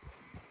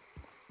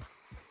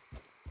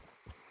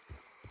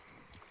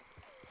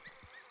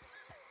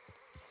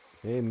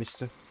 Hey,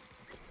 mister.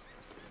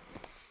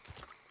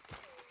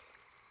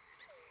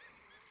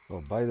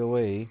 Oh, by the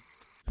way,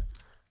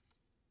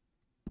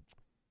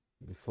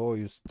 before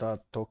you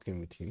start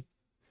talking with him,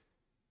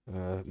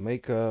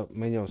 make a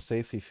manual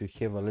save if you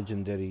have a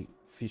legendary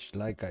fish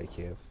like I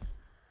have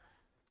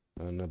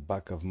on the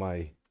back of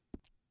my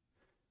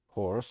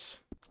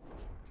horse,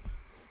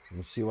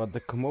 and see what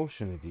the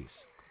commotion it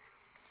is.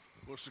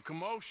 What's the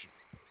commotion?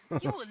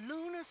 You a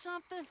loon or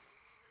something?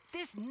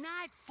 This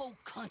night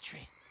folk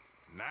country.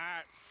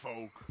 Night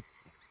folk.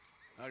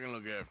 I can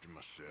look after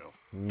myself.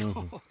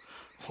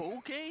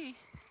 Okay.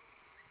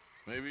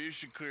 Maybe you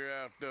should clear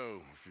out,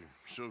 though, if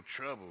you're so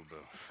troubled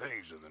of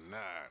things of the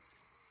night.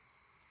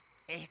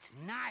 It's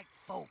night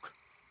folk.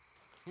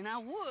 And I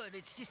would,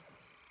 it's just...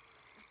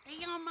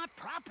 they on my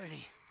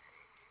property.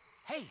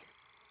 Hey,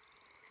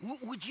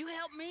 would you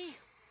help me?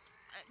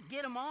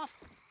 Get them off?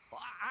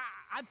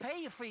 I'd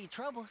pay you for your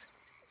troubles.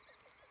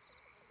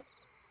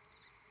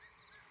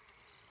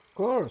 Of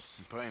course.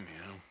 You pay me,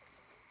 huh?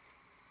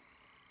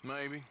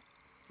 Maybe.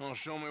 Well,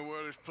 show me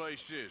where this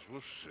place is.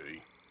 We'll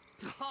see.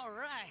 All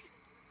right.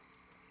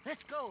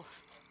 Let's go.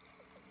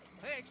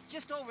 Hey, it's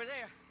just over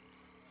there.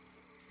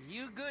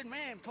 You good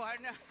man,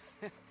 partner.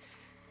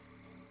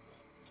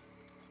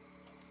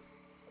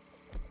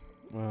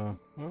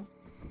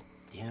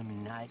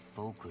 Them night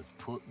folk would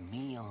put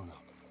me on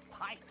a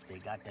pike. They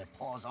got their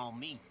paws on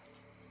me.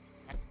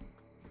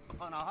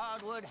 Up on a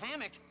hardwood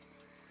hammock.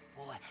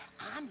 Boy,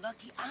 I'm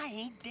lucky I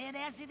ain't dead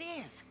as it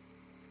is.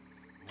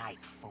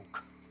 Night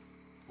folk.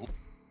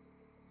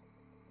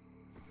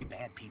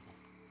 Bad people.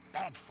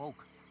 Bad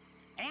folk.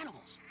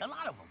 Animals. A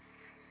lot of them.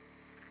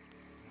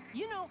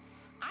 You know,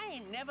 I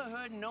ain't never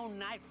heard no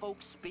night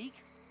folk speak.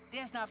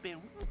 There's not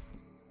been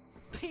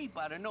peep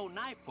out of no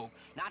night folk.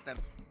 Not that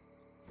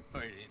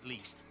heard at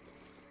least.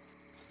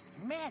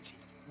 Imagine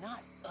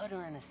not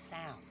uttering a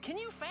sound. Can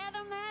you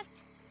fathom that?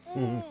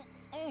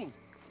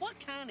 What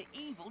kind of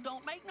evil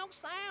don't make no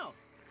sound?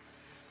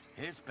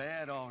 It's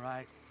bad, all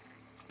right.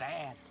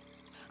 Bad.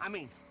 I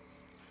mean,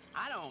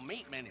 I don't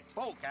meet many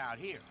folk out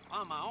here,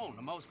 on my own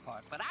the most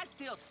part, but I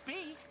still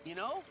speak, you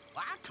know?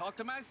 I talk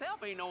to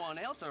myself, ain't no one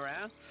else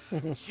around.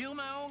 Chew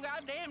my own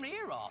goddamn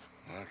ear off.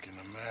 I can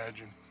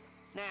imagine.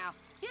 Now,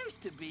 used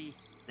to be,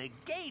 the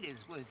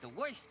gators was the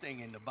worst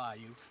thing in the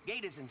bayou.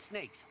 Gators and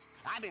snakes.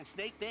 I've been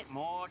snake bit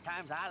more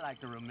times I like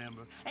to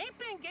remember. Ain't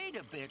been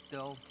gator bit,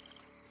 though.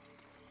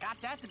 Got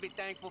that to be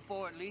thankful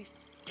for, at least.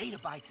 Gator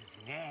bites is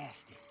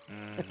nasty.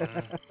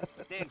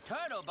 Then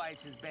turtle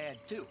bites is bad,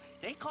 too.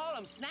 They call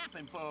them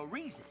snapping for a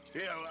reason.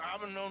 Yeah, well,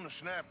 I've been known to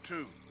snap,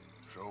 too.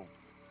 So,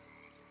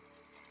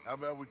 how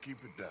about we keep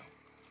it down?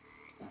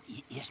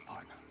 Yes,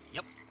 partner.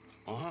 Yep.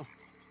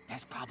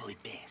 That's probably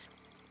best.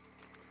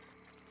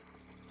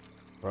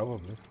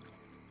 Probably.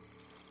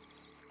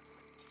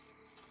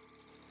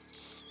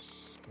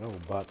 Oh,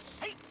 bats.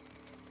 Hey!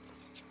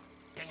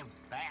 Damn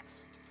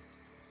bats.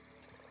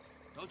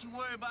 Don't you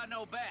worry about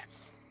no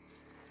bats.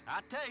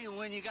 I'll tell you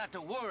when you got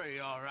to worry,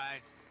 all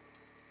right.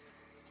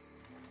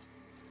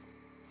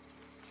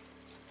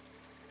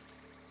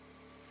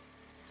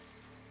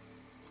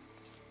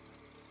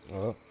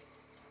 Oh.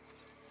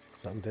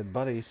 Some dead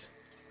bodies.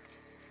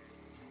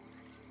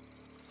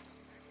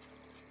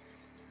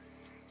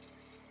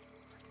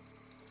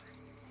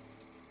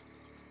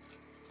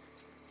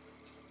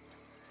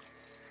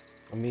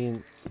 I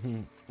mean,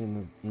 in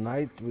the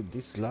night with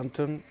this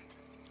lantern,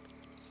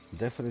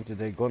 definitely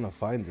they're gonna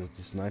find us,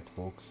 these night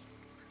folks.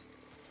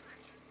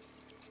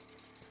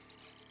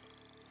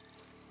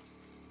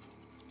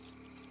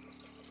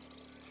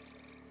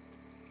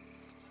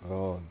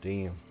 Oh,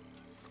 damn.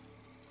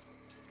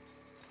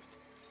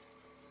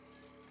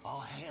 Oh,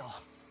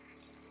 hell.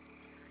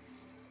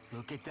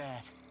 Look at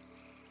that.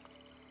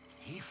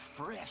 He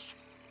fresh.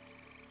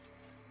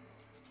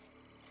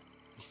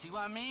 You see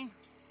what I mean?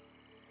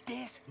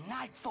 This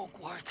night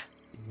folk work.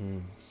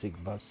 Sick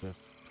bastards.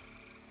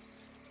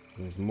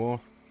 There's more.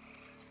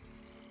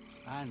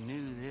 I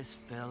knew this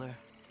fella.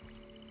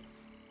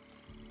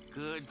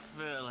 Good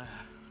fella.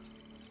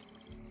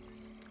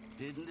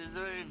 Didn't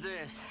deserve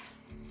this.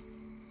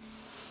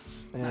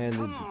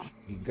 And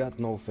he got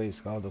no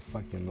face. How the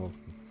fuck you know?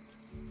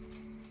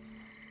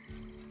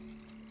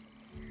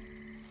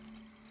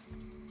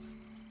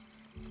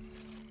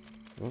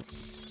 Oh.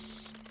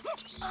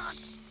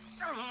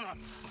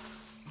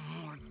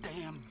 More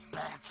damn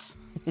bats.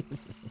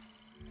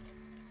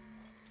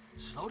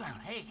 Slow down.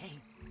 Hey, hey.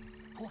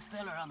 Poor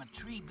fella on the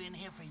tree been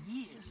here for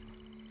years.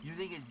 You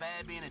think it's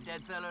bad being a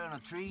dead fella on a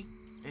tree?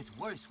 It's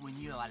worse when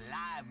you're a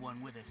live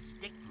one with a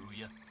stick through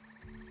you.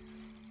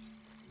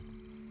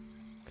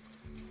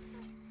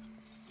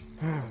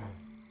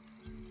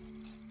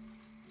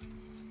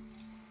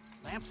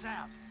 Lamps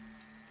out.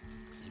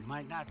 They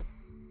might not...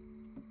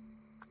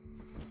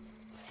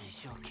 They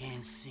sure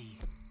can see.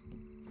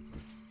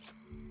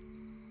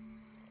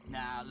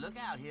 Now, look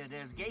out here.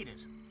 There's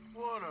gators.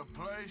 What a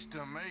place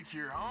to make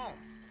your home.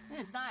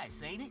 It's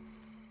nice, ain't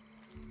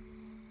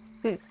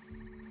it?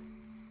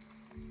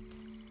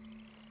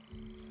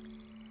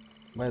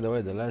 By the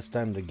way, the last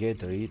time the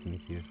gator eat me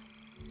here.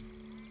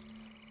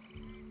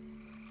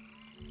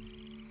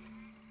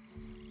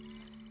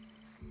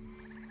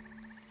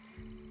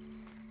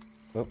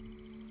 Oh.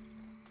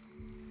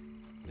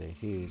 There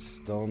he is.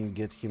 Don't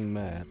get him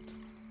mad.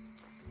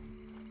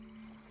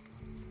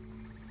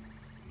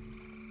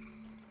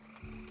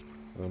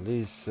 At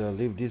least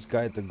leave this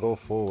guy to go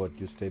forward.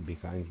 You stay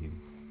behind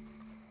him.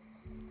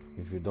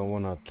 If you don't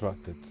want to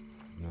attract it,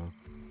 you know.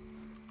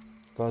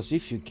 Because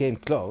if you came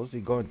close,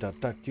 he's going to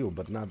attack you,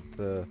 but not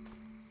the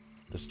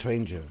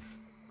stranger.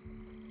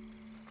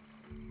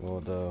 Or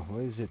the,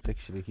 what is it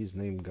actually, his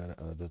name,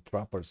 the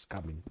trapper's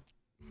coming.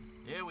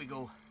 There we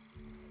go.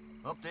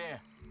 Up there.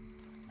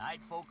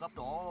 Night folk up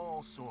to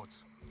all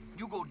sorts.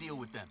 You go deal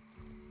with them.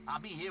 I'll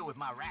be here with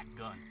my rat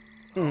gun.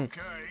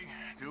 Okay,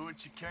 do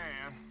what you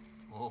can.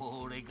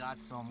 Oh, they got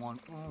someone.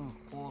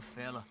 Poor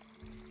fella.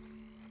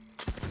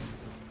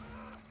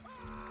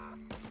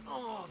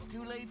 Oh,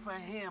 too late for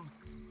him.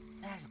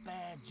 That's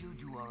bad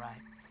juju, all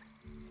right.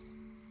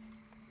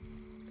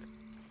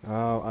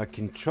 I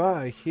can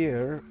try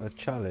here a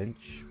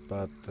challenge,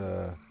 but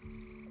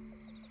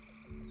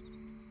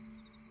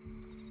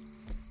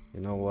you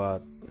know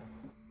what?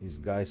 These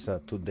guys are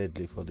too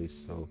deadly for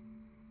this, so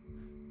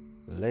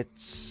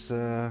let's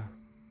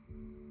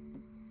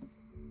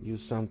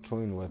use some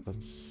throwing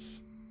weapons.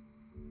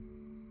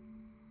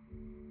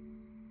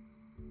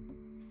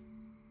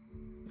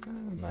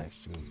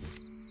 Knives will be.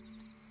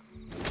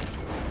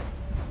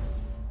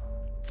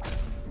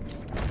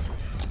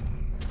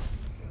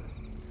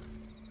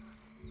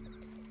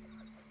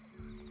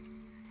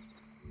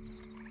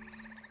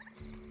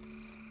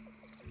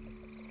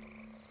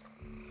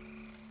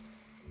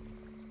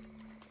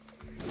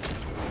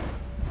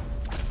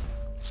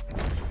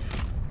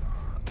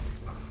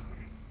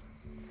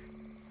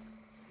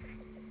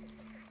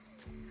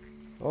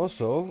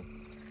 Also,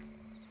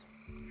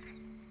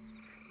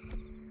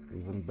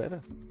 even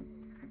better,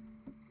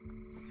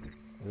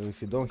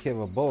 if you don't have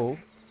a bow,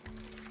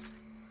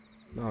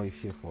 now you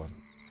have one.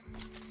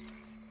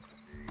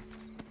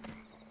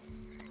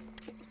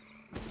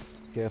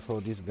 Careful,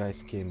 these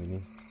guys came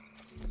in.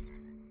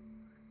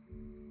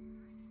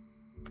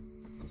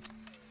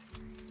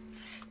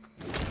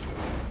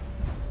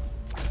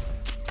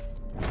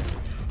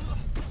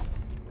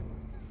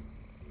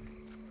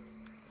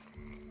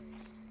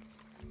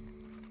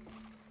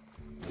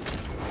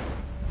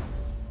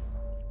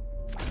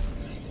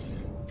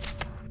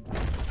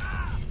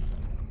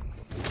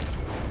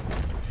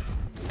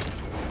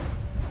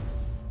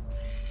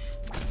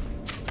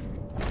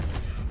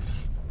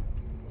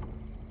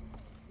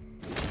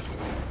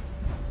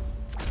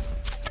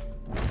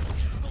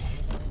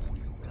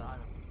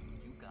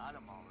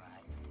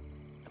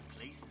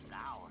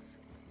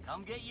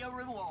 Come get your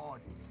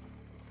reward.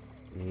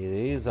 It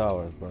is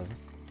ours, brother.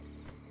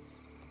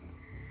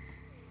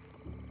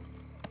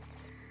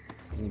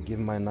 Can you give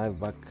my knife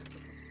back?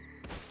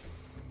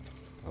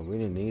 I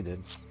really need it.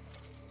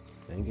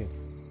 Thank you.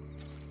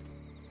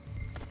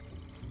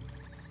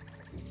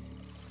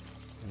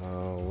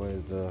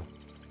 Where's the...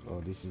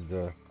 Oh, this is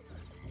the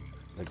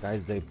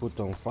guys they put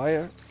on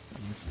fire.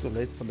 It's too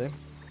late for them.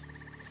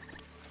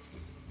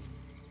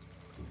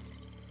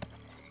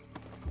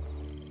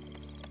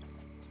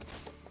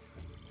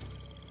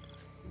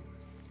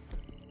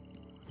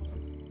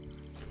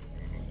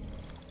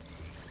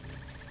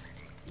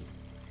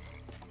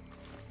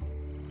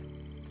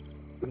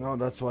 No,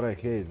 that's what I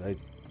hate. I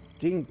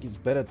think it's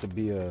better to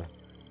be a...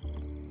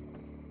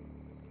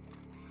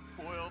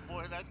 Boy, oh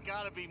boy, that's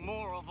gotta be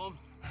more of them.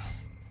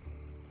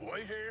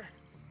 Wait here.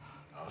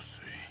 I'll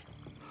see.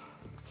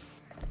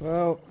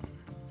 Well...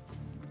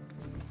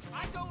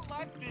 I don't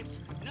like this.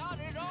 Not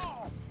at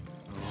all.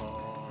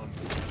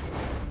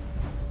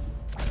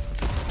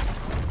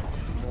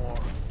 More.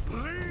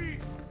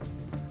 Leave!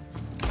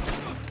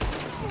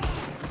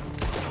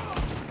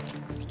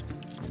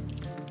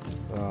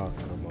 Oh,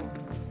 come on.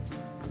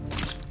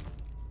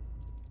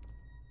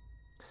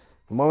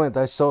 The moment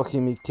I saw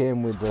him, he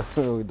came with the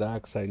with the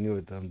axe. I knew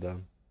it. I'm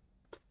done.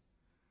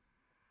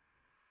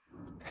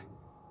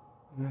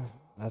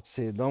 That's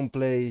it. Don't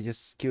play.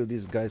 Just kill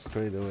this guy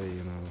straight away.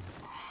 You know.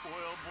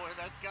 Well, boy,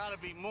 that's gotta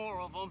be more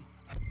of them.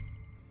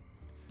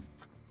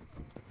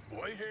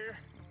 Wait here.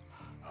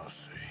 I'll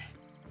see.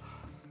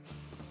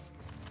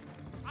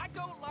 I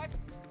don't like...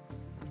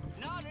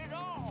 Not at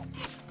all.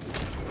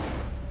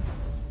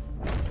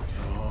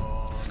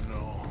 Oh,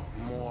 no.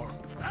 More.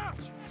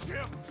 Ouch!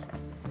 Devils!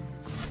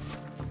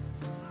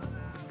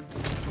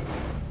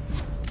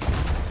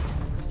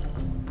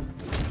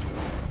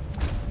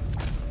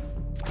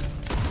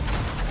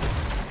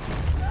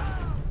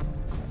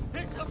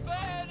 It's a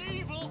bad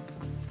evil.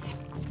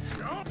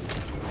 Jump!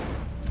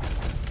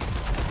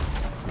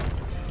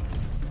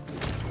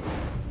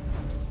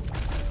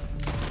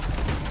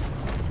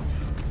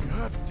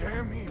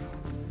 Goddamn evil.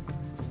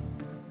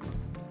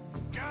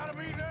 Gotta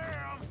be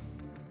there.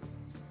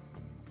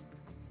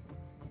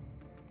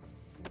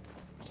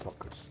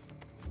 Fuckers.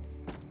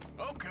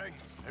 Okay,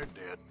 they're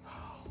dead.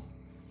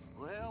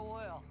 Well,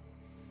 well.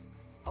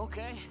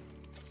 Okay.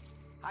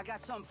 I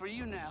got something for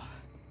you now.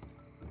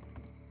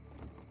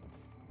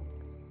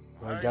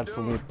 What I got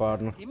for me,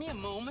 partner? Give me a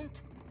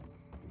moment.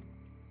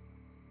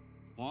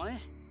 Want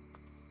it?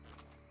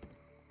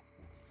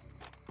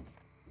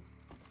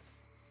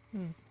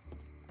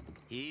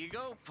 Here you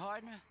go,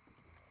 partner.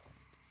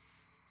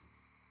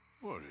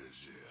 What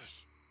is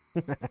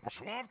this?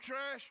 Swamp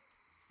trash?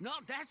 No,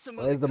 that's some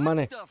Where's of the the good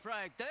money? stuff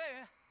right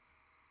there.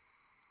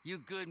 You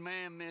good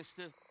man,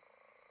 mister.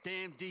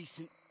 Damn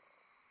decent.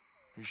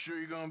 You sure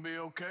you're gonna be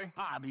okay?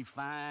 I'll be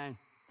fine.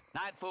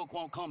 Night folk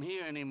won't come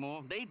here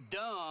anymore. They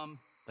dumb,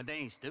 but they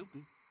ain't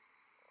stupid.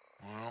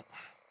 Well,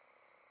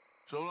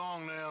 so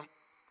long now.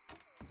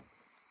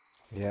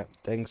 Yeah,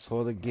 thanks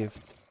for the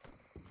gift.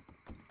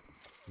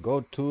 Go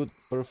to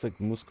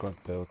perfect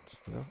muskrat pelt.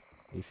 Yeah,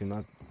 if you're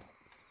not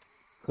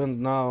hunt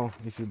now,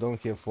 if you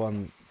don't have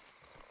one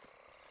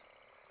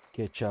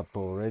catch up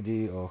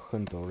already or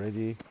hunt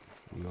already,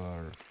 you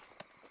are.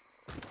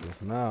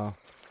 Because now,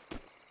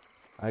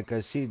 I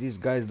can see these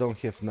guys don't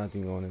have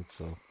nothing on it,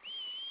 so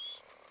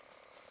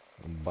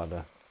don't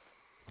bother.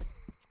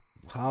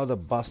 How the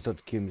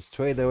bastard came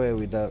straight away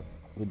with the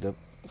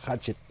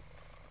hatchet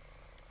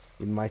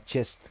in my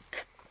chest,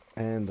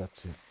 and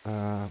that's it.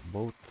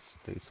 Boat.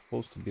 There's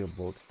supposed to be a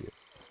boat here,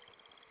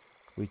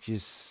 which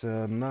is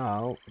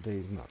now there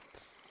is not.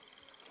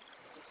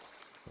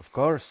 Of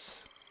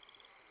course.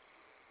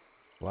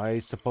 Why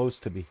it's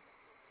supposed to be?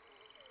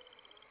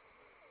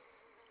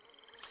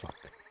 Fuck.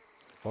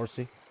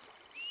 Horsey.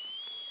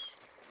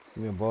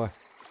 Give me a boy.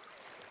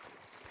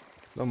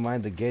 Don't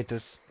mind the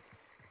gators.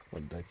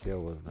 What the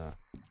hell was that?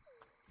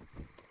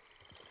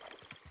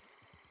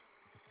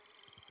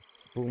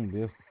 Boom,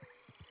 Bill.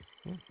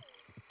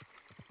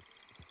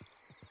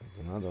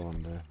 There's another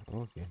one there.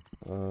 Okay.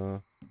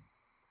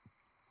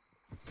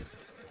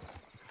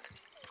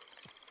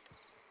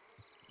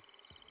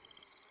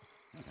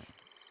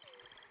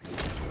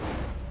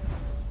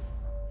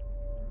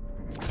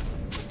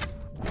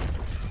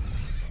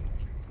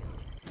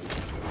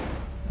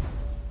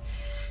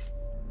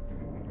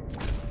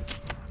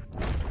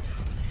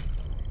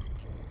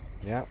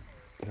 Yeah,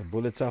 the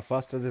bullets are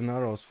faster than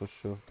arrows for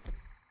sure.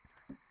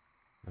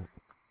 Yeah.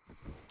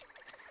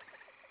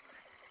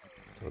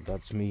 So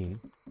that's me.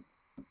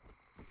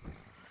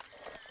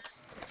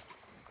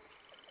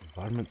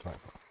 Varmint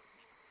rifle.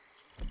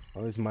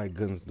 How is my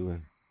guns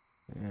doing?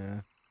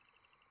 Yeah.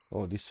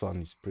 Oh, this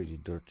one is pretty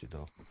dirty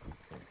though.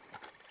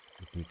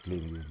 Let me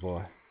clean this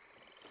boy.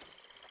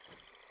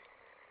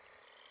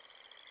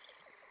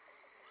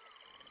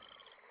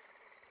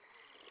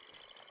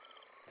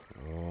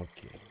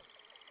 Okay.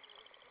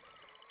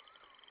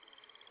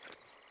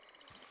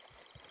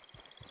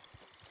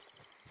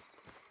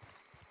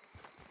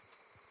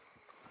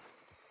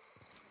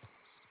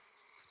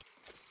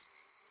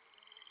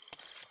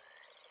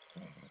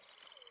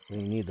 We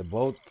need a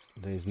boat.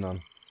 There is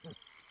none.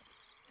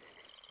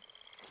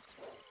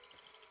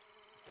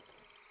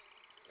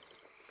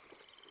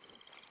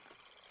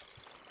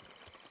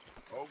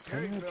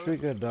 Okay. Can I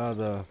trigger the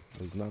other?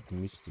 It's not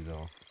misty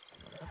though.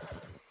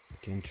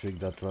 Can trigger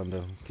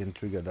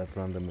that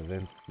random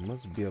event.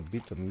 Must be a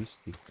bit of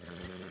misty,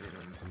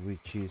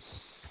 which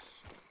is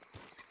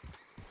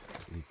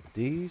it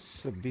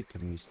is a bit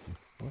of misty.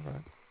 All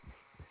right,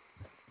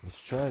 let's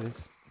try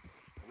this.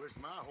 Wish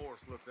my horse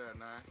looked that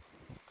nice.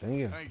 Thank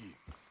you. Thank you.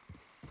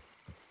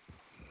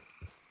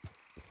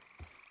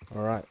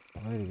 All right,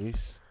 where it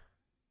is?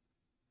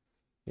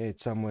 Yeah,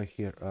 it's somewhere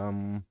here.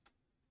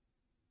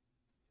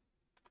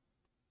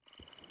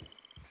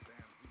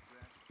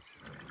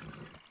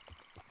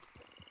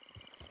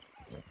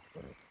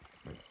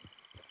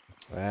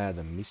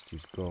 The mist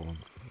is gone.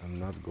 I'm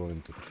not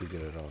going to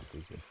figure it out,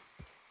 is it?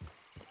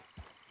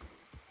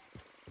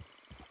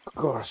 Of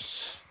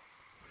course.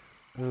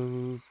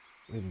 Oh,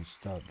 let me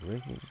start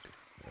raining.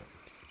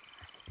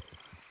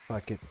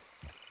 Fuck it.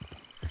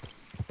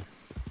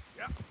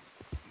 Yeah.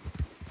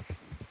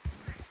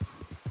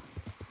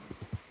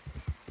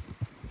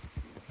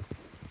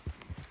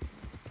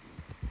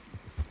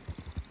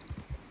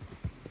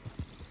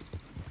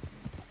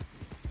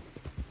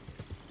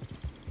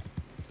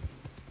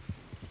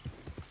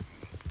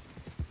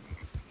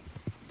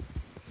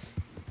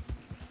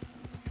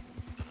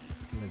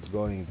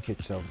 going and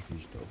catch some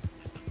fish though.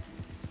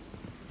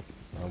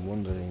 I'm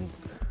wondering.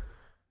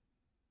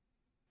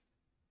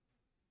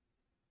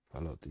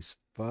 Follow this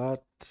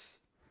path.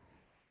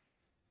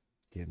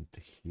 Get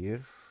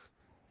here.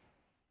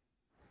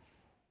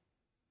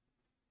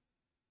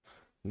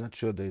 Not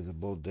sure there's a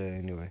boat there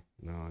anyway.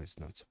 No, it's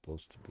not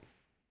supposed to be.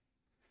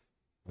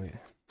 Oh yeah.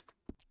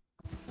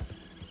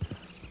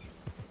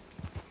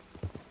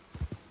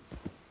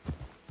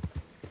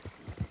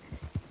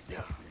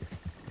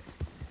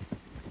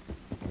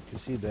 What you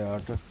see there,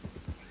 Arthur?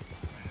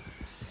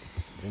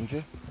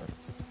 Danger?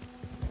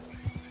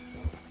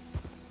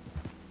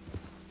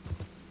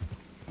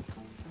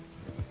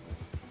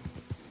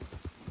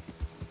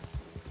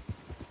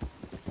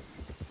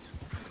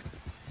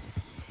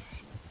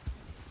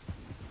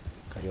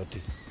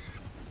 Coyote.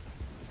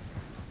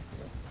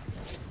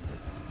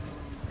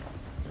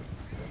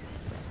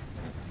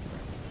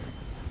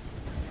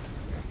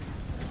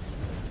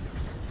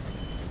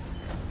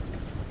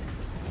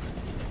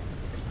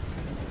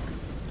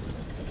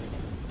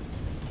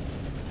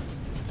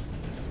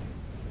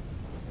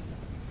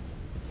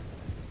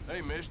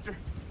 Hey, mister.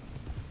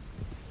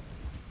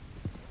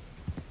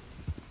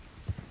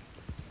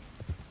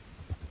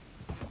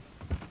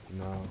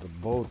 Now the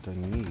boat I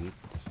need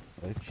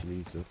actually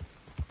is a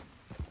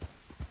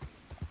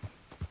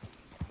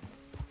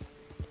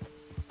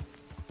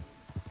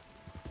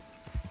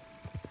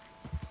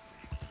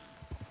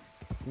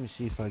let me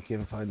see if I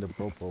can find the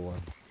proper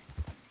one.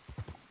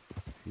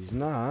 If it's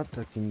not,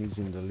 I can use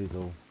in the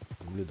little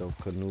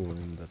canoe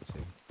in that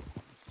thing.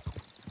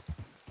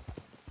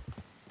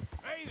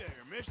 Hey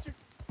there, mister.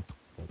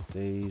 But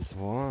there is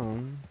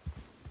one.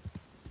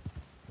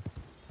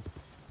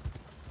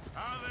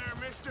 Hi there,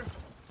 mister.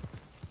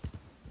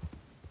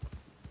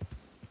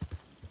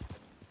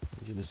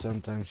 Usually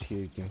sometimes here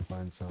you can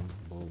find some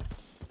boats.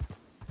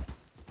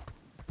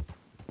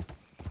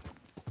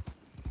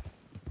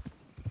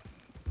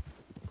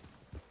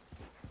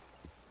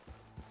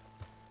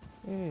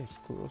 Hey,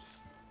 squirrels.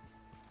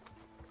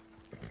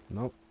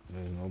 Nope,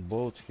 there's no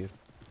boats here,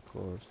 of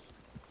course.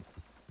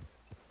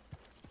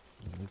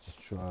 Let's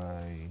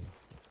try.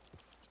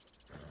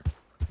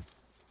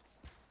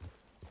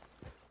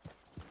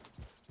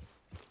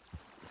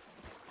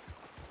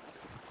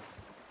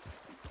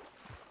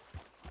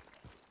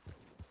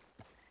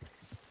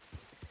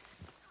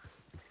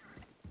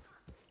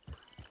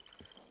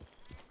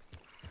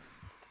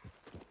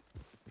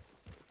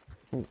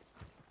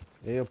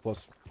 Hey,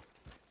 opossum.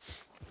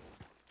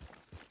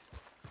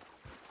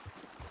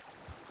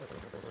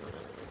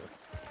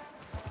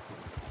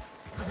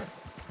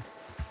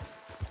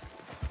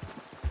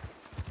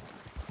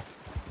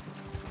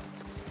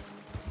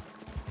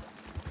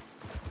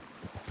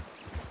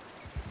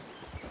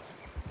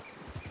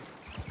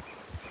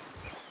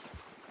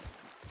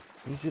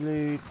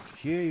 Usually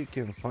here you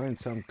can find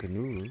some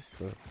canoes,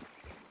 but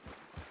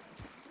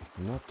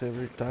not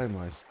every time,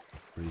 I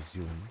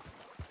presume,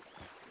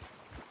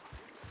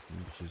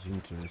 which is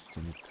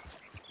interesting.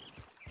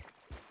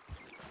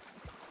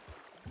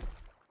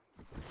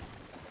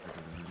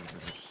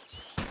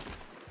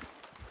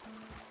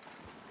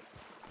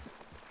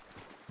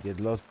 Get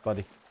lost,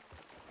 buddy.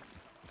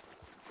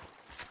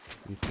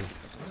 You too.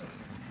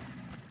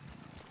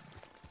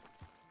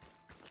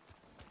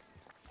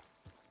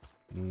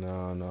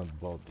 No, not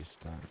boat this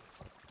time.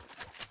 Fuck.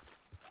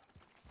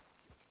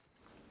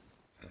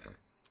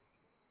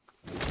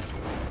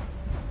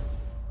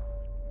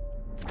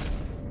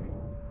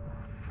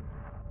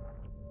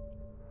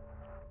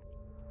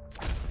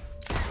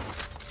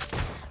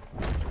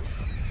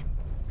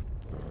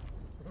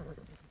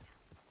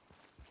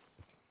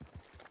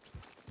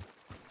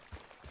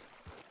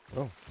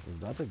 Oh, is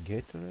that a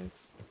Gatorade?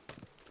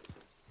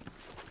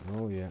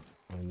 Oh yeah,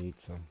 I need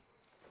some.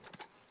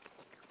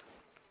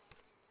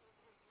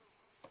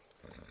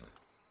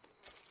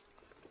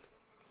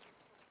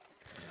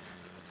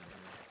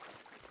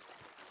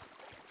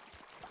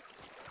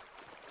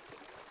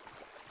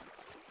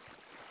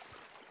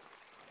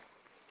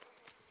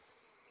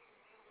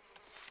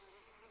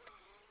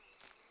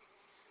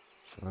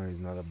 Oh,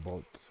 it's not a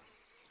boat.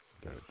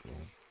 There it goes.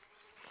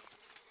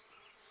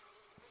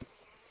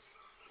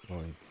 Oh,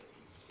 wait.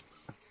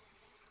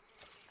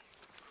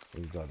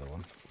 Where's the other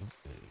one? Oh,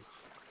 there it is.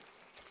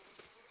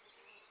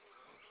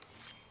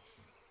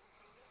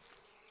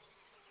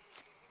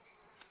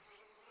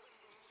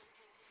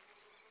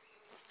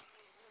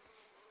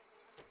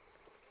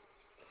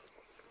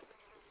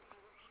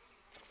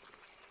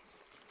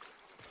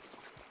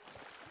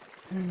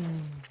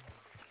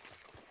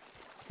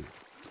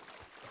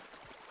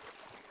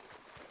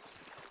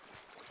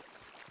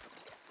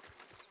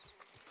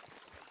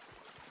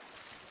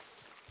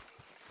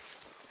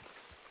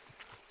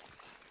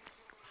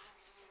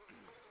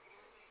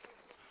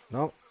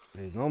 No,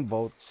 there's no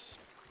boats.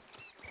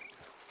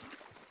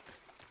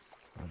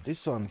 Now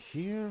this one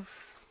here,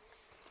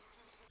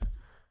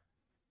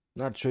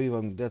 not sure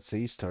even that's a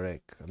Easter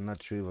egg. I'm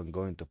not sure even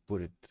going to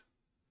put it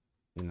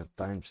in a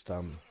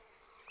timestamp.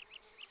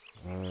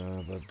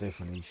 But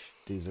definitely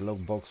there's a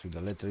log box with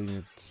a letter in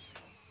it.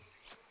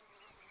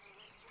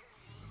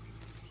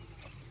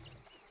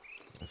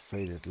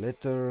 faded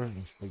letter.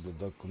 Inspect the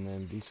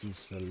document. This is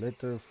a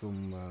letter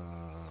from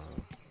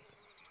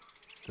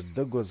the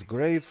dog was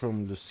gray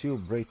from Lucille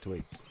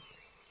Braithwaite.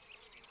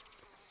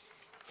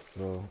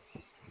 So,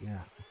 yeah.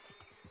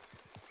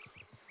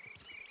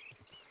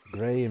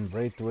 Gray and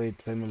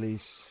Braithwaite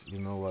families, you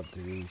know what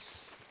it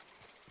is.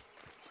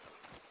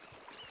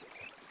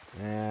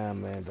 Yeah,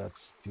 man,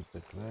 that's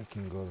stupid. I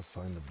can go to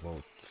find the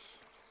boat.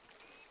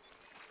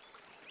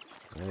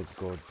 Let's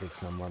go take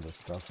some other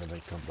stuff and I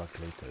come back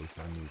later if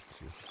I need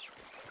to.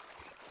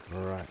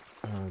 Alright,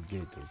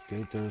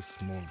 gators,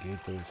 small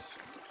gators.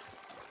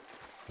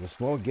 The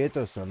small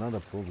gators are not a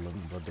problem,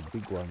 but the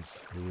big ones,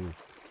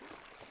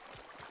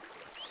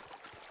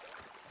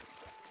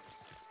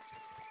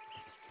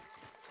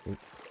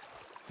 oops,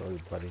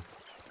 sorry buddy.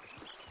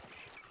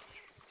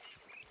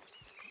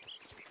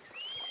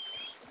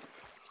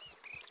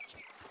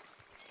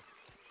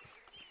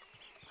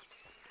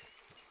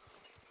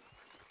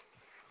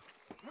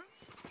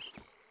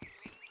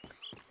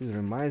 It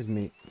reminds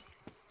me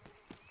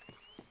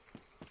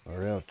of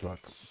rail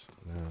trucks.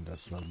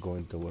 That's not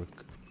going to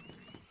work.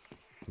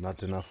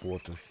 Not enough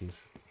water here.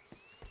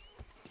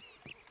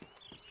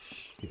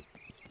 Shit.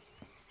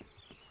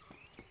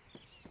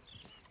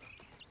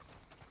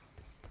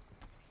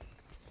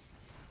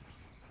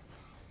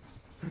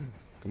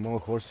 Come on,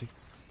 horsey.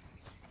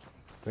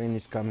 Train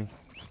is coming.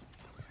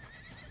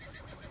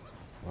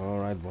 All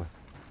right, boy.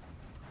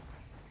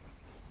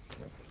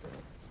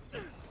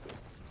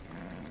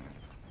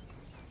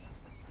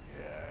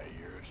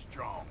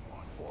 Strong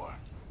one, boy.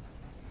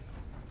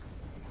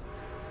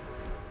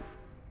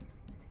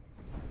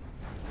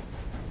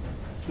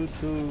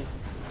 Choo-choo.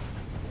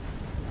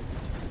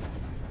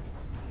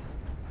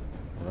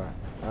 Right.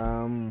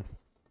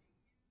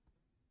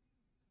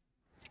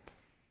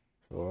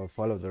 So I'll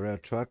follow the rail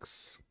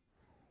tracks.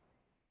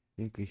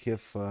 I think we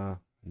have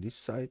this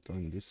side or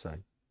on this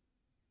side.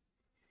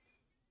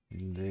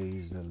 There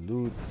is a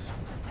loot.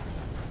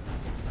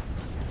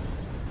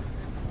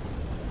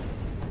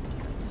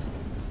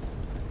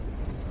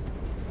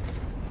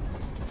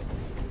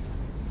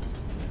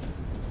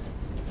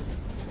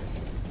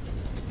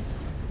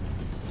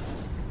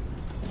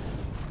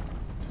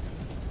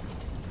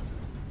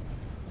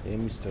 Hey,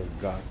 Mr.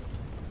 God.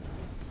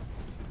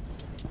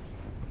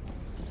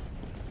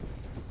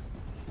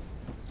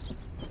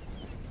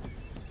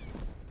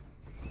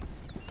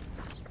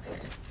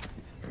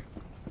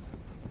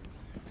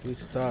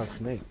 Three-star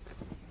snake.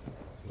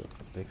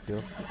 Back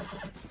here.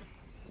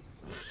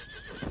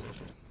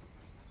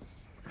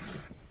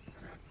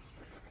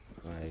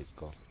 Let's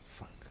go.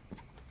 Fuck.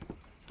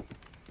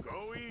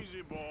 Go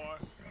easy, boy.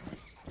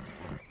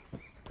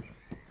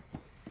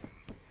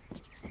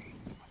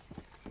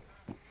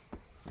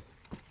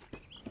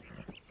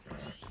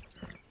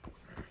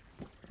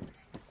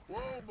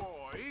 Whoa,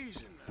 boy,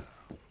 easy now.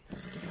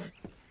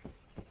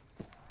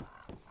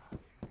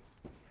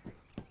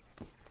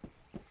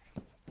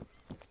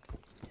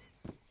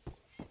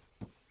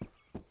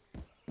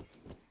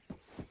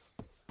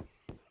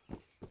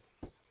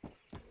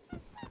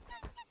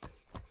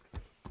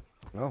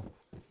 Oh.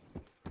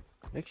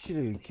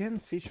 Actually, you can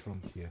fish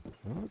from here.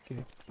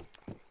 Okay.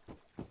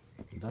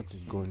 That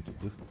is going to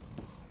do.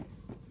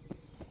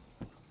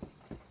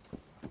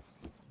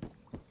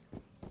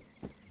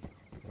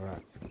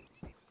 Alright.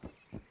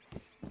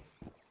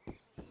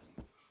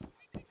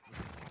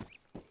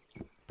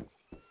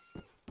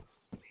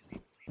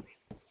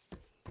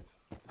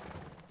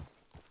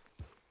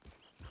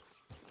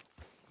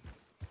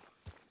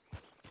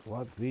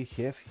 What we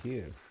have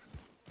here?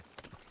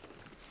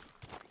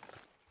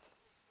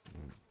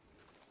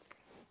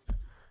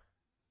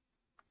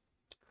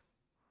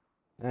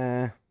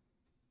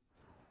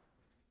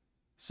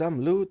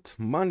 Some loot,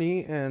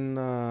 money, and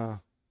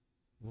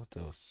what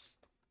else?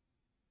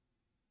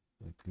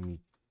 Let me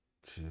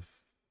check.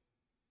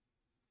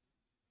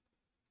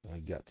 I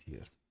got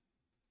here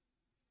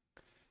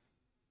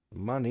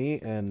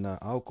money and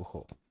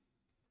alcohol,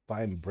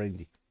 fine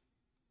brandy.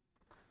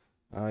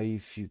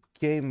 If you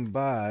came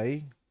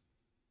by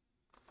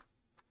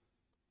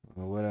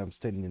where I'm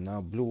standing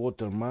now, Blue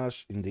Water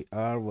Marsh in the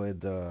R where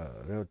the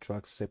rail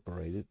tracks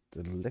separated,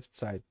 the left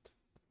side.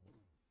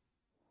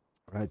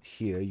 Right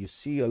here, you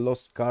see a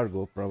lost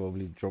cargo,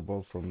 probably drop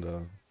off from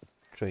the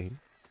train,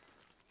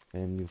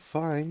 and you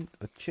find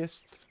a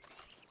chest.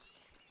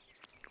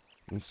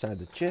 Inside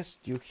the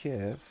chest, you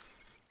have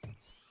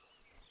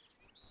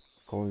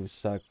coin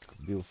sack,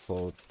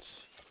 billfold,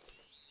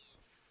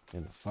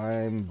 and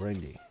fine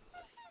brandy.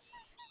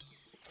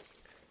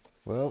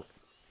 Well,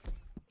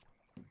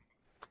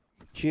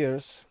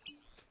 cheers.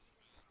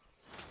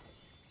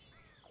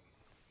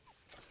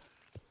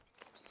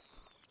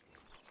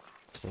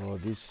 So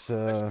this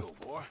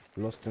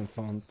lost and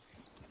found.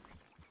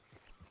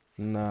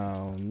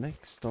 Now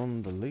next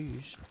on the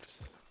list.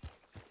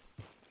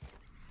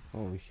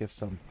 Oh, we have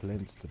some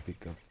plants to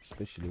pick up,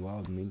 especially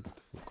wild mint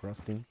for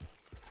crafting.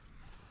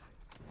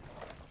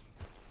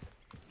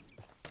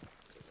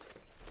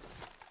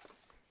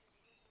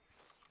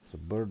 So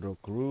bird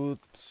rock root.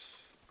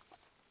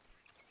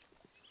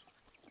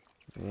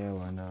 Yeah,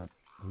 why not?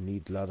 We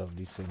need a lot of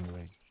this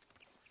anyway.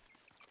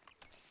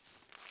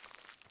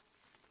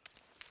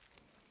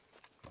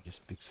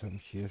 Just pick some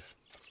here.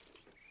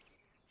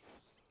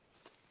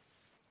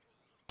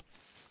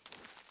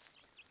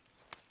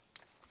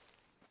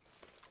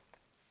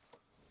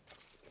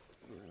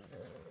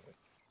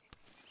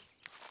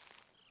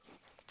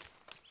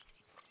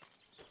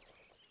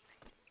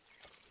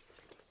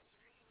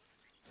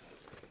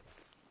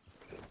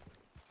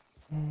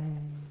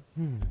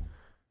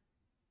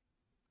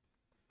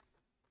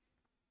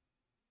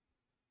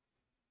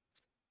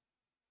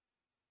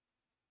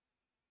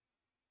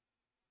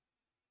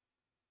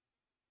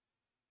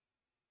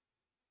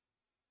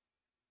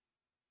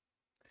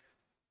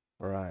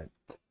 Right.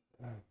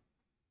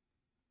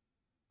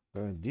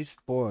 At this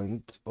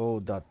point, all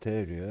that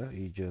area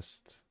is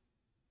just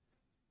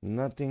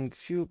nothing.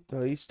 Few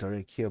Easter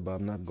egg here, but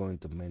I'm not going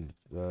to manage.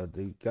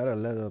 They got a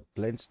lot of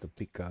plants to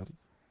pick up,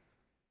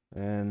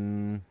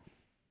 and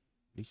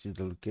this is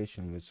the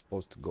location we're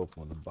supposed to go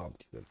for the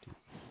bounty hunting.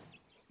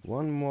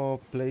 One more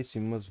place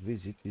you must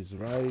visit is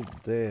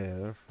right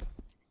there.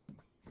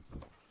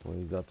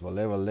 We got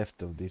whatever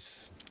left of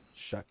this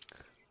shack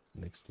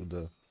next to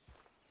the.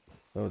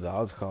 Oh, the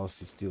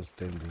outhouse is still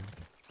standing.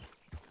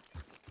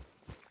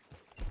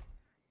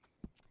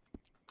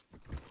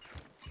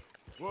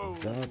 Whoa,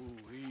 That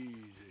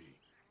easy.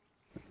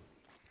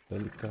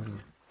 pelican.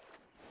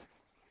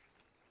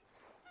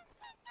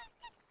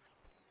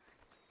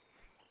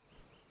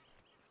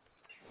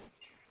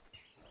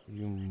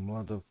 You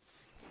mother.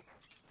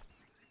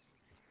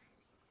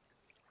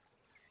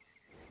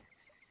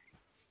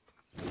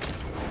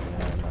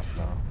 Yeah, not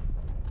now.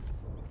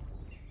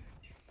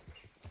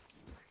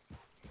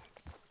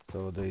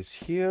 So there's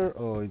here,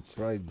 or it's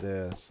right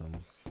there.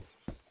 Some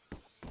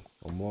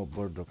or more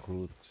bird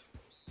recruit.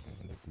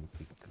 Let me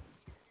pick.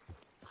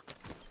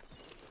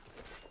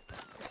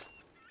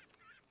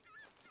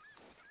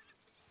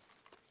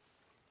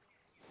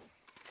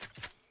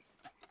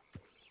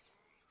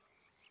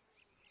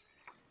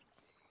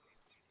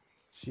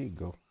 She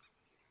go.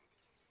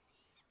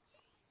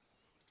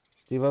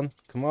 Steven,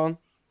 come on.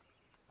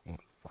 Oh,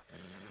 fuck.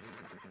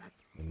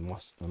 I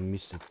must have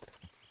missed it.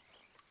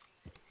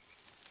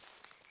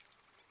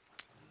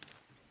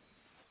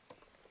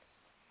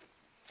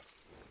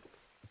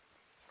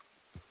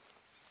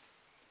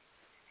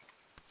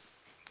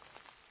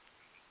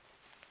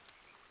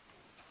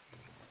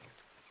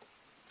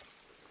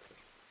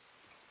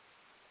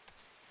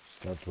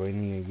 Start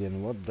raining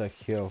again. What the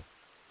hell?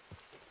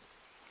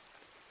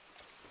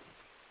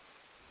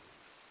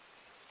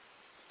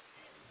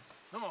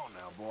 Come on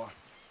now, boy.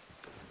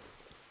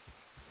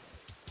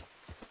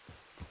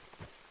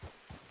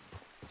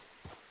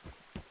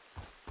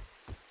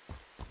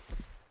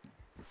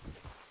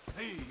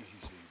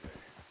 Easy there.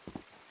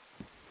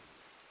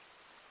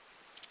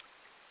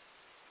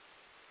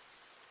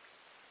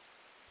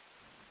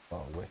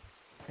 Oh, wait.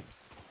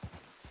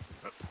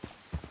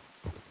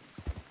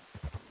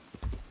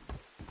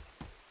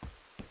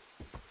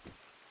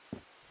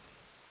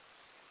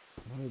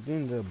 What are you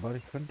doing there,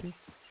 buddy hunting?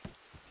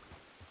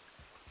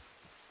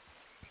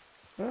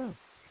 Oh.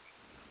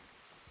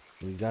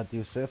 You got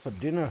yourself a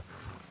dinner.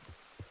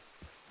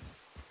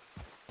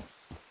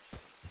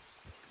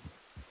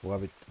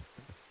 Love it.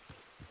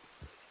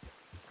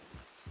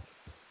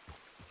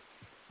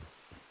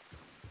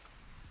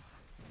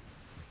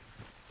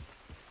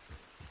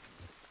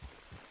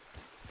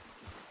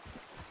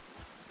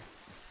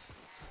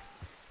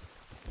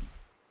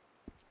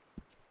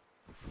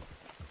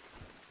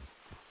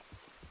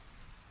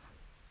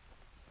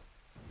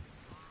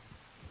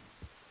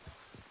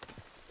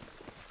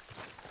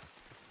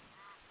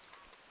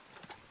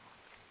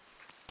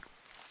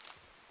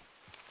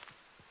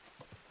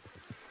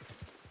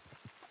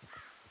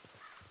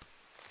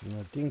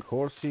 I think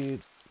horsey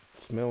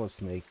smell a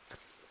snake.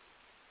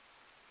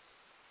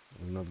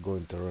 I'm not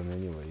going to run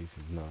anyway if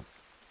it's not.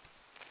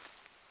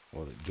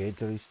 Or the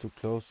gator is too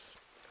close.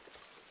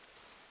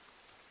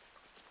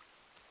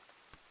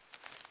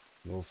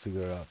 We'll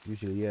figure out.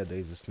 Usually, yeah,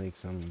 there's a snake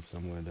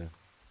somewhere there.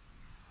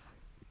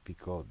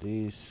 Pick out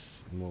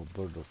this, more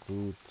bird of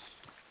roots.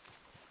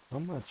 How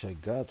much I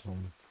got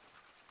from?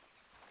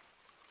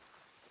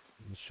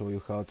 I'll show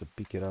you how to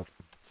pick it up.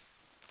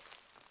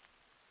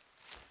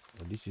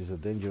 Well, this is a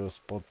dangerous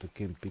spot to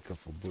can pick up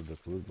for bird of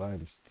root, but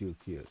I'm still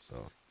here,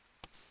 so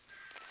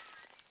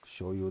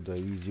show you the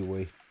easy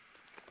way.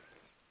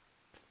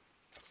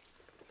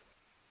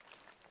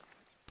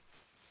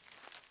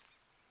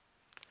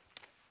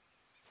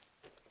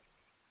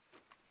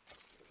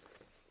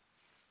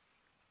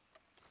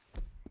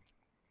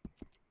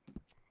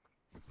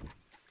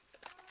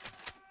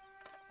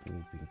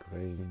 Pink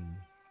crane.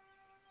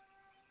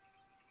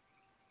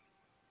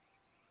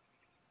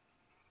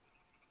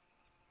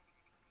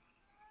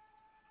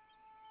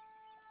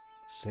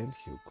 Sand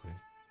hill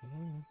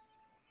crane.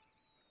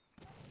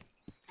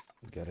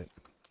 Got it.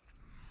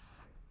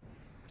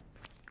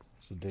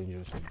 So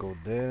dangerous to go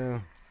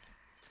there.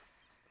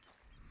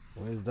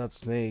 Where's that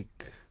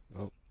snake?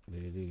 Oh,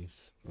 there it is.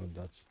 Oh,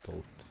 that's a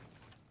toad.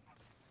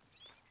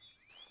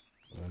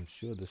 I'm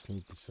sure the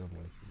sneak is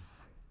somewhere here.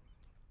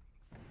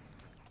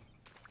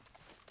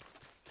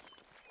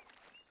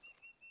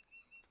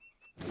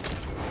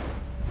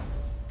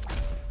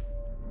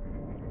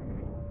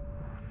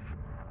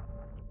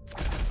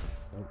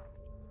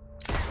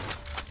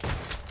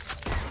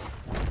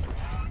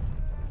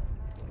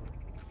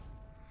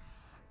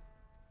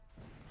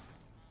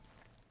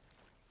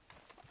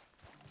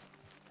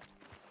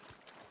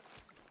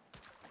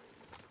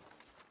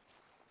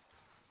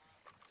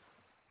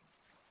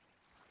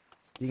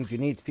 I think you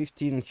need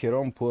 15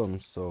 Heron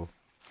poems, so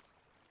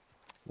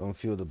don't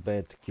feel the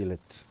bad to kill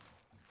it.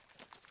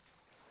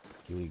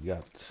 We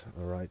got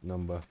a right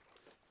number,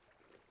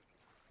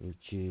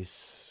 which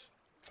is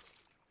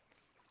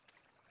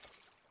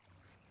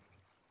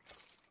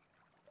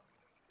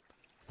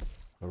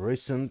a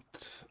recent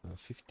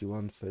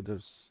 51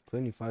 feathers,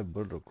 25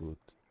 burdock root.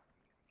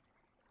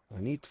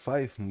 I need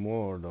 5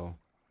 more though.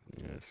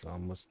 Yeah, so I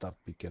must start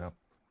picking up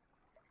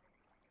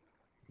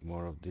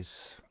more of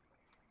this.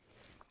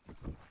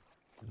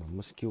 I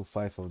must kill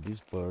 5 of these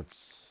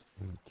birds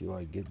until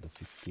I get the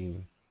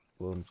 15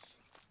 worms.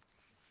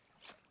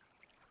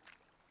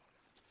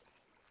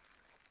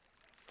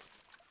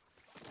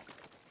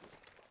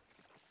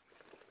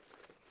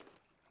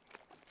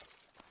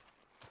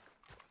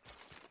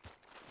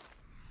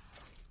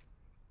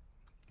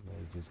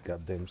 Where's this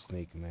goddamn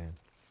snake, man?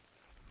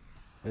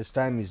 This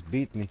time he's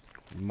beat me,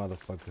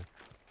 motherfucker.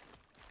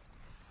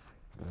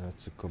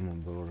 That's a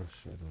common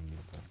brush. I don't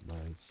need that. But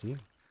see, I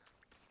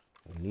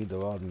need a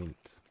wild meat.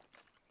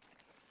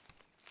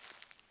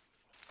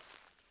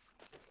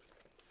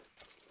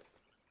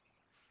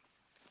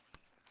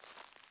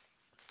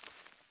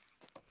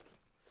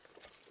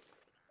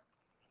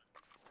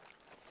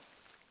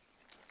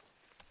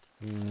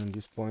 At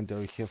this point,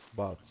 I have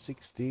about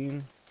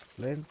 16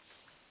 plants.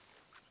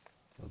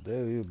 So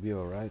there will be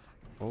alright.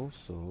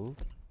 Also,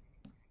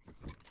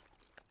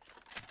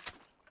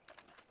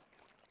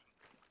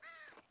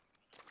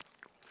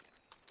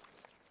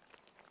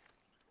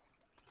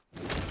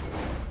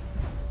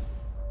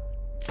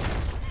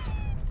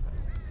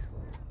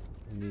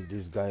 I need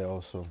this guy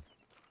also.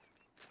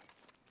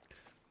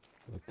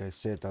 Like I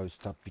said, I'll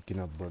start picking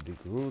up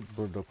burdock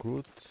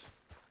root.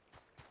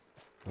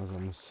 Oh,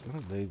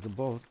 there's the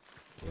boat.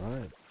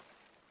 Right.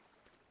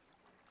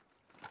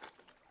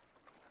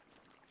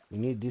 We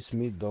need this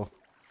meat though.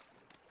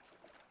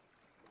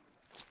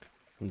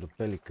 From the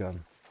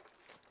pelican.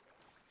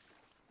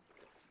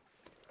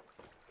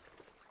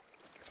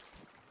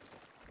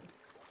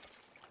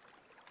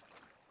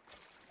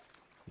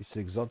 It's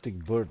exotic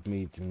bird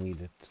meat, you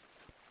need it.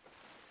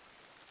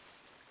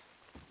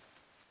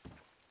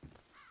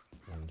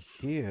 And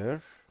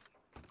here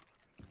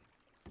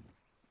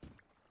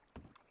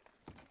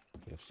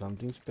we have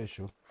something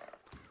special.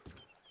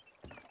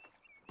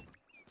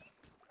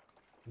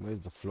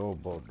 Where's the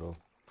floorboard though?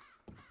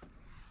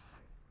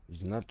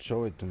 It's not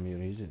show it to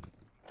me, is it?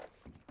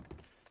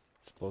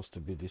 It's supposed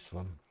to be this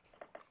one.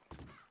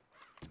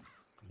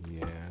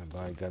 Yeah,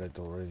 but I got it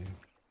already.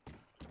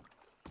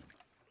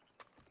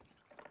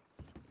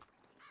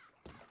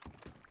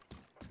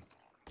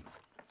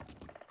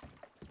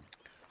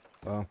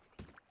 Oh.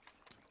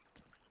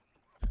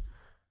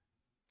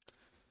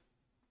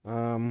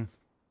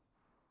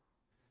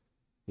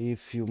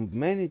 If you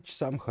manage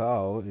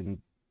somehow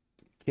and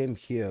came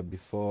here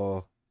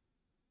before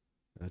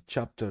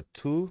chapter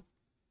 2,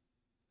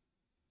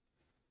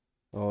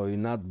 or you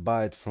not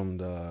buy it from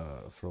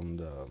the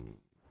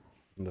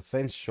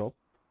fence shop,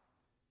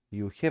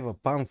 you have a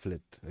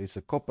pamphlet. It's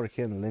a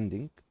Copperhead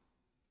landing.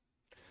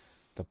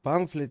 The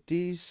pamphlet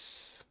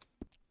is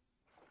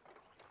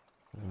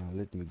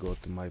let me go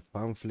to my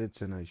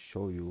pamphlets and I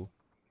show you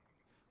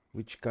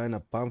which kind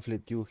of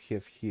pamphlet you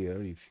have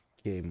here if you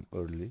came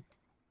early,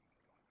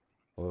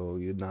 or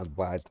you not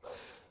buy it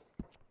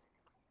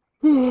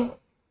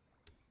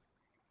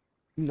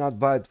not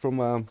buy it from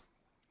a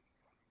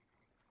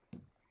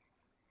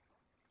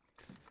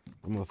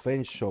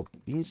fence shop.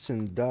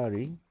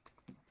 Incendiary.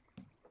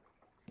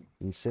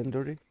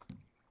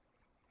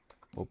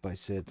 Hope I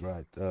said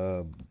right.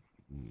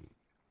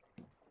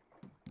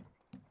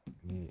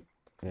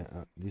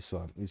 This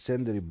one,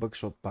 Incendiary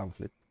Buckshot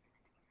pamphlet.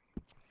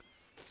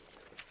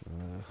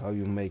 How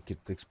you make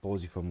it,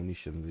 explosive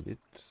ammunition with it.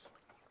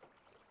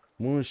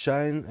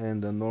 Moonshine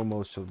and the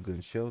normal shotgun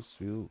shells,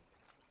 and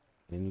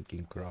you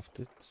can craft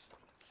it.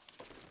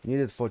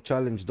 Needed for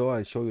challenge though,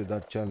 I show you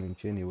that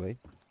challenge anyway.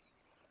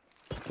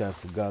 I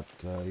forgot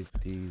it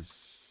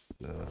is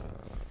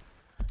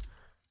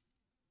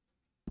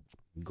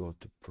go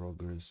to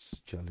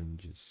progress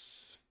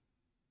challenges.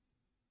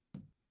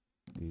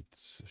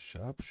 It's a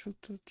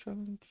sharpshooter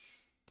challenge.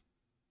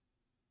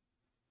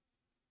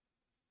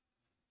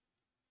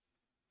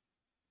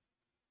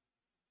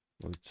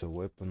 Oh, it's a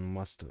weapon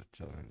master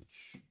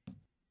challenge.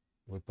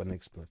 Weapon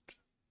expert.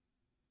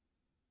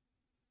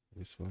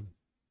 This one?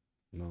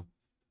 No.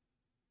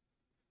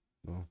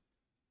 No.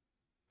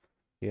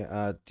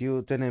 Yeah,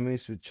 kill 10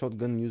 enemies with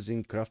shotgun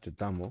using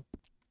crafted ammo.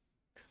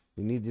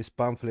 We need this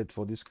pamphlet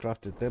for this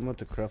crafted ammo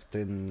to craft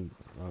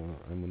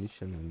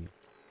ammunition and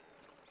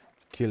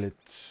kill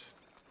it.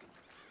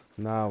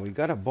 Now we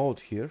got a boat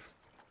here.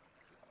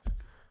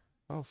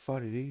 How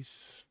far it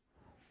is?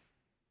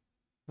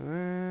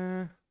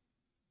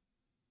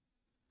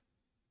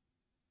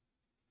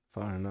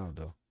 Far enough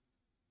though.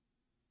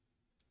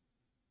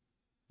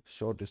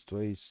 Shortest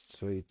way is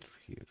straight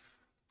here.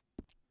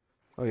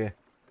 Okay.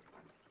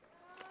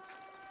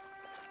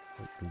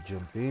 Let me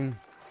jump in.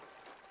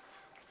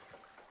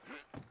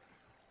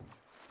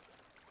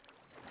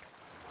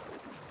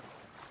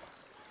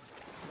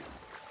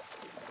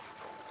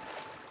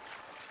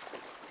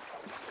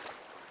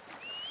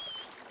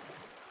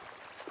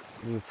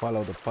 You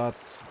follow the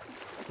path,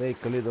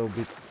 take a little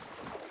bit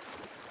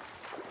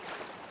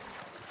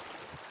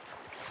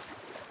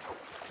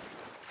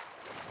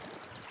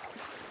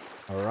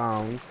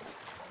around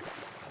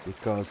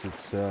because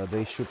it's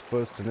they shoot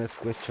first and ask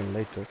question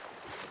later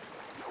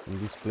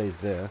in this place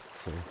there.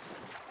 So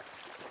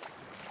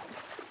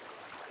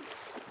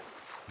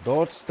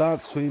don't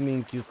start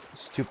swimming, you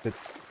stupid.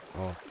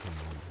 Oh, come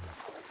on.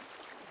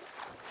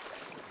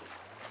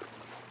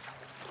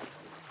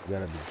 You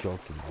gotta be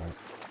joking, right?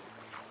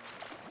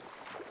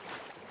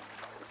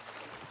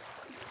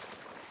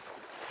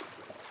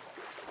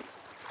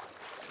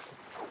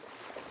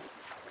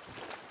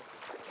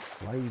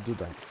 Why you do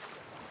that?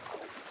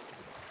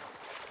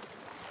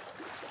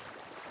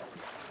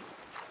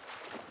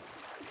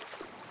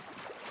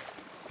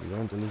 You're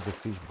going to lose the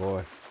fish,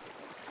 boy.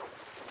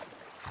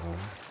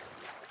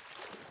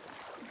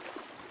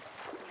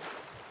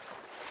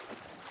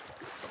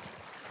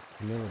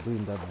 Never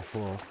doing that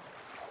before.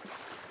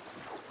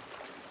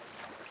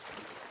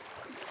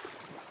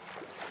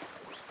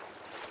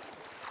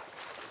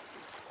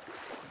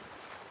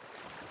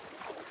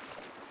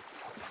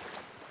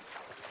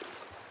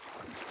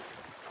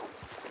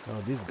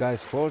 Oh, this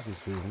guy's horse is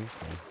swimming.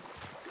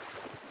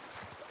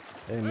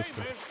 Hey,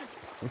 mister.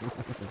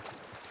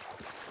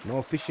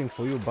 No fishing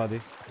for you,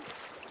 buddy.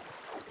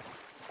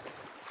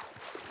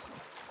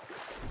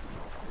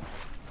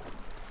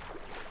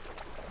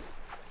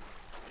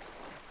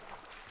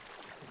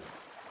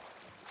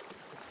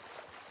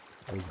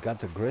 He's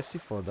got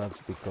aggressive, or that's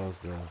because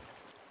they're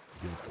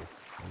guilty.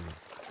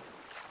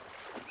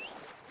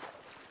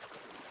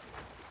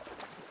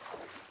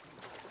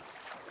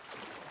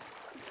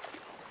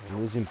 I'm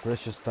losing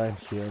precious time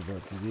here, but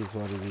it is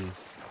what it is.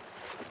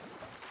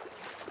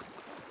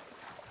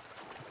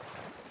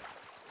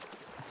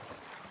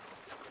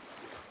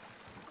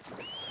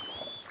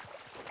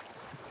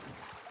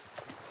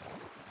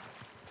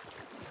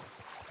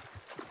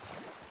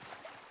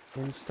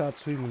 Then start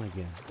swimming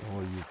again.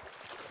 Oh, you.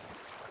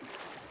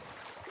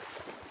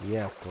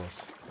 Yeah, of course.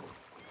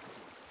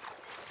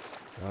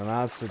 And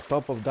that's the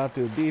top of that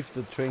will be if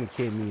the train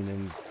came in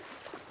and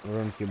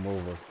run him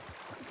over.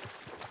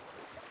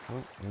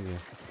 Oh, okay.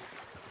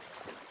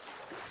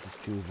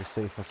 Choose the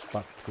safest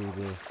spot through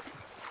the.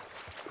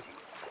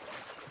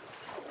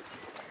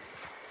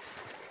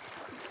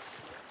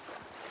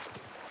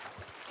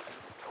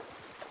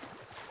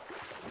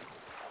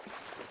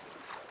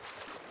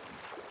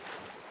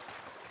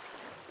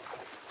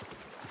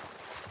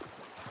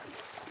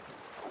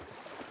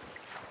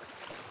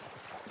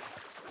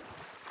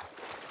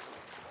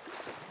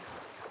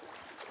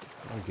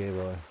 Okay,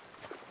 boy.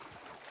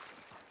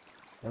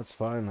 That's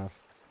far enough.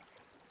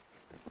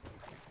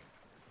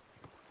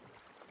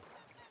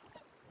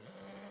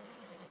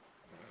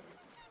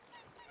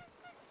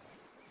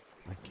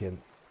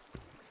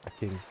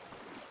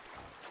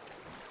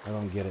 I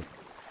don't get it.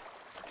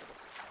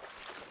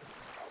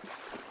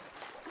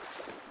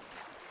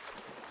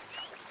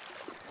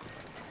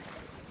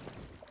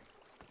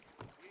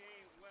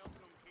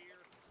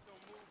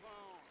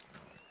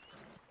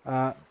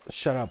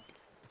 Shut up.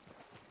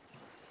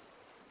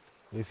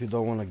 If you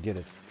don't want to get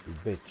it, you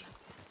bitch.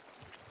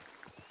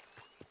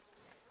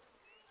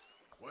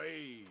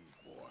 Way,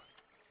 boy.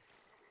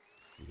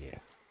 Yeah.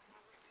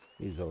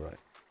 He's alright.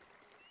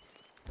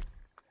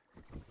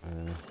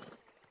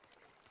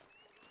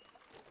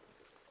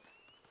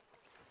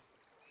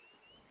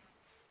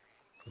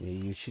 Yeah,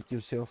 you shit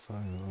yourself. I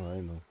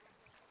know.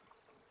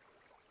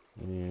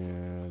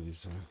 Yeah,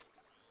 this.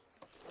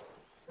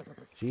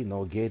 Gee,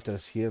 no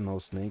gators here, no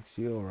snakes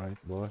here.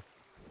 Alright, boy.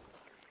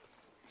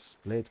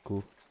 Split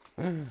cool.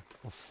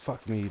 Oh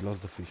fuck me! He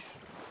lost the fish.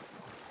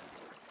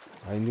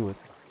 I knew it.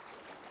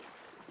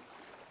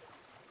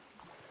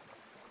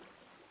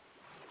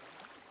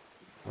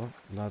 Oh,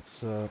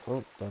 that's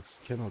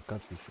channel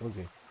catfish.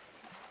 Okay.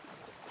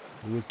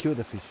 You kill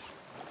the fish.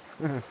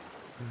 Oh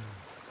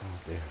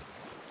there.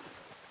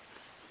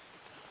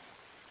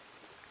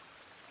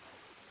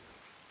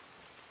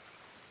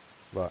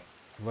 But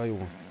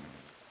Bayuounwa.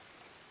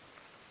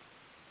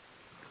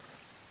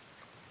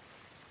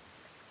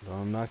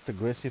 Don't act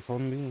aggressive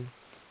on me.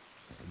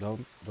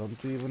 Don't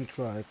even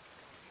try.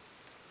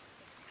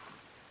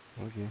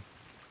 Okay.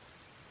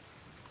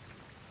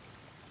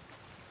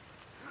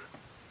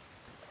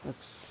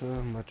 That's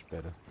much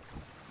better.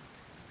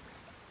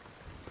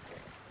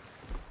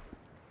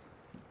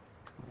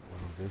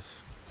 this.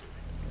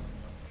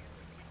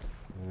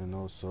 And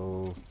also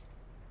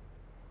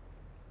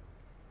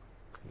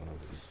one of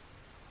this.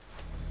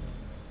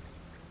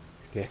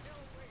 Okay.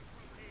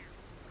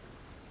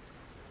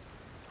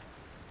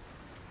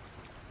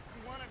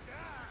 You wanna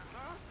die,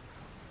 huh?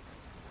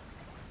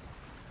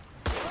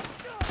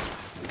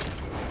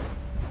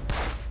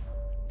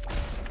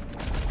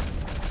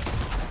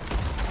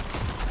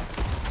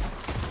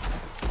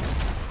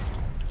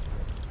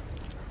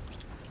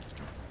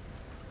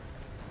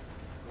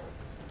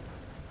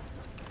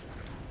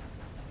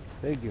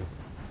 Thank you.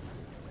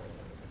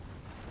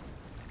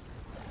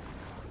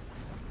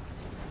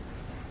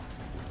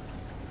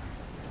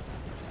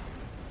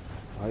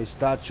 I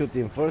start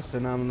shooting first,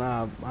 and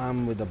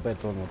I'm with a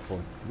bet on a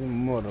point.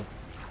 More. Okay.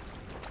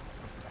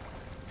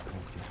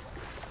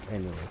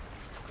 Anyway,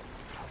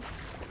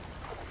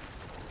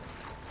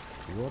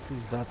 what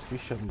is that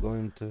fish? I'm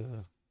going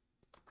to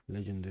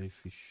legendary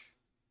fish.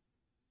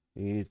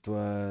 It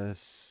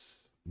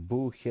was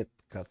Bullhead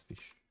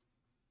catfish.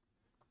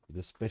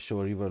 The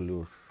special river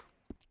lure.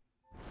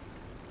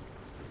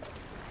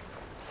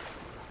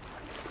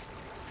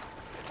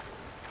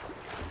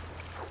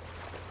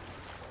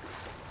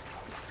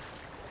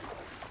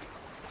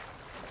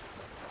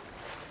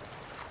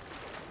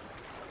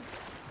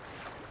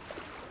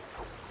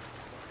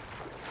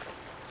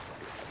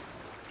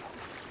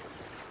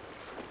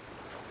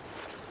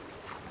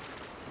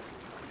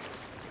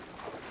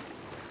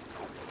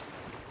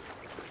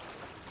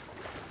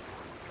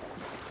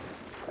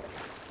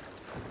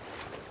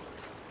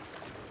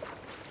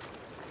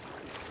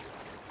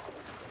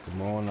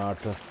 Come on,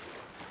 Arthur. You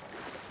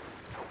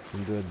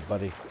can do it,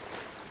 buddy.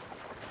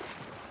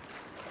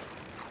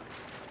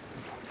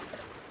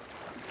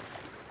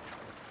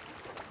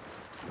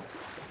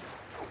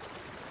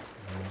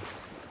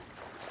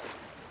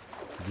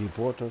 Deep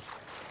waters.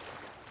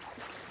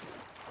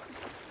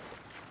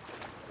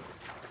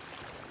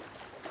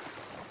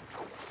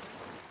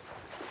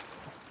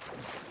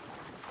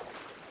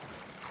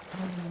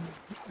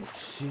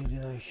 Let's see, they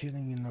are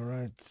heading in the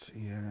right.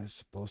 Yeah,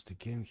 supposed to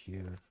came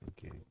here.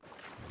 Okay.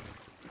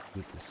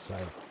 Get the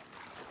side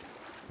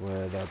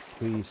where the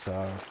trees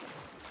are.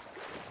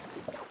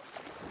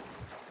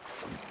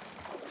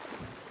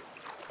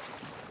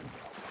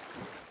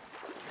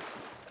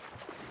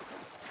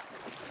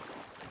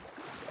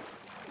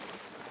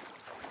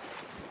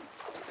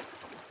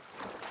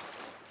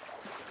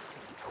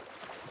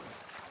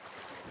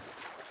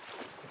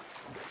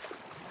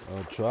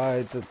 I'll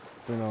try to,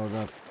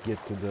 not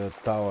get to the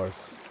towers.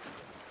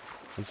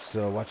 This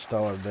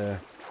watchtower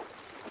there.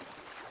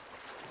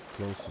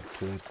 Closer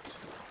to it.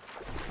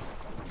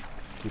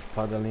 Just keep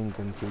paddling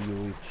until you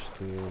reach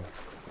to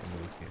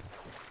over here.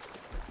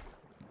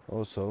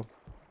 Also,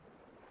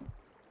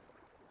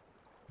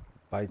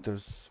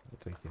 biters.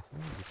 What I get? Oh,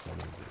 this one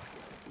over there.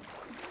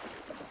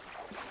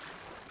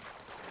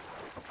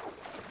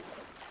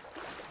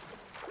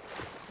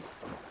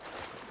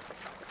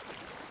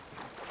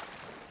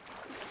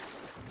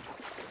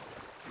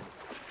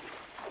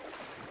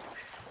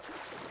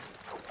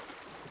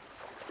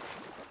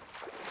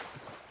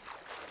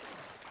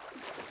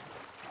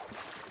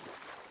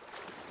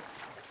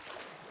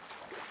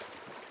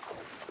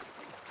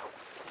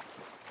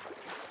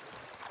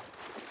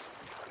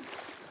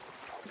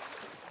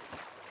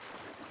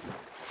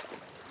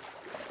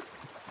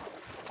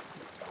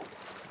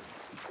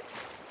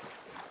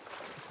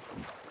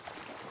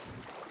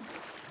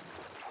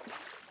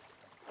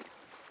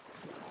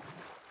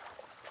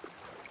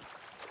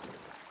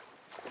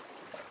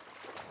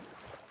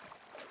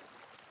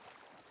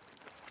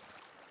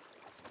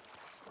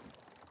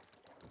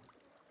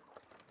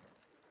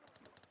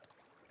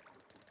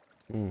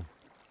 No,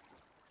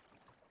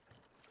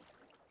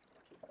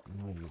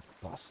 you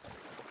bastard.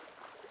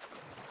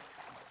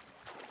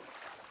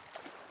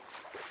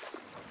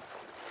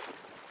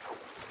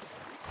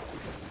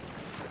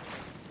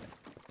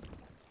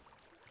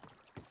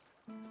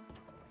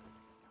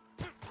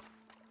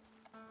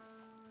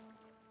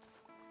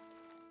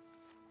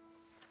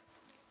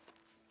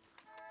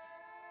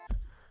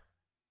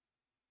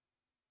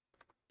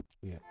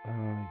 Yeah,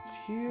 it's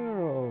here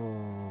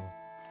or...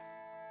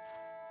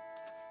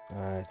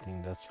 I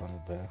think that's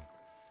one there.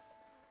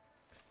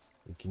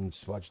 You can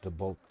swatch the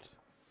boat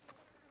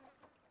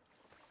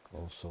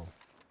also.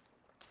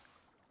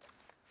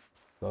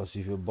 Because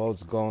if your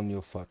boat's gone,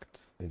 you're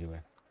fucked. Anyway,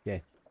 yeah.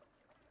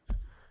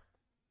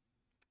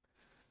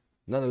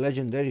 Another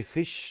legendary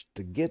fish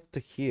to get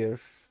here.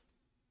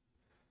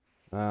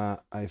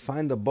 I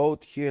find a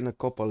boat here in a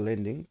Copper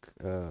Landing.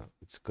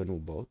 It's a canoe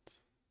boat.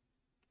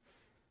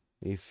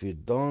 If you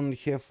don't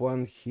have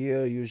one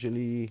here,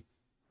 usually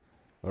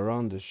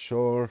around the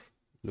shore,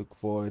 look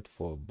for it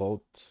for a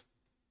boat.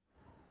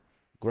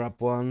 Grab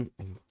one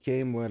and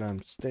came where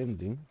I'm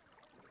standing.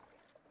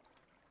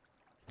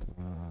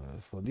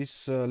 For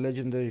this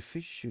legendary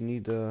fish, you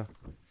need a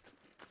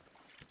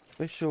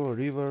special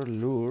river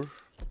lure.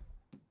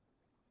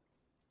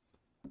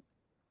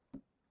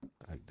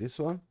 Like this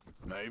one.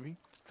 Maybe.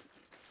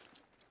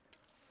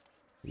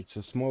 It's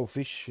a small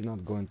fish,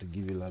 not going to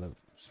give you a lot of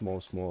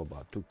small,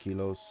 about 2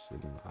 kilos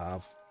and a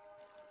half.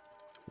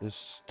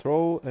 Just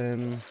throw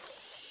and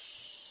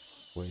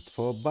wait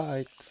for a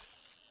bite.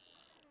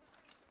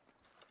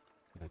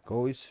 Like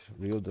always,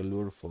 reel the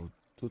lure for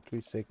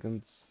 2-3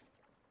 seconds.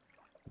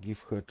 Give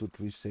her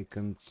 2-3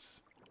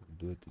 seconds.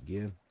 Do it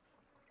again.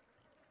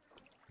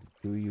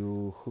 Do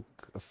you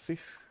hook a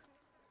fish?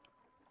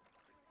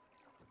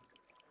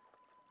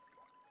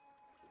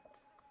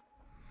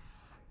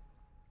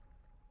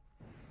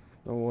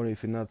 Don't worry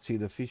if you not see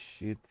the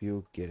fish,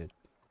 you get it.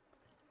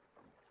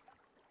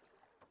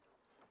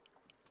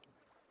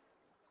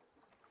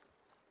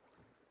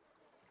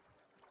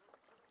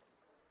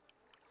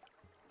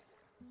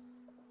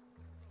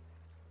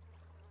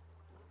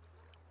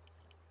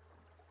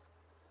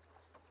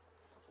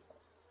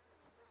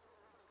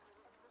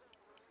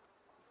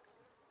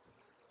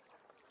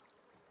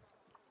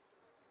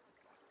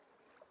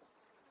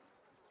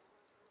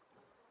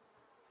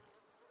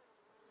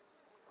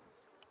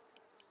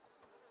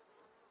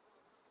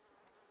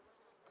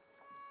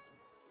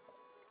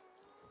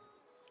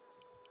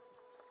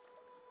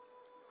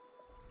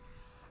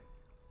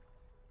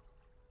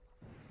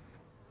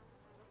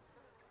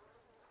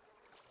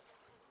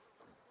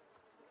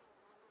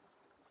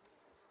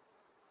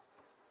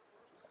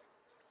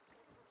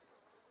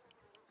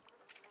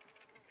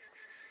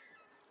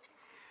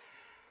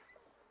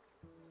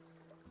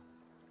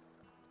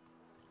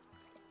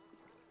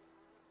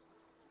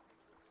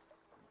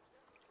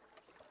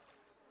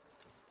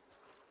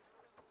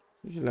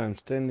 Usually I'm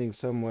standing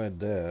somewhere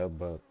there,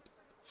 but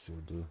still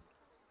do.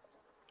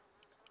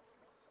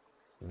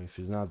 If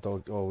it's not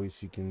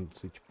always, you can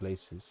switch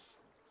places.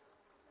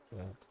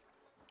 Yeah.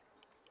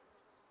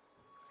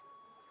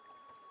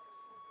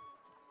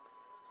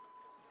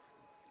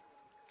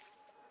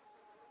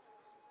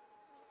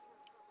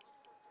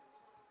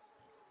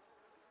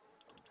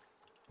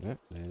 Yep,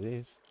 there it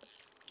is.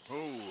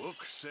 Oh,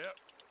 look, Sep.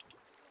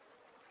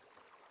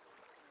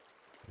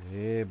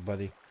 Hey,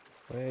 buddy.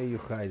 Where are you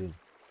hiding?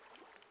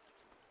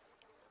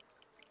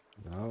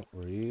 No,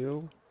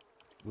 real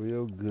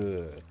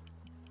good.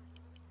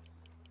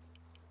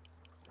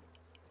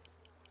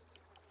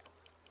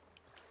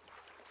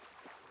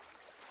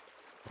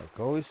 Like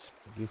always,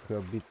 give her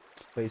a bit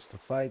space to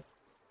fight,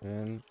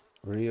 and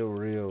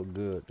real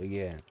good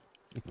again.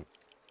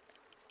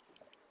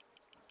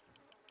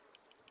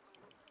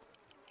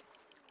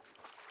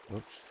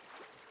 Oops.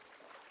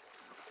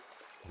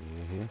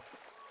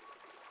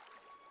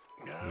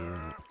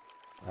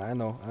 I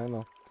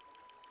know.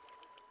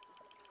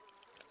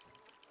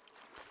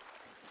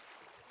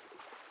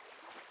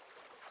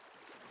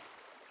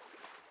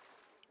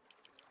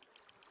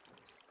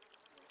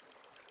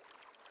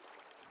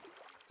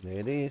 There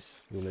it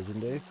is, your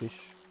legendary fish.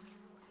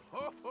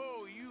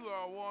 Oh, you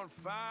are one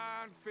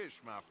fine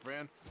fish, my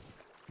friend.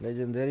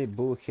 Legendary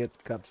bullhead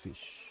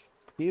catfish.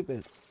 Keep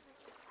it.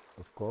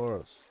 Of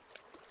course.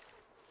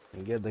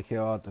 And get the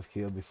hell out of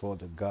here before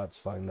the gods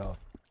find out.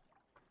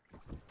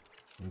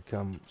 And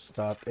come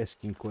start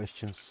asking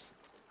questions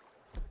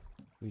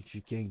which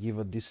you can give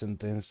a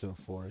decent answer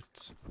for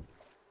it.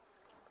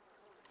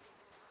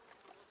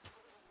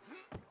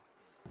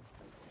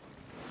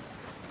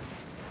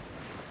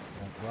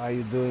 What are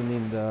you doing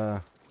in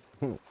the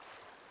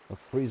a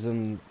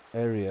prison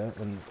area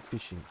and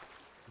fishing?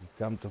 You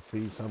come to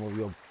free some of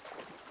your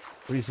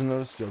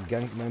prisoners, your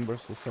gang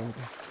members or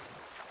something?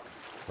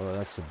 Oh,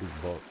 that's a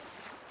big boat.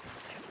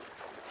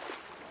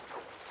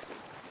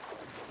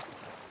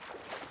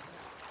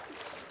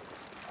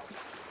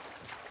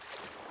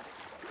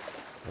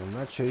 I'm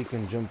not sure you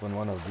can jump on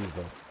one of these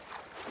though.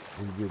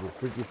 It'll be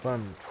pretty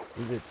fun,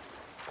 is it?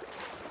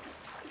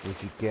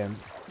 If you can.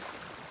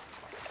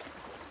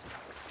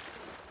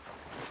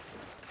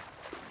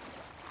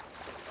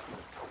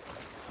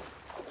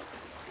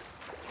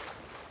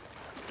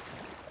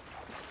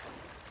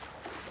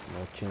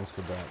 No chance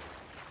for that.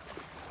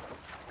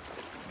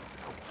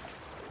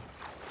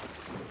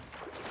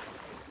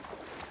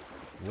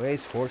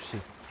 Where's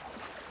Horsey?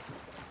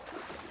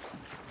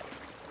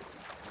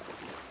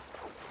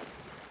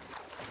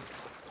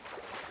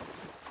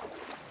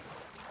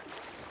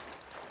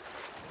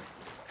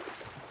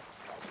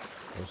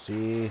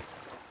 Horsey.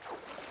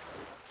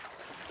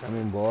 Come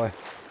in, boy.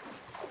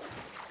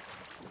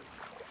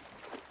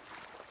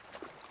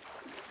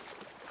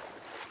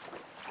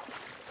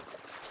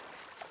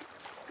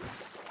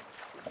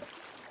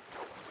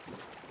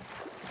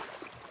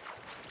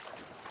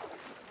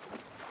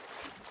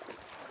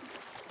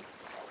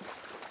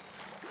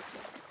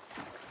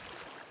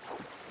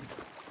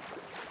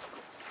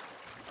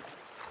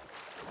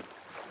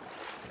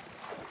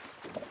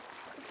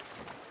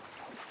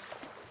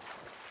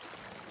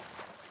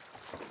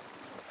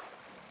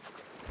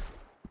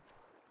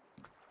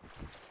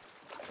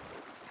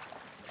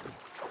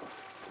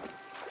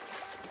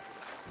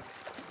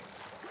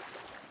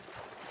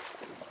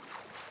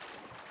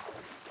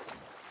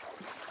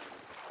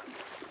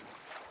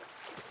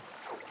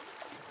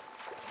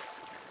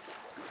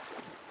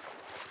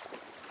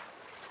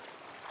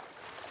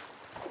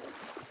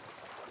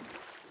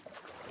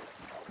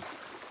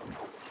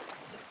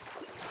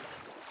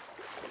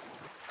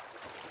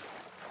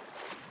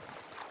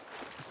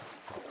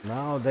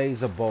 Now there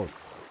is a boat.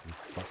 You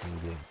fucking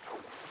game.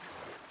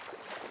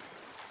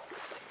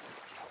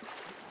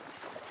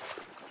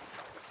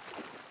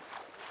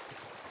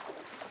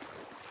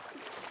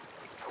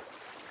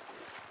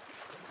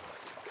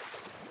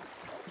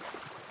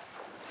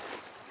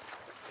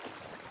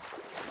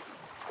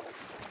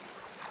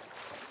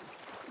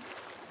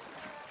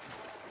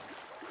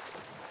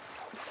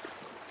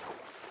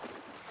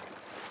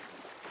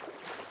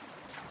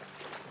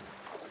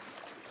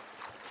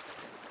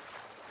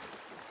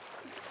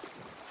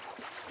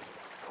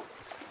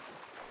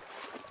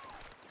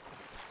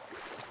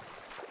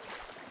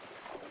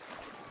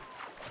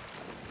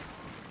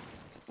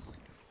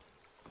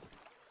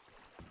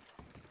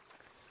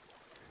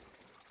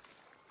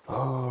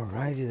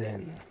 Alrighty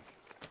then.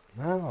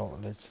 Now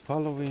let's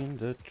follow in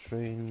the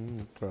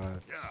train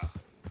tracks. Yeah.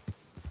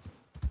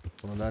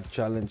 Well, that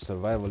challenge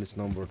survival is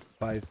number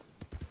 5.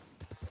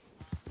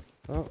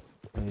 Oh,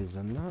 there's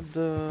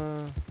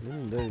another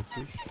legendary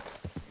fish.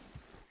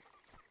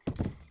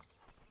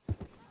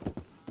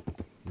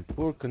 In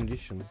poor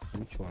condition.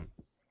 Which one?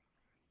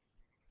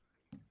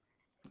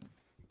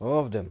 All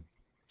of them.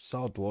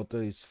 Salt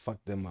water is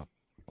fucked them up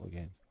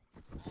again.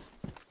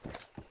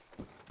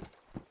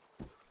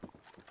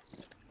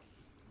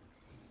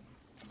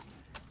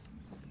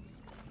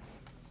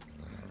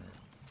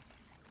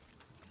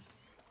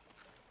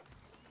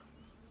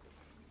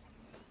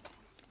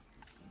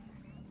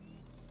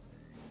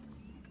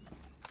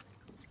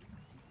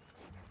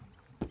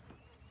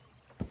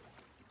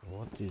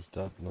 What is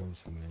that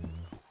noise, man?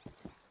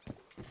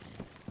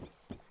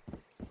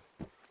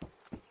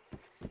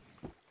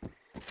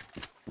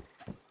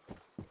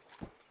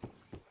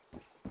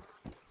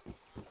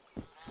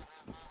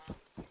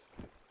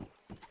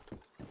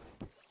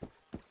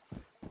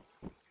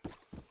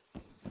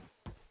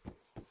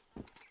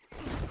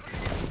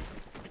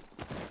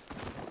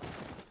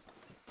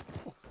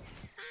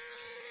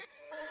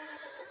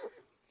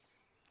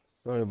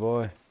 Sorry,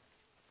 boy.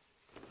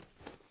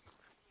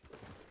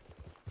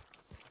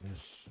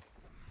 Yes.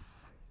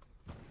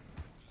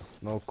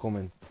 No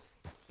comment.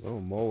 Oh,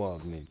 more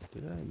of me.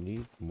 Did I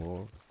need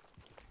more?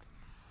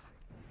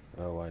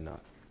 Oh, why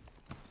not?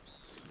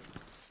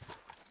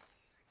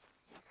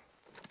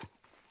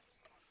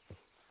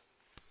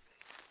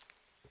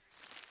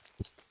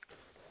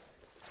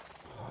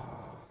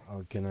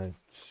 How can I?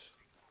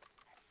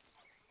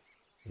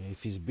 Yeah,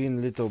 if he's been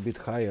a little bit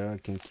higher, I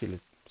can kill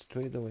it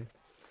straight away.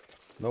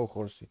 No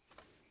horsey.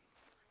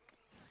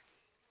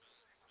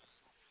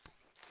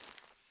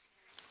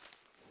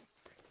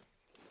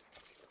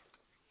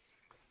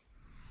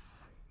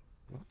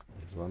 Oh,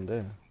 there's one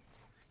there.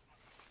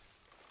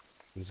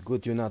 It's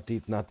good you not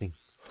eat nothing.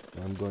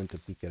 I'm going to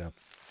pick it up.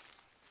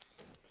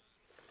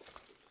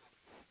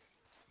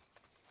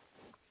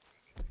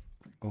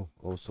 Oh,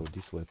 also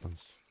these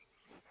weapons.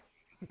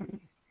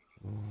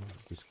 Oh,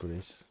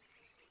 disgrace.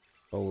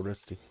 Oh,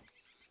 rusty.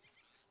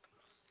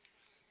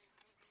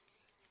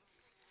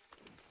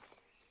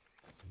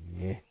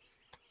 Yeah.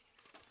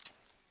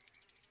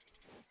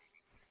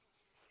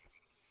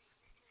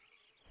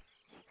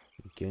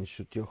 You can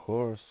shoot your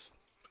horse.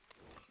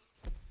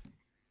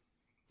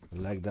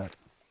 Like that.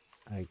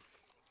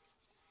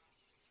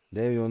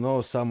 There you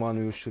know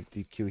someone will shoot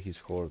kill his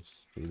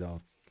horse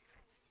without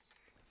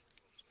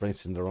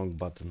pressing the wrong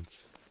buttons.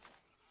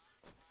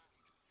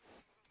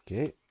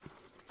 Okay.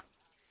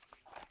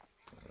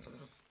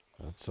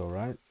 That's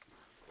alright.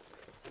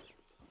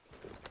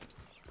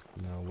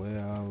 Now where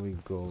are we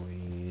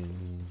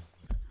going?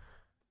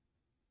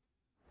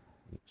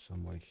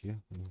 Somewhere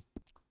here.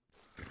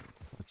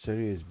 That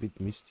area is a bit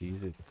misty,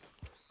 is it?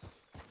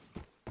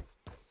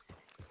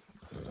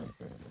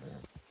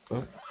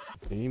 Oh,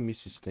 he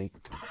misses snake.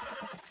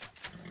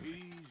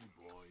 Easy,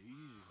 boy,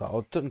 easy.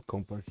 Southern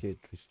Copperhead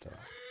restart.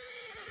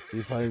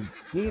 If I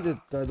need it,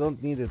 I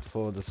don't need it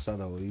for the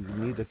saddle. You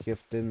need to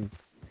have 10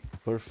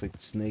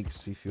 perfect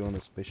snakes if you want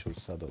a special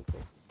saddle.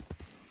 Bro.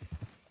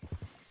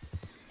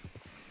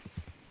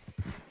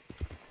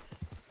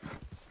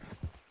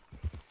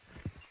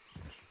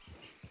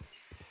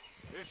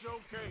 It's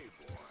okay,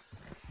 boy.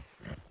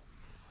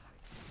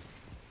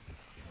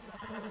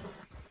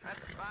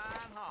 That's a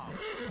fine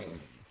horse.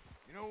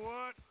 You know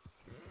what?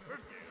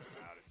 Forget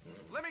about it.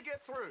 Let me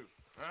get through.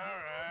 All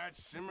right,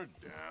 simmer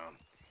down.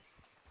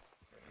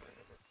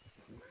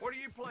 What are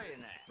you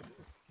playing at?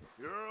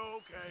 You're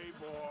okay,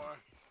 boy.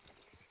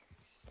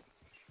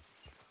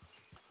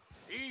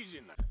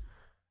 Easy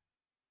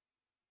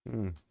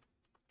now.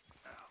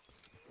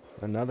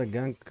 Another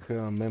gang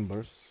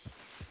members.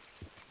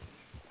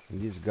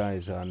 These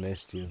guys are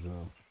nasty as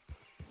well.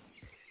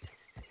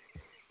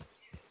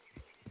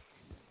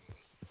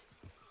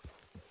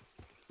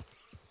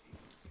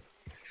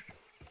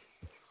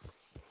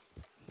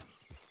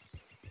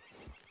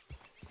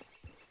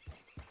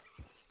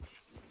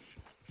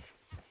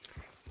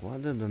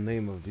 What is the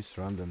name of this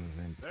random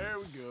event? There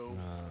we go.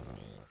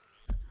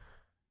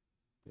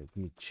 Let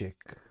me check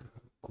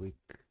quick.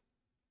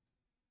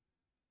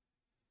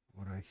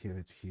 What I have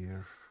it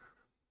here.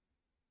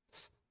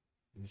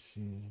 You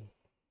see.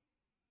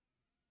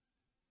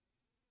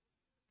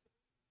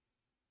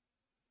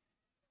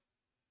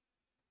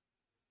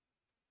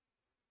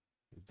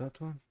 That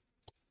one.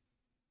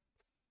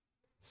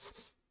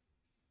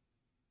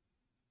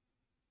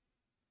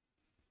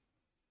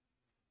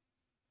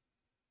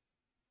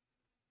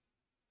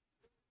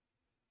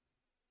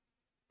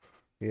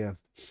 Yeah.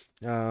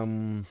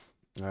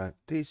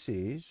 This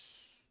is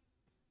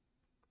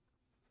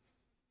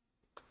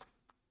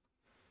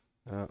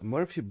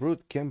Murfree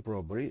Brute Camp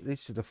Robbery.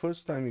 This is the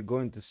first time you're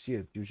going to see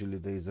it. Usually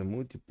there is a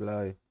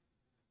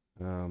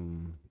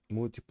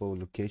multiple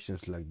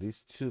locations like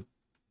this.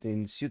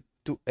 Then see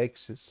 2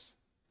 X's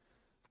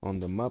on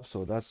the map,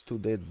 so that's 2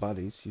 dead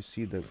bodies. You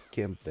see the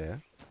camp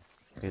there,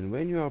 and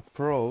when you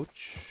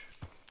approach,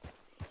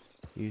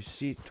 you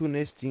see 2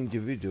 nasty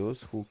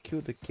individuals who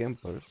kill the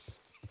campers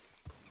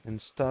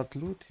and start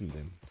looting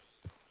them.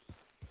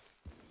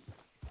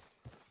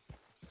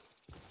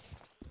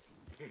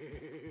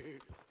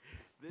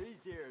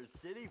 These here are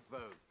city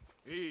folk.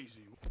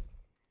 Easy.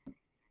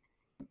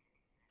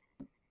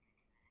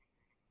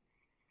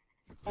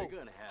 They're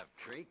gonna have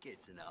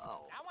trinkets and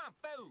all. I want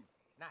food,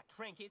 not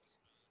trinkets.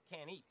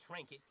 Can't eat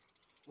trinkets.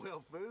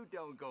 Well, food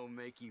don't gonna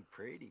make you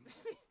pretty.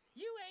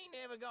 You ain't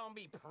never gonna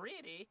be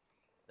pretty.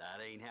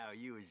 That ain't how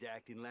you was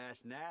acting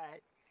last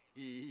night.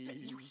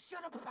 You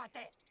shut up about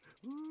that.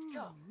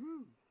 Go.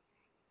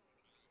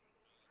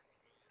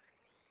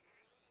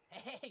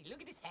 Hey,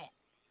 look at this hat.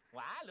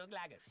 Well, I look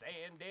like a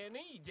San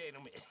Denis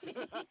gentleman.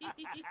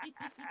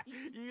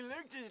 You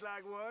look just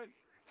like one.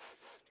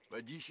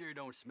 But you sure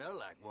don't smell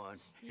like one.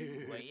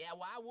 Well, yeah,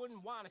 well, I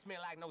wouldn't want to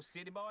smell like no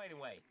city boy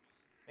anyway.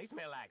 They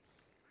smell like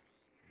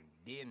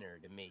dinner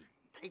to me.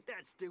 Take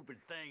that stupid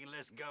thing and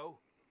let's go.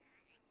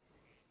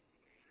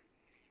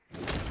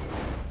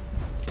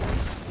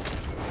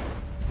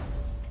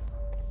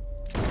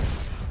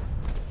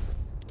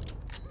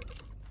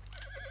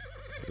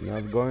 You're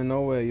not going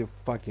nowhere, you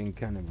fucking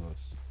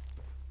cannibals.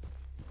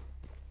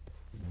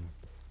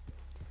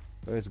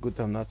 But it's good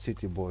I'm not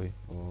city boy,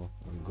 or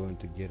I'm going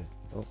to get it.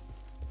 Oh.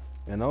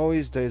 And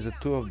always there's a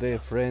 2 of their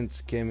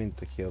friends came in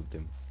to help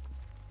them.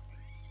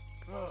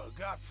 Oh,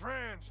 got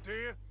friends, do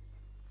you?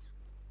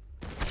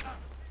 You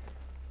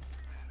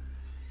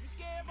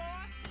scared, boy?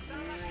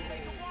 Sound like you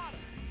making water.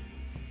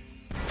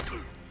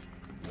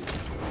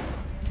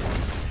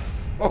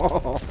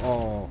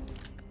 Oh,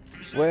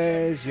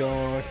 where's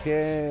your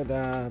head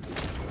at?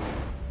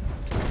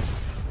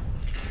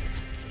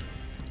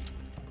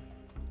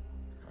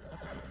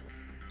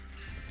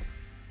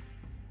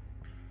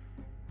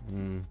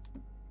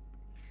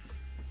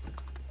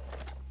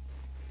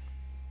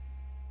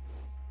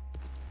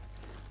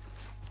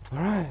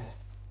 Alright,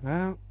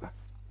 well,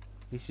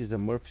 this is the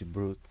Murfree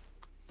Brute,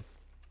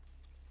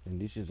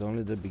 and this is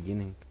only the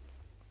beginning.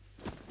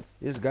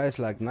 These guys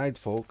like night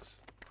folks.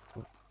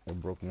 Oh, I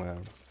broke my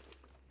arm.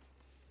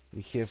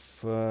 We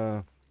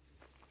have,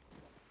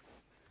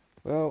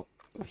 well,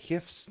 we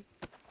have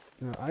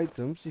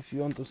items if you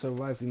want to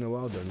survive in the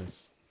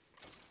wilderness.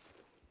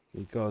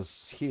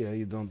 Because here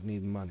you don't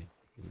need money.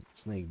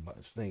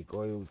 Snake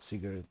oil,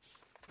 cigarettes,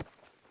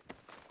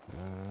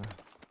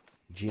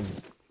 gin.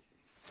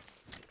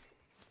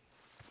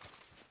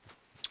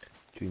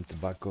 Chewing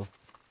tobacco.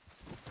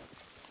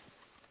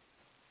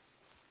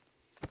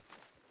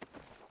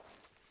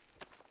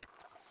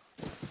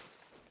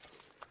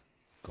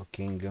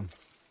 Cocaine gum.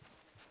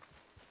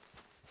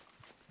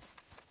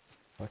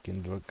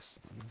 Fucking drugs.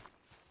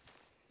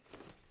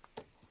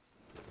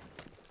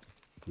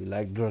 We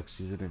like drugs,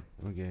 isn't it?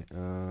 Okay,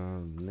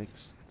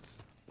 next.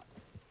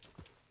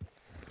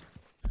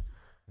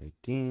 I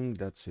think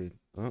that's it.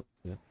 Oh,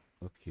 yeah,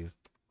 up here.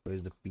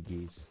 Where's the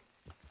piggies?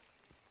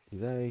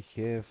 Did I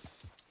have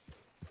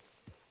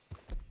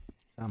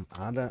some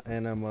other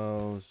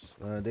animals?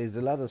 There's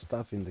a lot of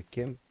stuff in the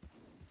camp.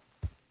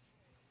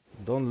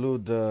 Don't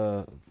loot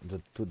the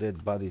 2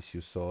 dead bodies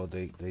you saw.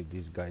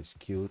 These guys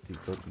killed. You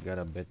got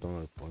a bet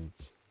on the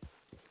points.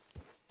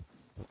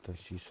 But I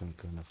see some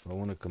kind of. I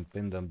want to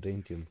compare them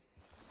dainty.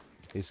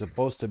 There's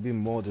supposed to be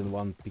more than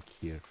 1 pig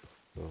here.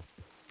 So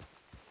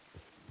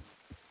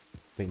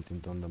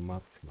painted on the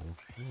map. No.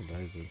 Oh,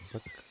 there is a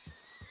duck.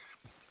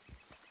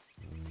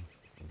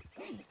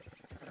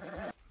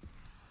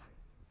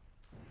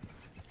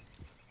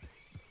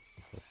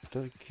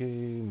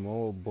 Turkey,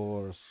 more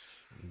boars,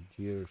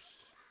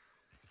 deers.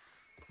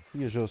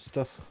 Usual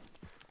stuff.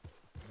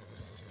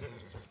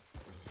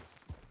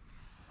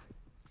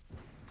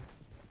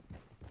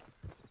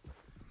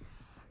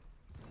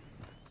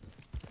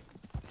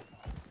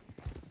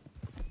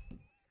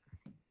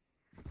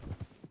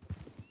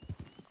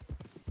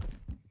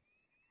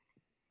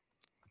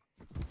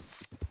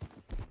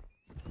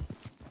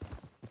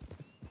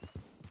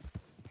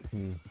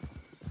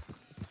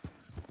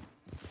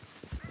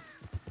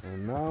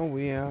 And now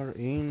we are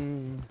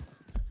in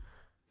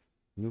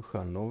New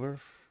Hanover.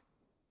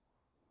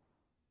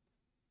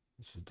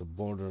 This is the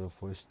border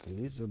of West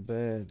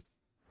Elizabeth.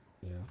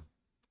 Yeah.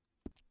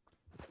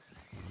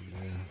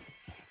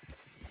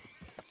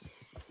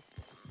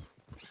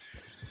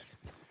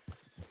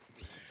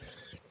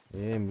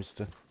 Hey,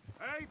 mister.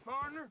 Hey,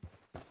 partner.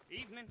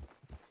 Evening.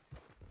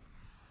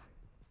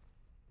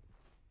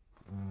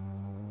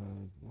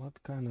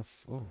 What kind of...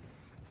 Oh.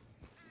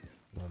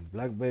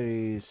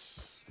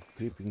 Blackberries,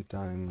 creeping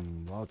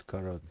thyme, wild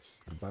carrots,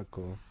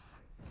 tobacco.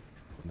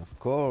 And of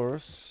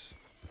course,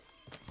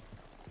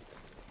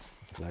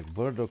 like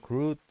burdock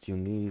root, you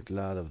need a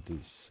lot of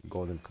this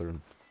golden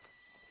currant.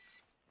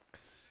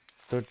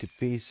 30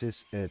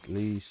 pieces at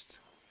least.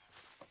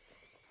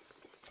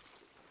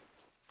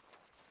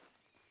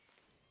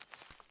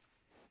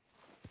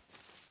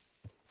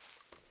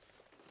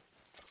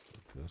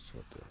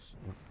 What else?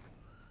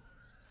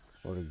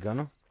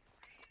 Oregano.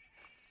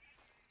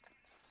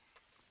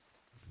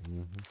 I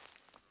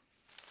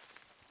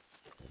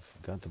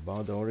forgot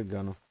about the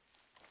oregano.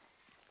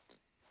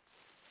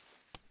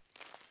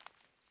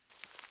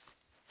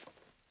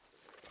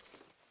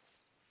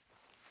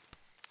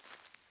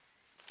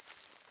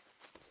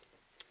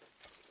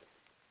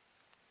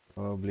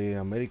 Probably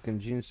American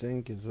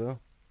ginseng as well.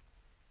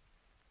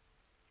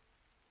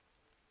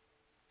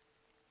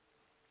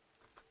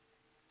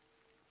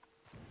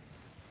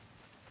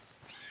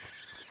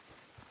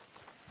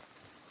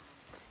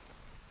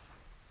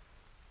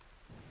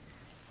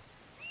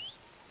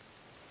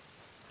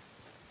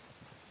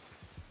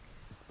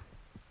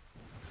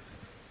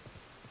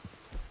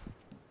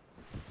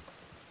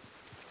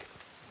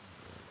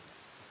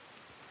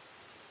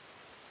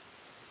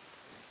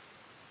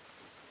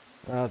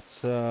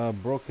 That's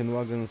broken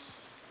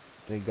wagons.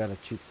 They got a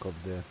cheat code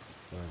there.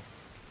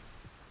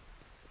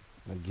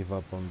 I give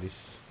up on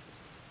this.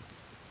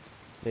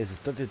 There's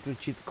 33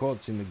 cheat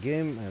codes in the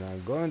game, and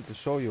I'm going to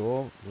show you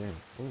all. Yeah.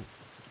 Oh,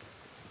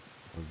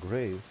 a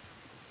grave.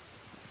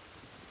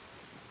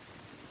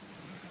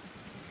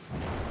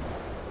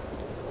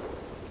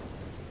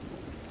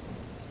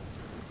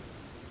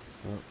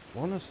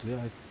 Honestly,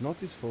 I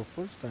noticed for the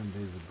first time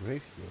there's a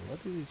grave here.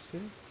 What did he say?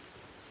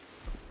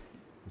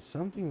 Is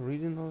something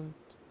written on it?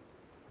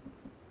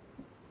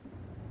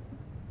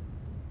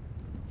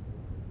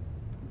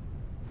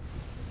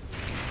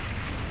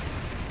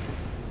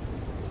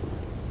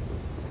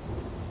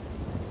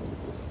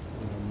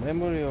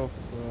 Memory of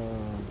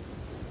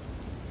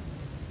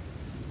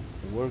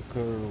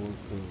worker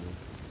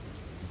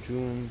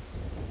June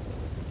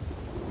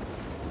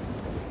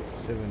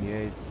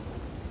 78.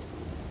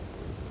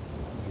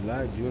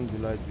 July, June,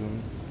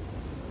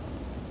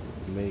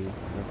 May.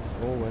 That's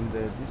all when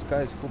these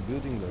guys who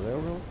building the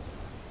railroads?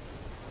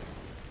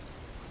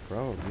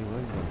 Probably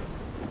when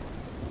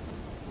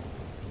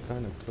they're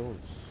kind of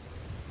close.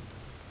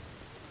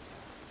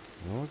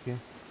 Okay.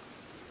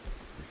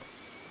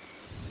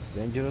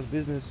 Dangerous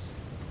business.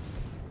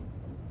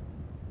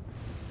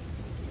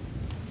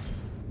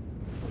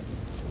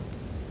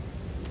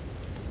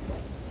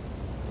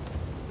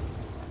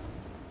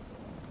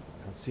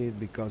 See it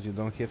because you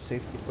don't have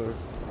safety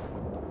first.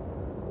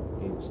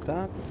 It's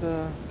that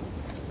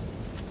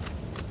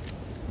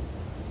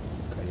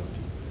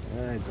coyote.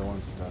 It's a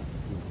one star.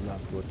 Not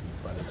good,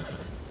 but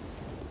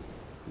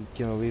it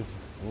can live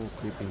all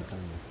creeping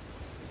time.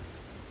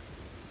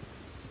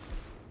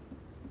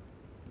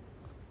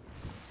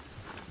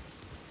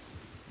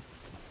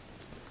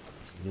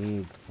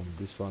 Need from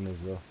this one as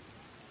well.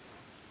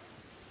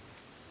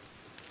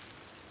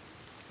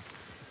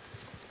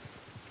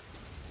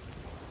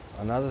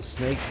 Another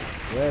snake.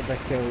 Where the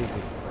hell is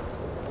it?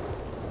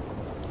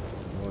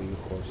 Oh, you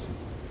horsey.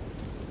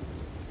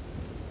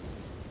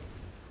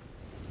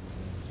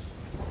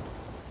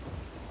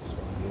 This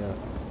one here.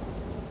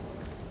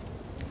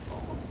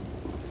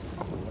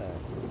 There.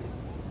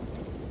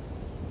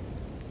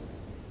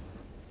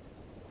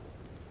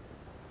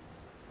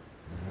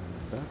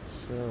 And that's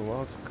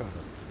wild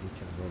carrot, which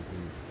I don't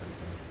need right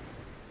now.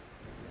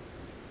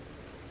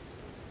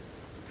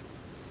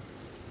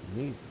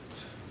 Need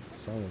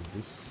some of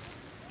this.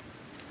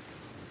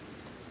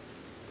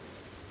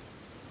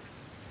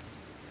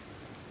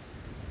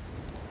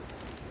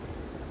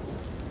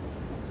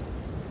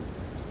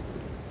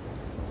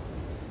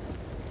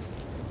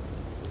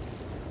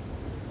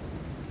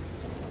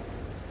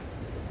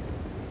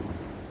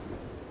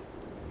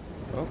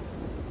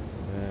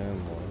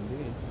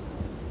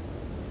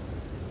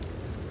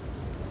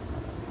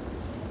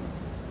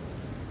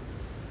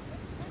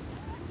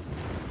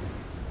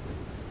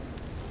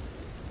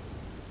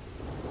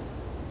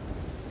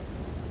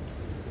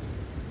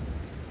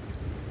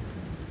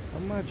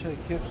 Much I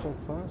have so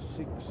far?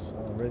 6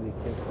 already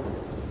have.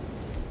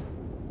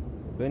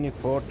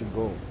 24 to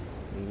go.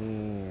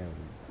 Damn.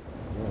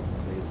 Oh,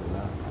 there's a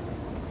lot.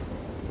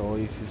 So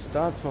if you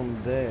start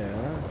from there,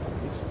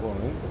 at this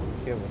point,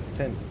 you have a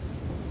 10.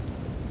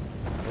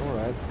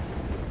 Alright.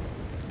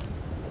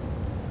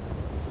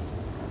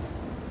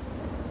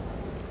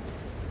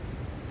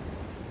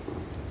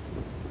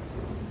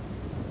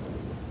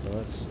 So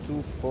that's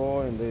 2,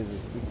 4, and there's a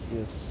 3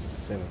 here,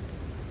 7.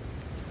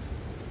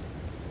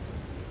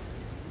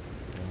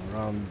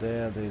 Around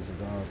there's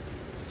about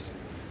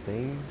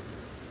thing.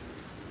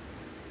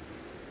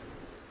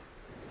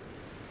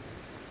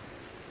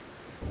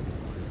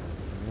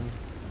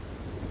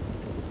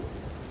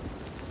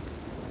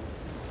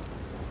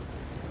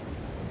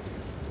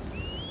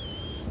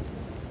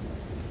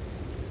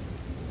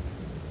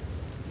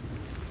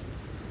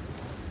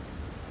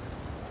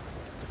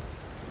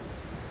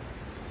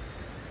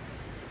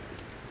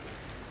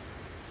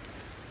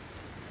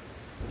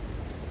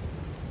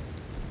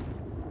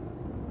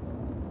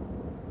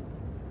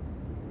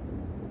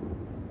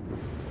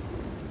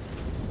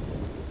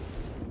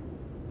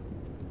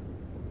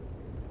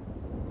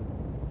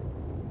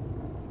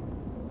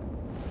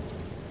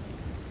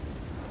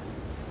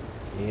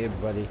 Yeah,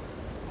 buddy.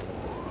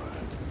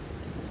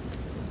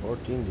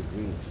 14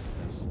 degrees.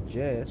 I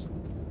suggest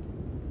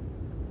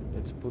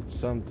let's put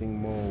something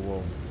more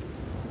warm.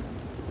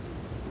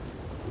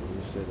 What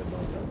you said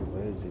about that?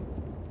 Where is it?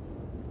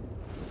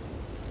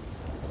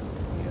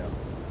 Yeah.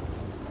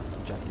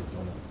 Jacket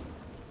on it.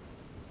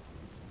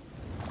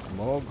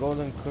 More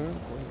golden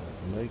current?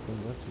 American,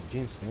 that's a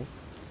jeans, no?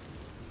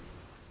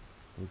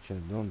 Which I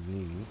don't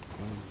need.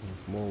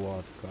 More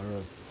what?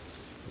 Carrots.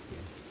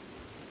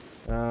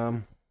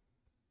 Okay.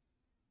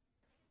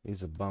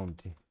 Is a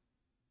bounty.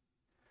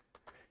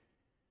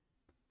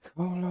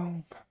 How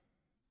long?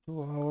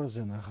 2 hours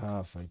and a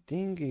half. I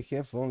think I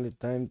have only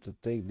time to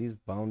take this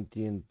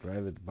bounty and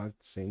drive it back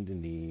to Saint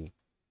Denis.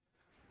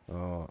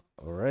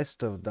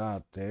 Rest of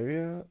that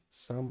area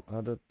some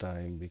other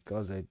time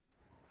because I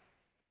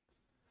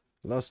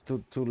lost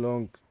too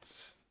long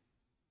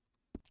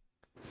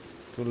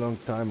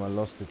time. I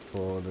lost it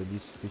for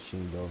this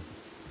fishing dog.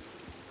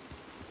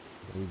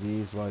 It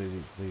is what it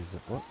is.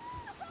 What?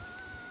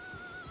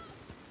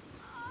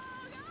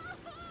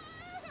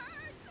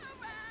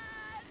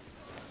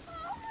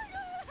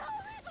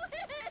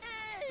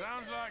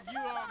 Sounds like you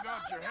all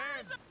got your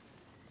hands.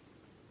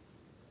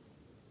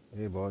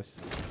 Hey, boys.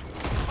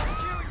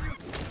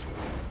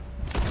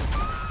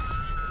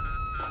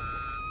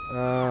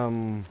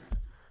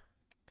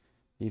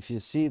 If you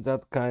see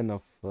that kind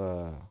of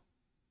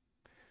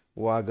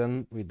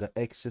wagon with the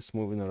X's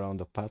moving around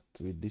the path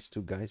with these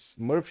two guys,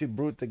 Murfree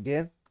Brute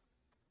again,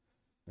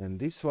 and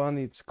this one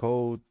it's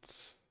called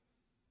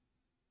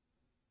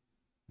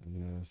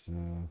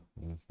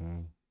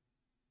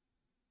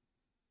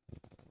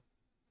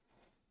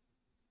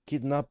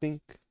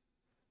kidnapping.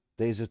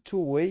 There's a 2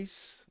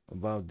 ways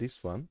about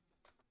this one.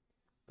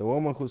 The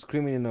woman who's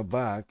screaming in the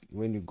back,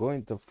 when you're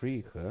going to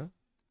free her,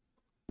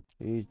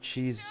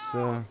 she's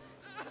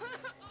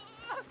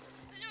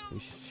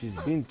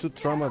been too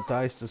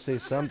traumatized to say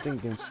something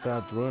and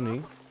start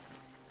running,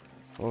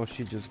 or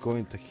she's just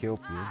going to help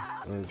you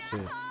and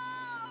say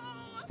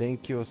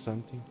thank you or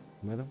something,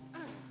 madam.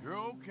 You're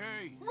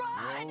okay.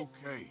 Run! You're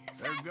okay. As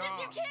They're fast gone. as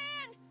you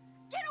can!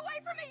 Get away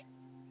from me!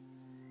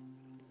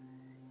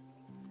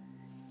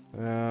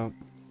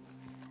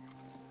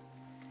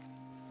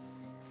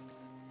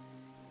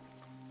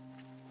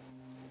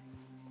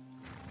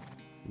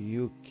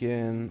 You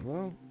can,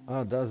 well,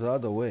 that's the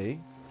other way.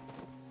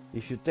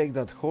 If you take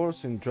that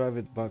horse and drive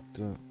it back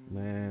to,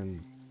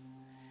 man,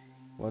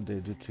 what they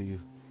do to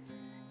you?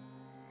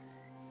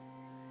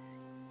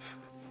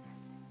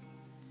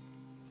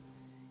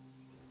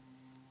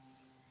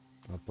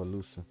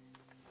 Appaloosa.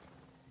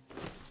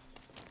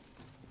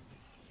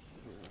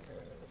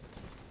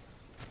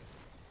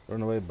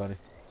 Run away, buddy.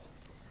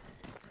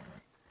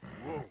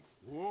 Whoa,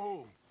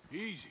 whoa,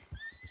 easy.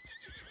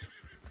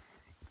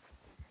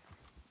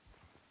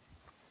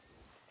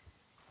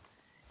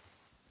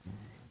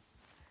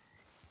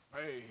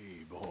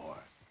 Hey, boy.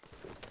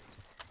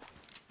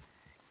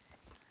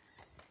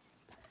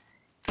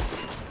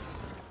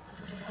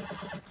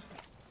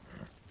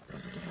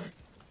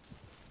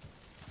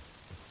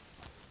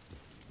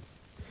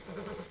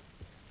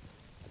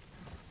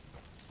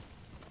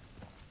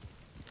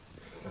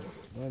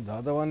 Well, the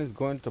other one is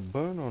going to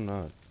burn or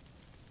not?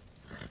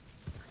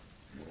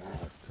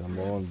 Come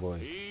on, boy.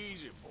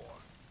 Easy, boy.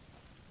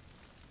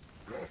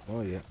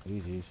 Oh yeah,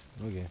 it is.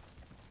 Okay.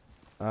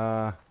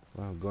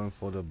 Well, going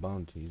for the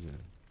bounty.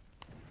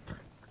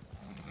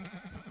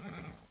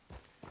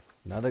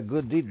 Another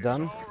good deed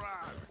done. All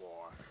right,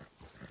 boy.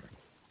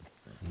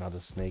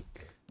 Another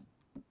snake.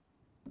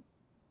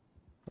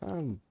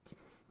 Did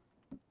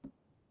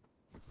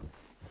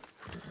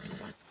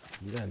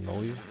I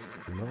know you?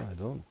 No, I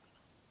don't.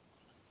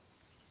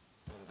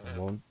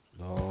 Come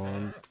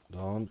on,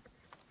 don't.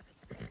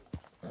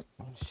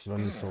 Oh, she's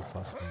running so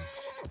fast now.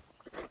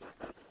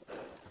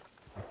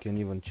 I can't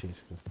even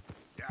chase her.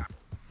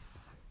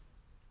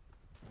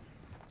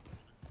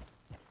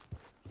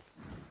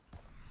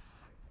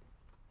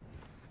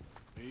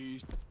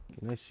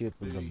 Can I see it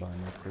with the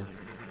binocle?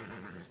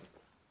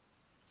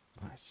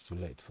 Oh, it's too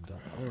late for that.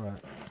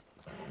 Alright.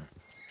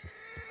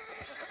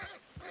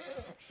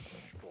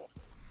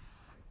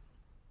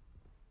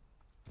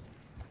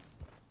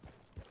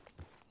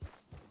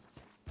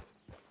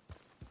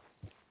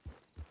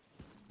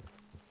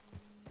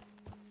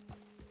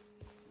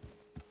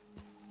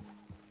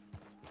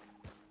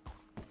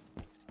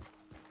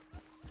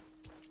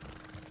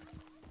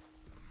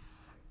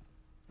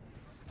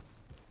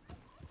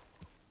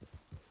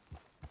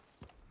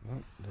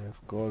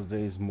 Of course, there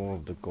is more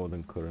of the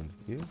golden current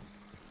here.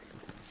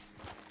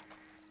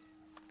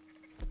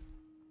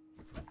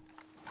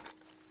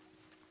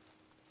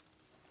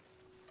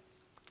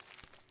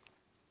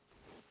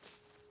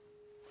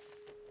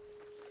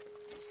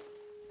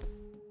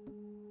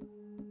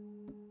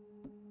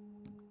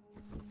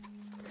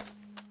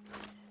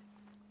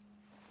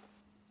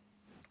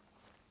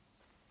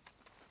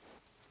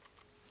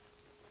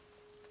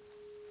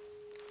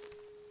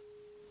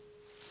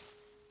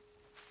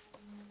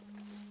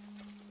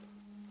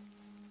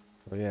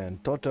 Oh yeah, in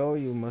total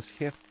you must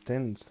have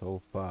 10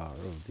 so far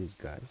of these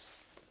guys.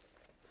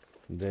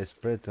 They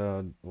spread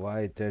a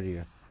wide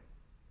area.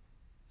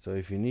 So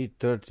if you need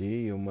 30,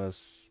 you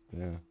must,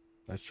 yeah,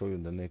 I'll show you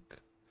the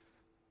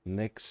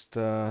next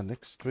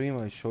stream.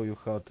 I show you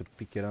how to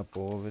pick it up,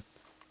 all of it.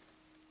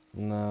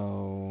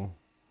 Now,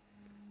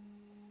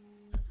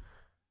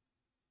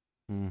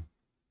 I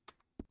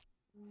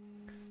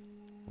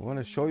want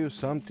to show you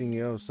something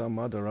else, some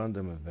other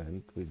random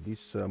event with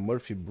this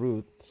Murfree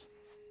brute.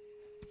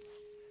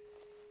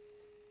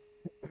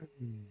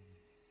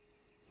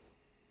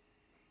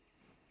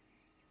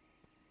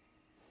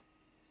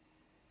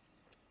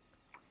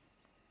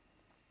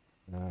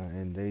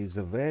 And there is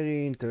a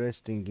very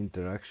interesting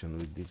interaction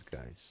with these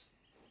guys.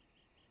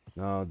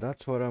 Now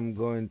that's what I'm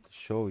going to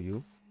show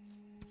you.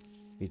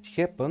 It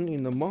happened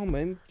in the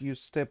moment you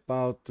step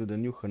out to the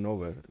New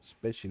Hanover,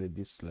 especially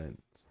this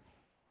land.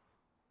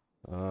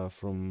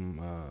 From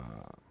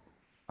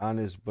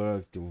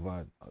Annesburg to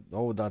what?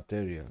 Oh, that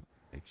area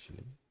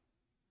actually.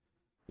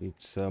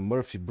 It's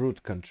Murfree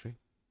Brute country.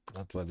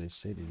 That's what they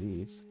said it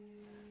is.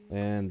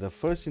 And the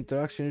first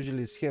interaction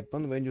usually is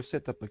happen when you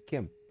set up a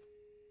camp.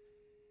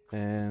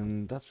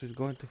 And that's what's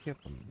going to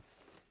happen.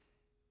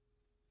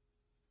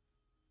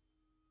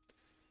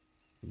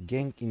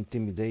 Gang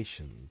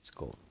intimidation, it's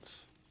called.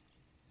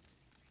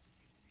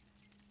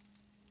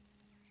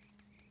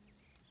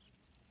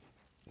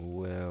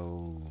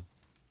 Well,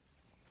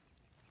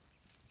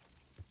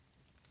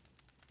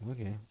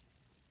 okay.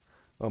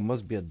 Oh,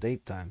 must be a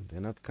daytime.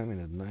 They're not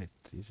coming at night,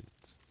 is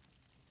it?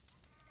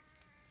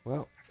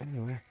 Well,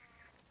 anyway.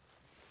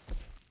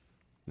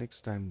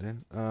 Next time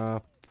then.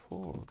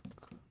 Pork.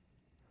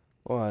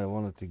 Oh, I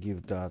wanted to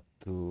give that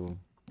to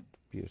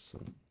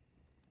Pearson.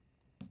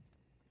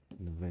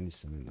 The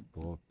venison and the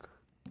pork.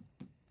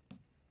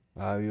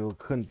 You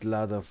hunt a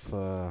lot of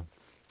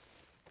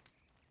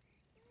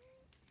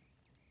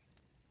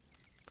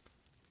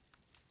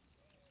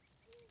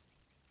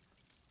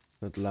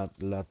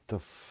lot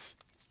of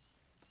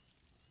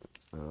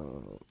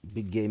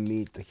big game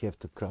meat. I have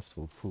to craft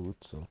for food,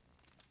 so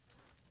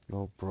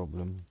no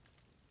problem.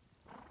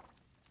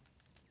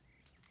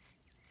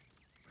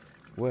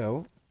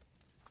 Well,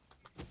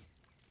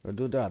 I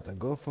do that. I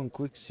go for a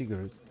quick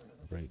cigarette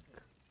break.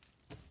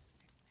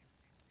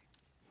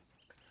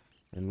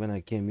 And when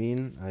I came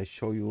in, I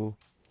show you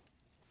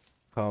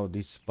how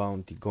this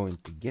bounty going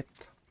to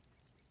get.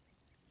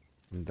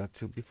 And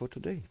that will be for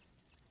today.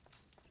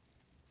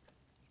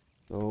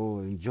 So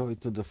enjoy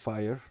to the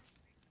fire.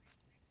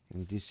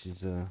 And this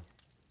is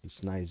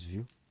this nice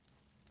view.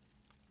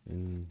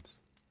 And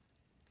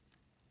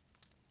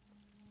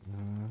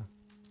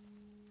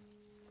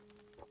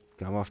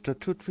come after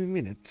 2-3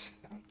 minutes.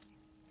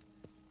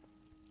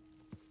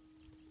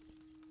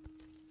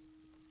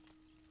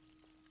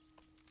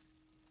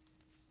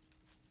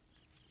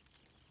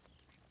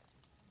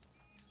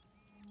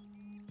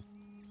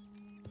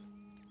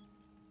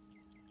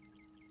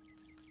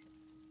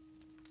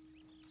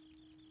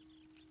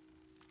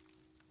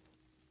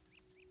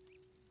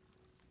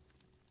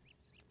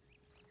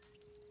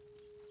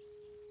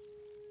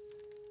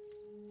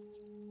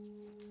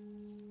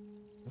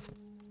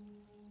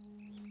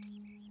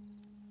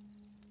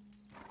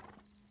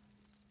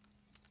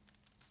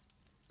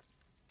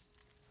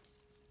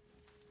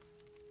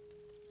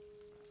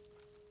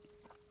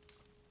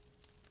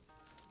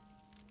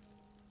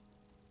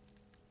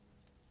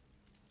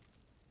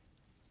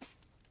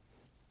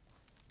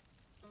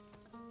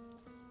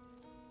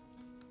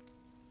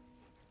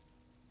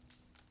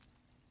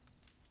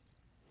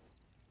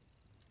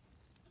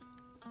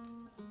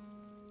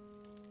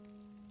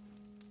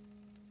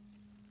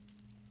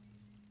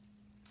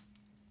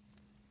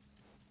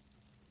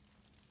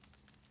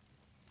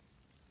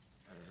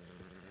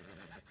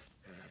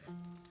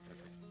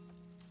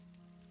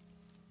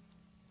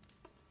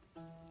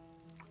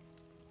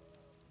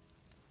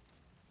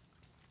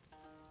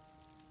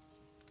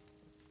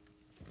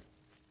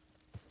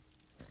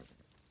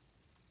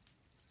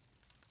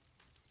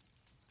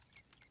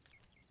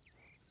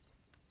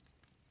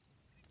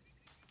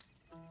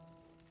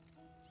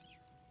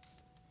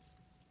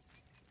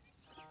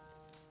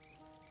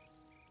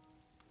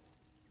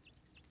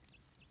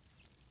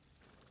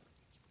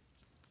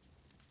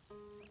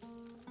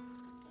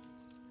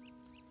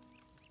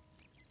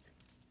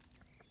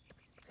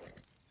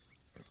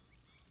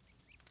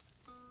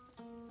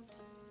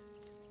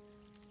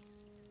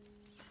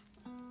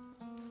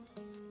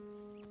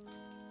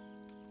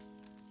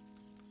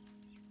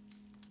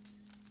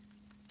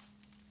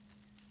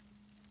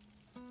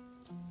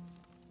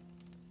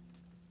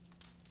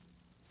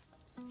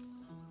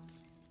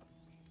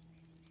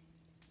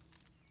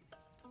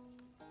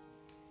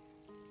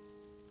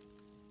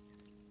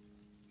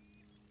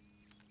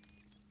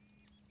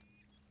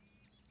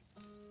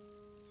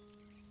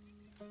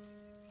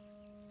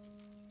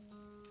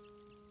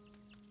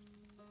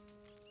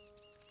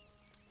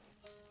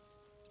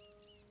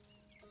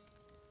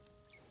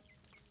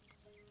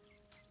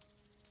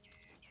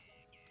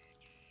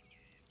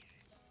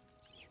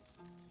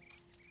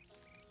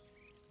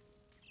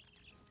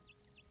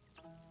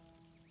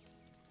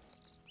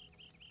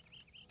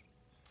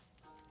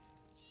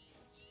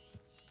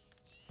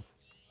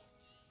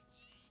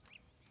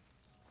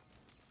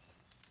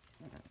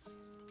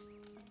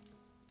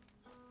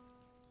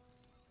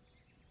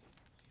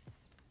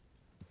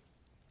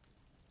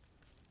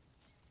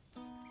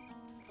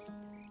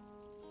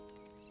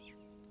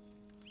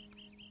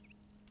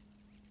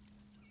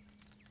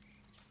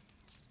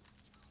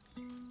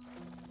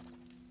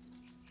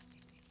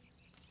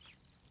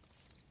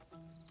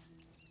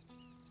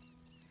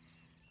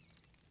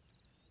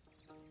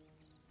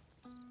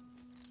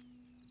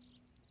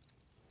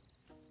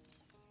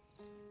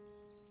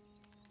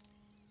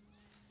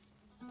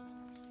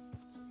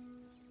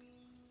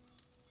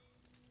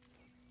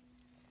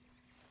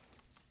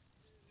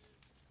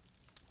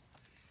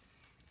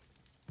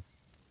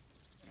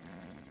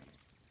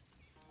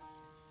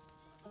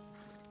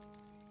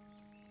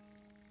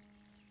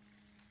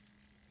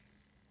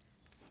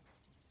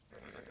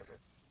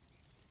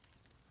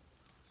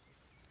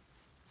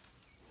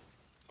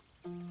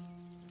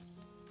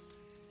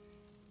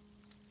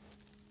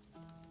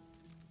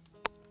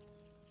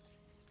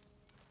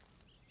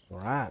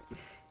 Alright.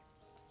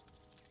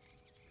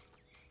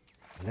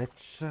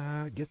 Let's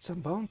get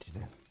some bounty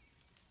then.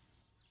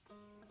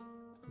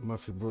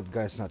 Murfree Brood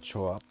guys not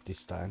show up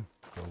this time,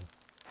 so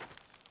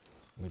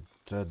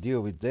we'll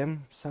deal with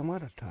them some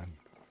other time.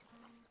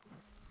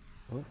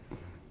 Oh,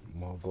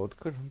 more gold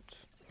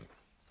current.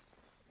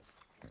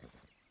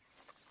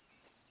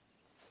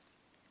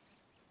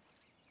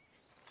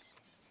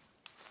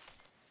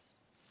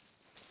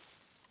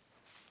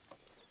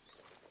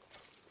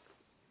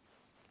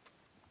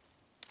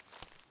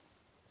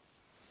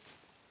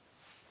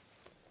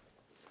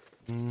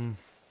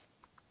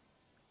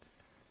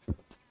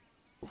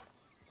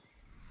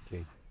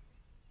 Okay,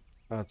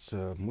 that's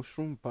a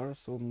mushroom,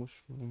 parasol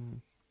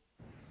mushroom.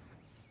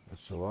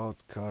 That's a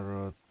wild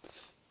carrot.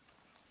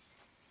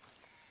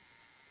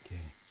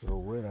 Okay, so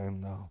where I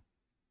am now?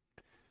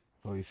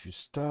 So if you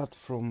start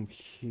from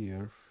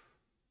here,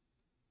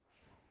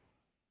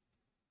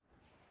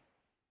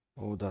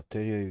 oh, that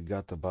area you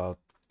got about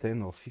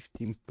 10 or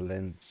 15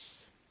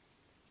 plants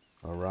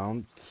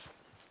around,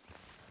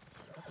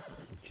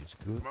 which is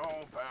good. Come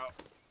on, pal.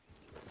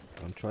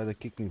 Don't try to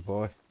kick me,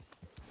 boy.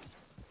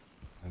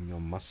 I'm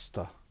your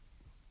master.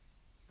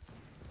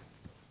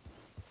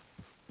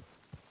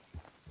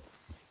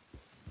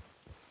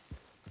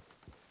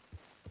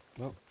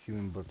 Oh,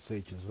 human bird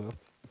sage as well,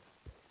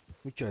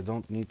 which I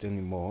don't need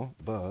anymore,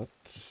 but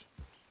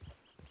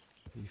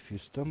if you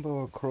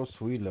stumble across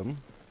Willem,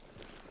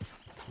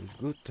 it's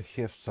good to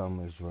have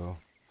some as well.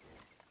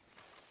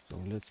 So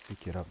let's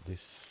pick it up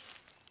this.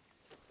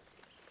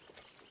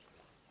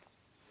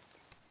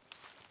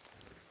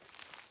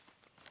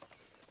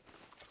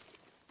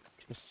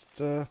 Just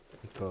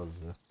because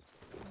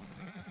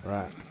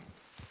right.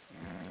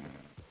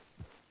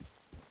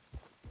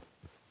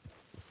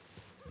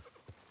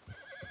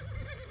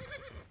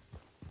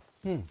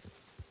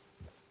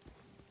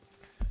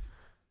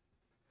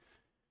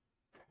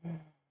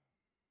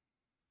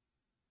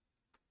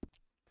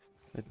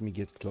 Let me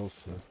get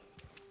closer.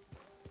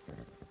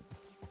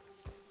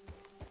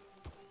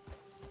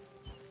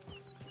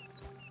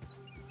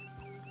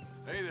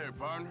 Hey there,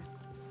 partner.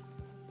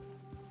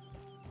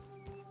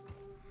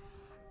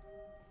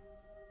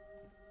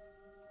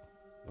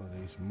 Oh,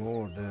 there's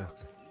more there.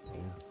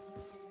 Yeah.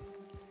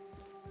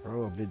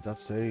 Probably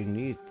that's very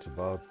neat.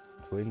 About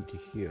 20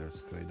 here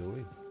straight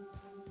away.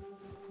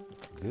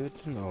 Good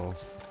to know.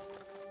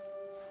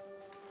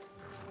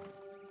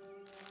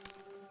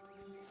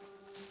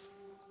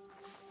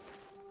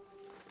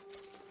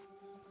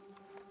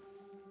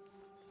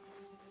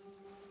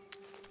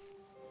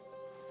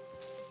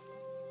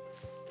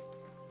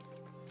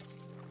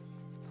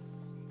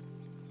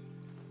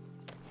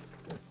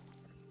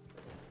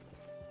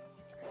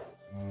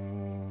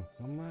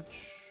 How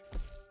much?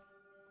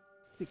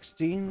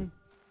 16.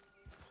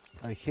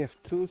 I have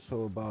 2,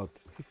 so about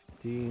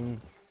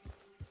 15.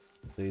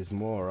 There is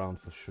more around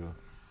for sure.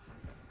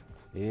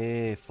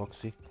 Yeah,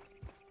 Foxy.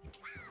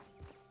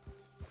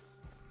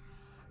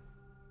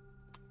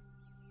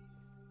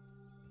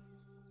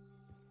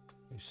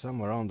 There's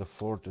some around the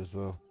fort as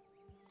well.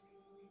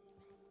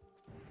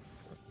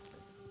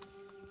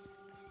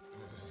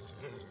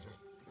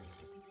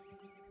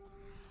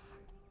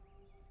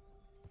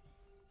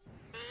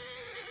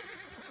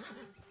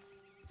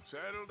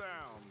 Settle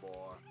down,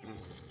 boy.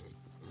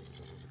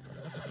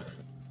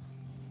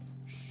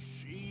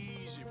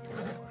 Easy,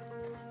 boy.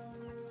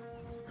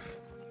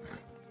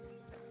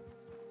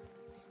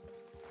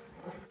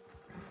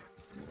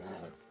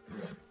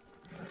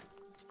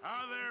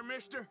 Hi there,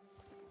 mister.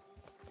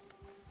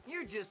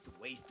 You're just a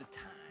waste of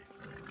time.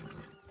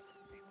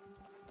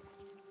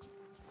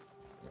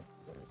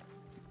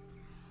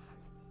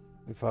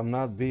 If I'm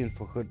not being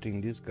for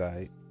hurting this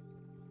guy,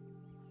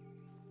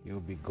 you'll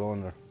be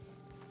goner.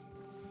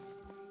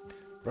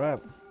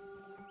 Right.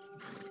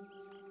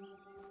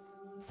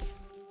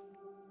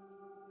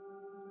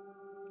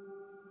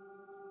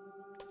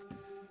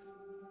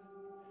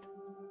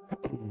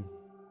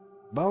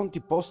 Bounty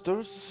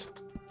posters.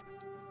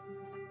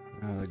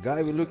 The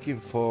guy we're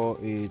looking for,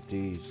 it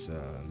is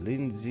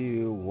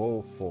Lindsay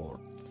Wolford.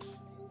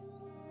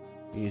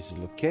 He is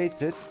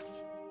located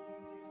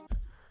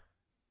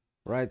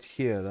right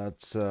here.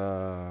 That's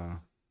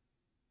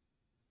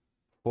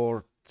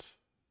Fort.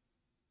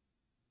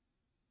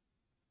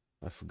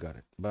 I forgot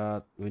it.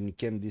 But when you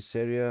came this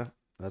area,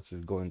 that's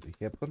going to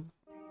happen.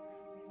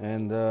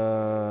 And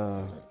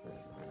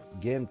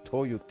game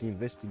told you to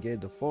investigate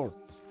the fort.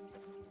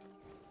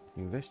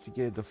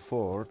 Investigate the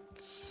fort.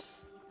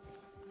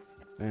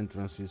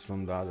 Entrance is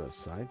from the other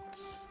side.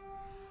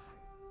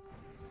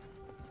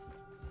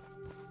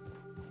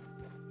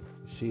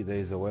 See, there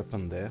is a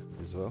weapon there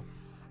as well.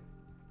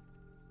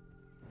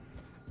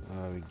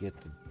 We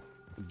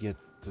get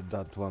to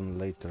that one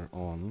later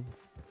on.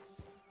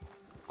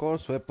 Of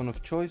course, weapon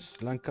of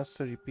choice,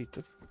 Lancaster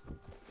repeater.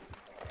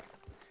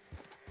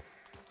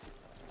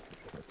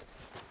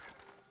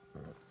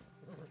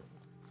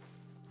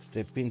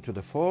 Step into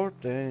the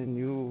fort and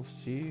you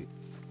see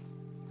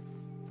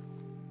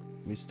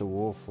Mr.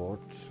 Wolford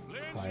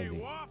hiding.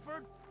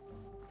 Wofford?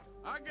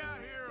 I got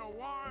here a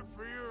warrant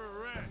for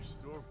your arrest,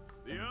 or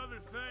the other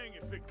thing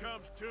if it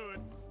comes to it.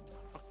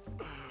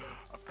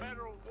 A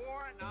federal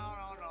warrant? No,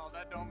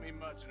 that don't mean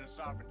much in a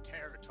sovereign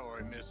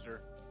territory,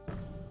 mister.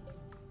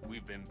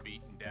 We've been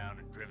beaten down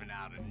and driven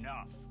out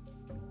enough.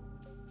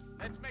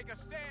 Let's make a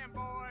stand,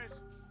 boys.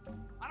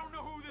 I don't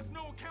know who this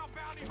no-account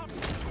bounty hunter...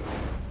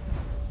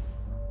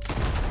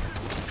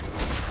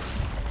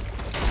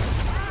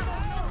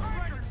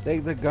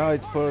 Take the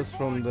guide first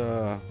from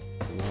the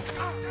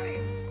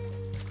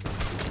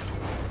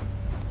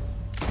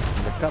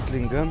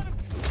Gatling gun.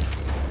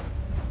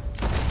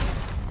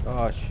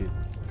 Oh shit.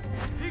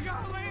 He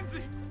got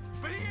Lindsay,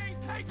 but he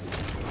ain't taking.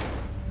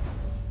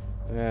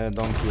 Yeah,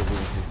 don't kill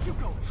Lindsay. You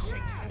go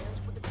shake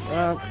hands with the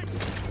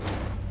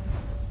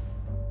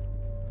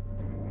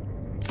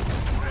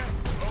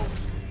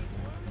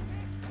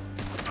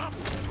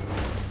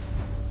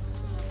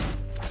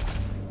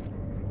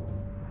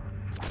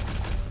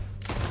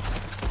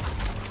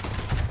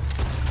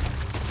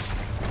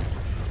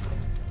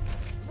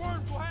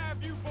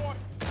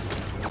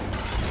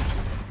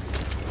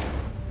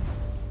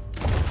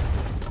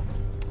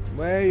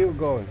Where are you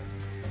going?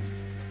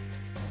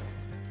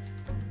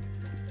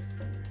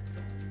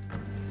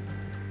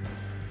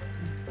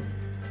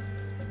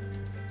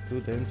 Too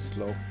damn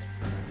slow.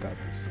 God,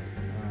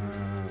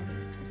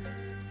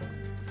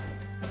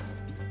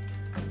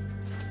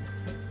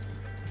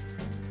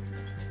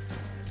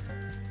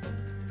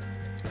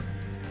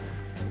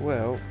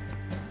 well,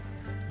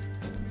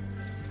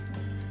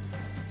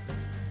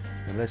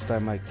 the last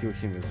time I killed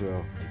him as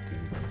well, I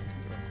think.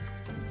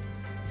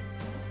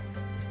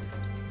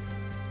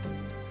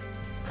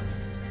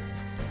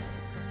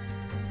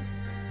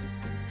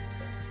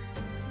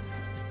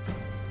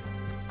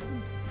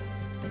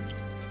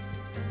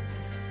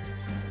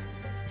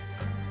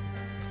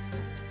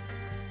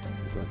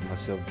 Got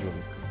myself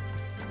drunk.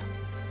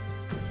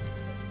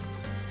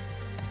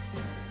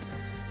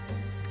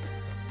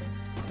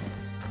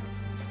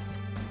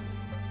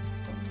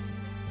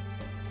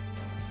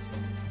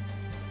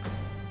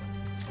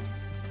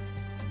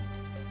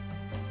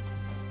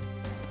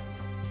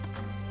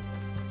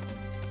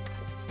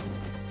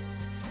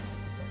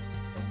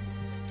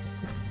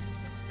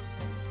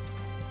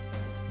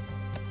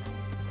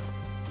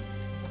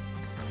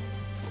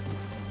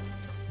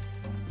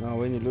 Now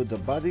when you loot the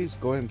bodies,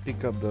 go and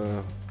pick up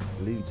the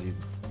Lindsay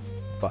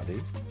body.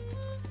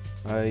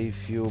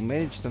 If you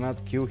manage to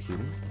not kill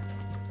him,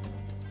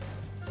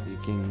 you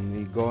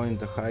can go in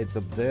the hide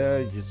up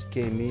there. You just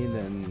came in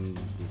and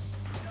just...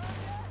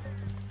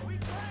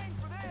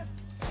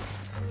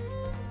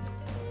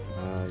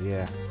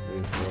 yeah,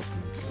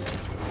 reinforcement.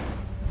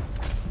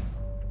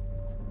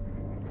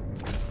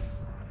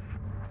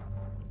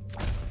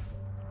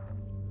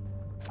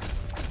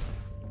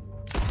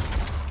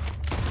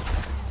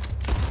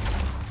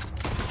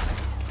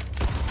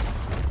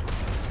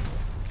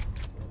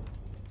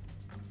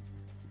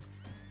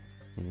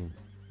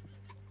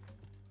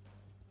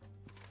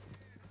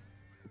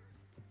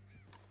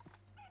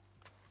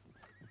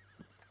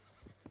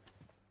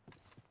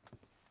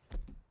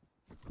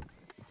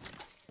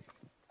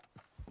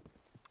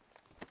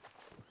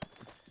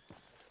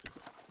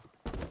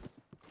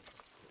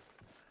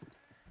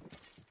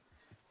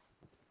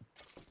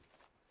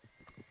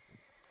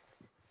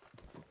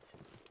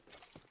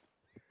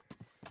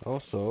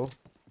 Also,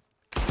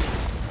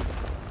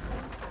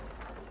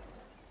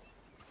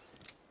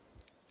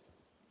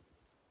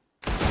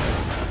 you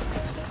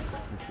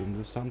can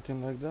do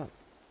something like that.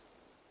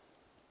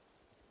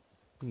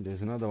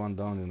 There's another one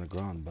down in the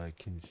ground, but I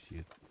can't see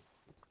it.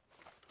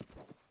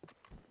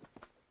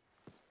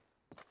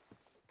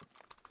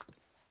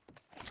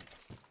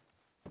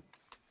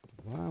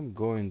 I'm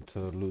going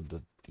to loot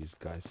these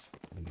guys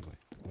anyway.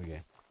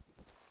 Okay,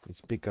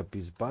 let's pick up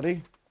his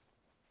body.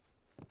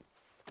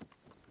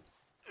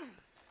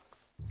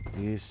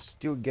 He's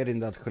still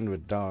getting that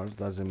 $100,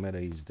 doesn't matter,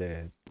 he's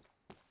dead.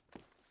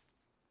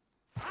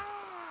 Come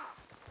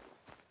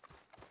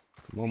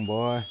on,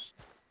 boy.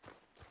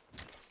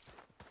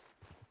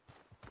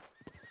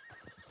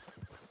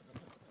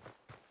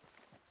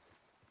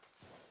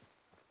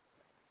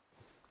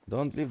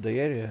 Don't leave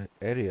the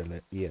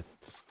area yet,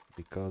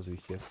 because we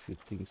have few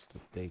things to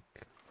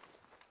take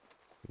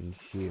in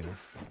here.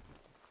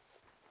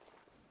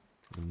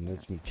 And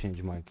let me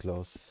change my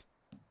clothes,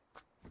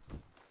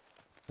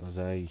 because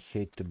I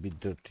hate to be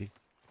dirty.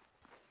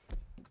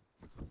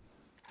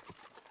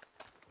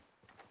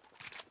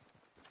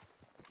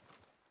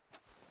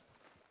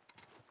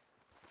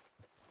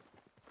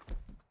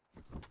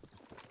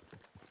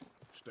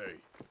 Stay.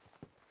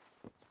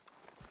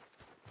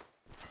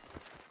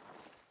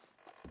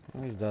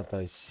 What is that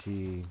I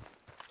see?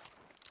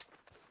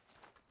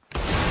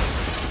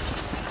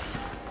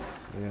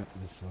 Yeah,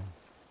 this one.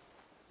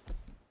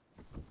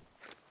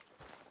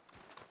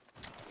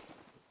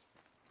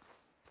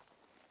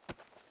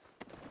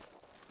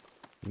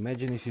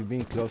 Imagine if you've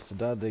been close to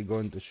that, they're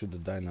going to shoot the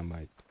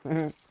dynamite.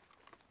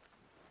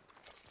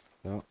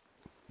 No.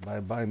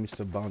 Bye bye,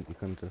 Mr. Bounty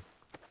Hunter.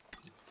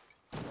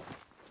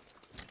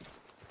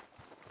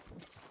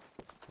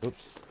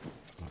 Oops.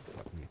 Oh,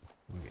 fuck me.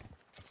 Okay.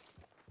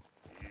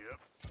 Yep.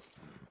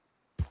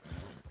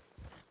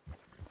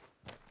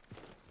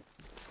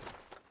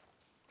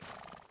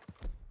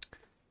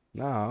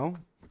 Now,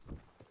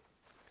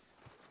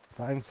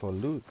 time for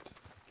loot.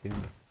 Okay.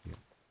 Yeah.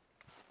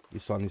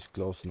 This one is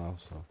close now,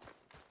 so.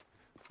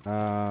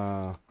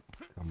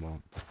 Come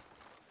on.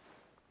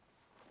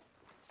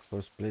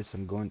 First place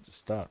I'm going to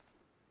start.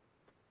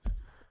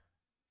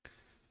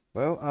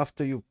 Well,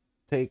 after you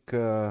take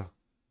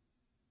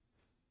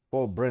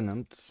Fort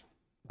Brennant,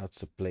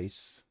 that's a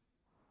place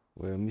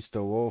where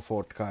Mr.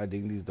 Warford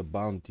hiding. This is the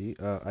bounty.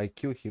 I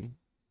kill him.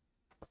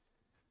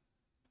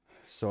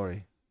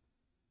 Sorry.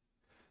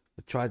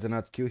 Try to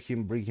not kill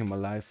him, bring him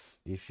alive.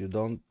 If you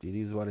don't, it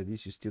is what it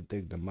is. You still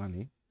take the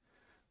money.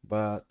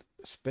 But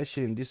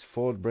especially in this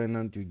Fort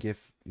Brennant, you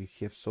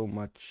have so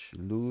much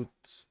loot,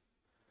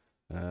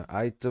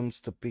 items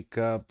to pick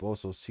up,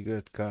 also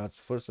cigarette cards.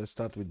 First, I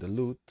start with the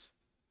loot.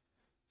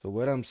 So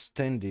where I'm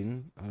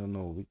standing, I don't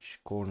know which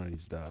corner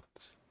is that.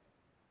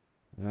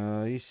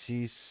 This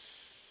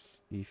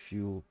is if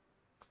you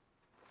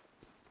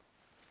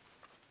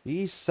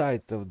east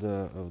side of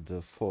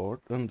the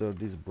fort, under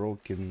this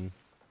broken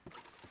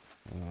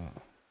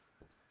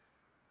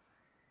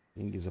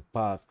thing is a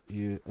path.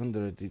 You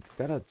under it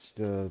got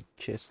a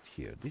chest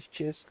here. This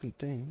chest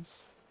contains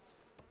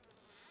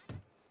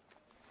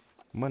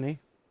money,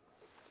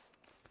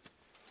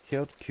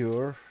 health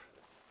cure,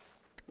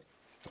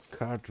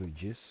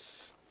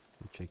 cartridges,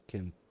 which I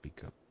can't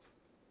pick up,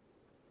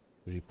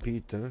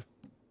 repeater,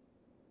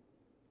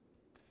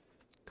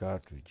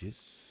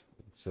 cartridges.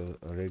 It's a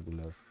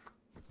regular.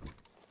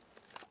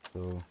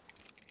 So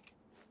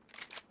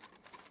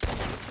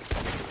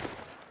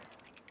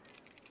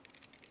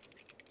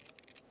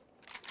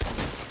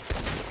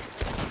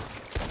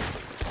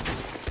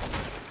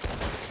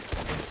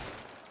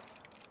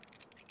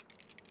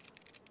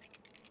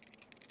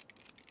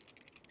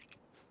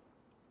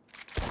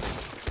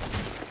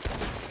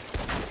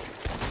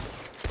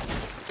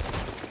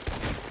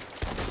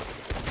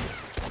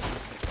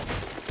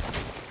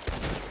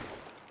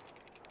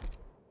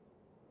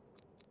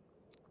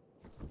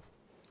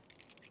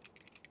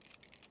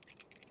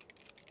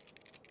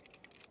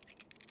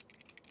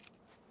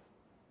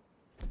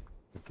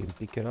can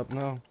pick it up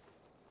now.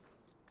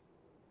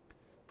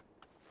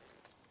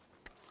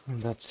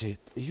 And that's it.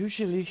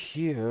 Usually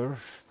here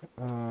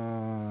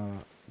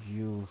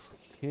you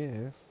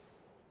have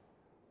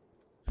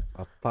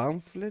a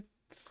pamphlet.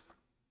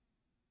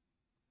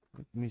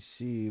 Let me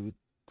see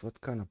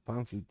what kind of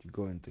pamphlet you're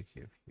going to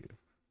have here.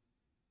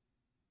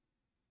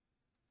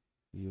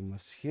 You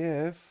must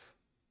have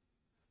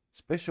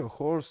special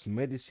horse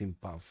medicine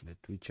pamphlet,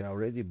 which I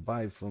already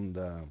buy from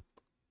the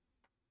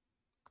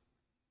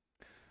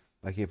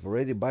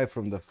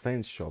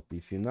fence shop.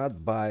 If you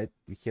not buy it,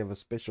 we have a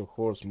special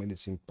horse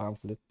medicine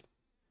pamphlet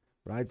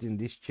right in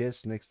this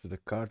chest next to the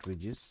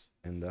cartridges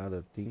and the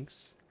other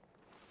things.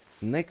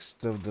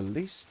 Next of the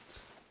list,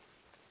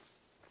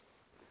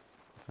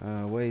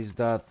 where is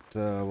that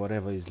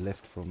whatever is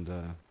left from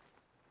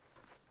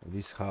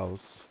this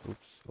house?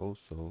 Oops,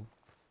 also.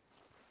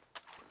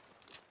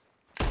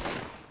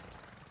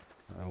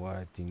 What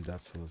I think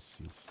that was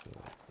his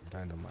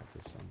dynamite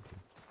or something.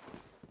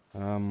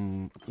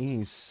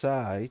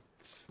 Inside,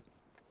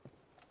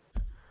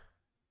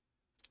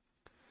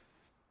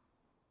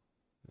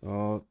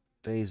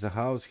 there is a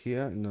house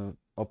here in the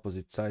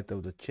opposite side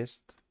of the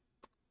chest.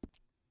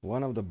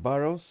 One of the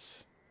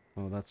barrels.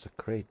 Oh, that's a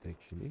crate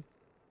actually.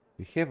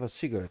 We have a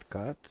cigarette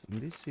card.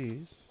 And this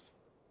is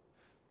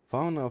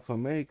Fauna of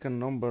American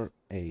number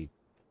 8.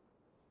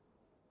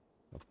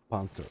 A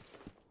Panther.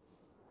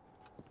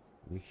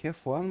 We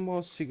have one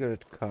more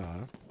cigarette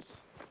card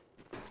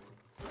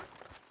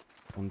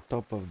on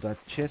top of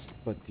that chest,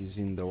 but is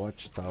in the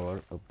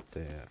watchtower up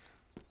there.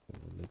 So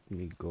let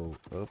me go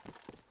up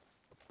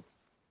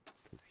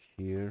to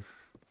here.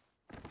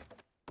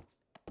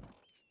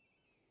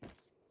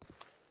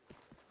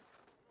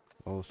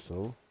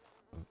 Also,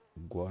 a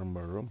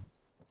warmer room.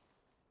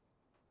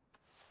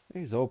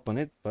 Please open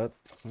it, but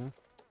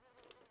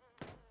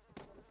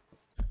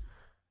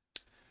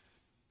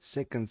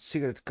second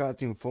cigarette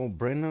cutting from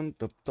Brennan,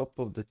 the top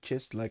of the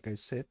chest, like I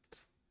said.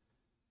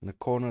 In the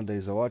corner there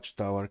is a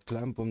watchtower.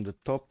 Climb on the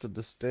top to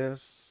the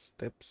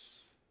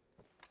steps,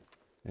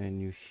 and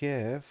you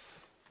have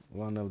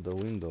one of the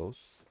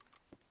windows.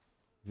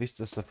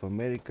 Vistas of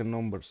America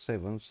number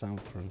 7, San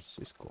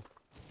Francisco.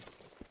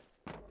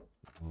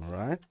 All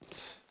right.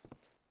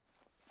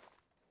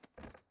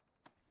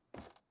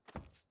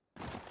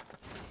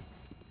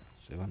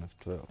 Seven of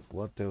 12.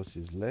 What else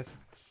is left?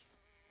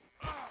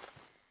 I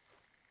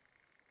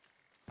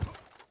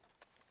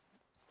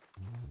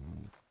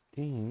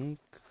think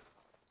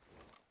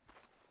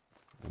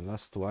the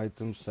last two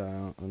items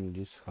are on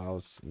this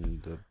house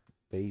in the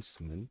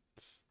basement,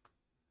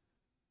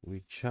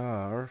 which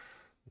are,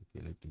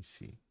 okay, let me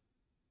see.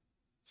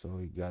 So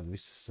we got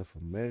Vistas of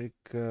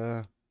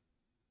America,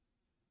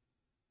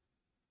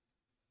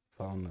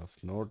 Fauna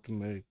of North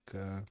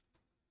America,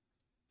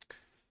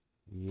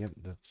 Yep,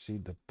 that's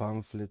it, the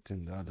pamphlet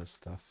and the other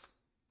stuff.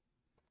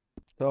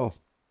 So,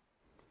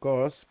 of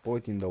course,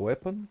 pointing the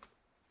weapon,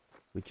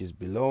 which is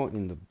below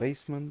in the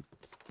basement.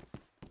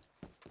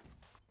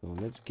 So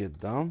let's get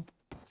down.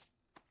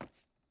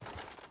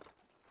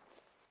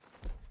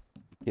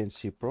 Can't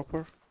see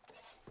proper.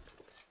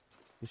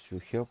 This will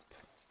help.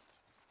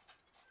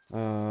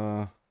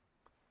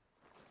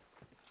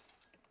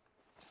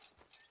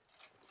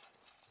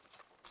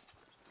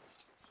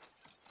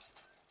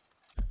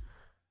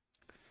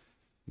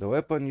 The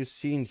weapon you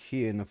see in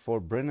here in the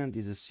Fort Brennan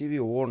is a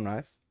Civil War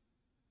knife.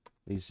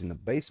 It's in the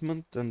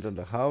basement under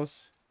the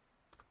house.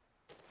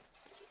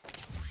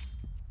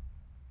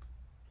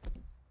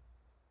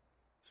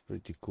 It's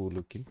pretty cool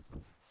looking.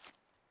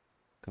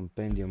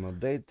 Compendium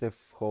update,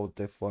 hold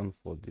F1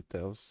 for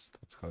details.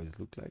 That's how it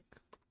looks like.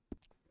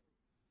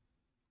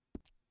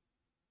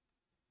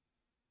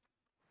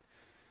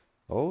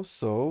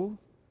 Also,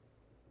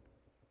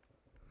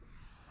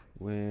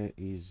 where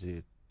is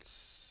it?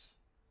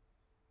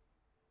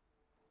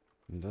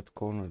 In that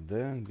corner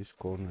there, and this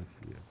corner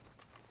here.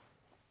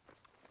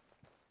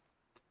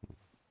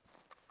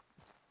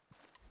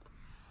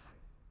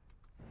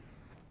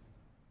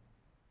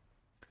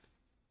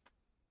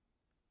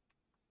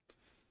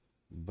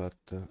 But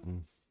I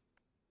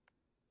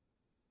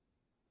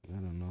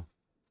don't know.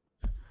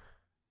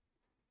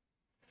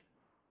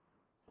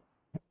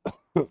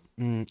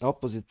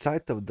 Opposite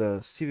side of the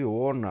Civil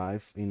War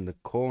knife in the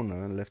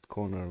corner, left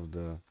corner of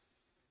the.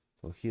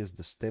 So here's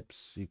the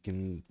steps. You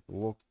can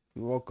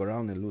walk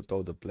around and loot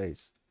all the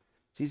place.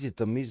 It's easy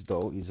to miss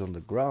though. Is on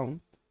the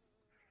ground,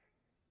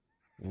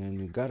 and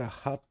you got a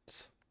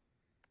hut.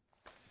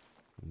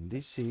 And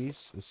this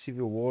is a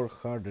Civil War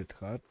hardened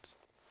hut.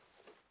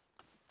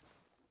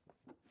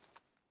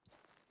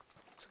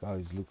 That's how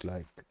it look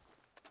like.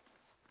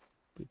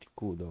 Pretty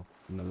cool though,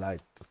 in the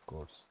light, of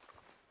course.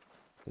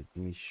 Let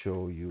me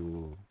show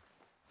you.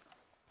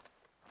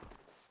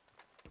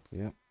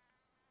 Yeah,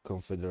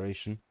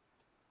 Confederation.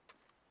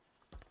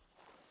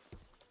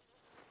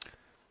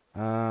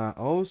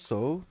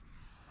 Also,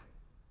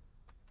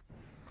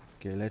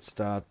 okay, let's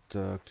start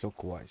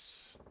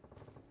clockwise.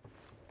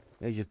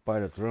 Agent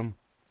Pirate Room.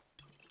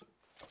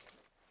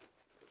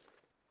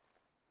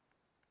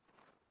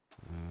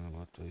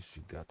 What else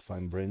you got?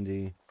 Find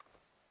Brandy.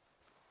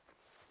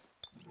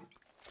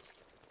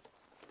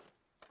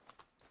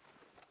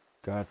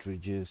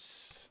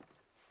 Cartridges.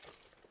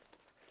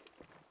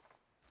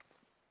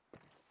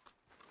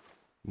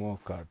 More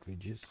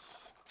cartridges.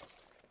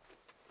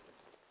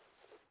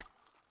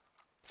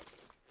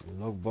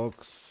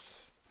 Logbox.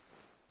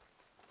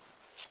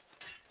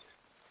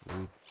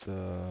 With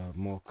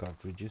more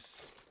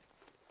cartridges.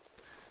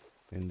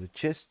 In the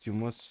chest you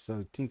must,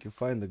 I think you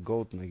find the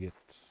gold nugget.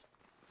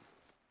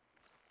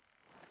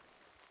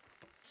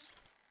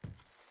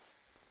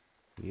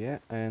 Yeah,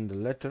 and the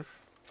letter.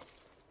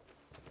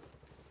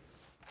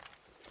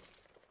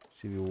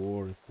 Civil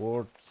War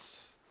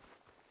reports.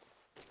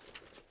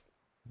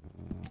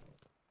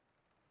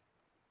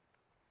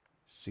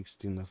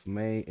 16th of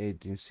May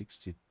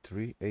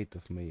 1863, 8th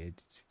of May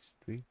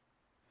 1863.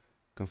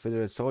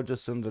 Confederate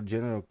soldiers under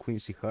General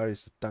Quincy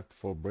Harris attacked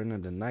Fort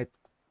Brennan the night.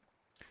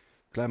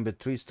 Climbed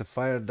trees to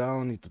fire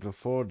down into the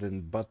fort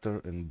and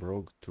Butler and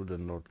broke through the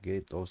north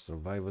gate. All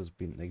survivors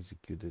been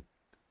executed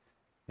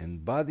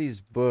and bodies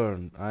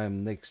burned. I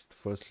am next,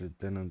 First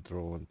Lieutenant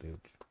Rowan.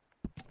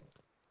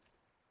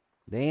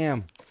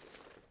 Damn.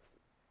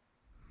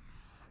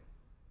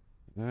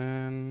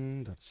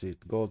 And that's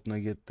it. Gold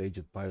nugget,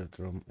 aged pirate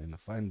rum, and a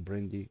fine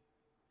brandy.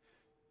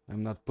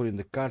 I'm not putting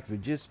the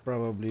cartridges,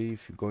 probably,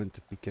 if you're going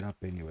to pick it up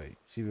anyway.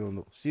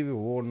 Civil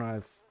War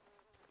knife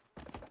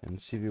and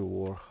Civil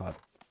War hat.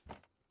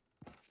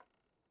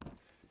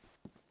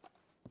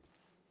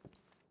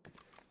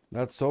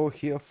 That's all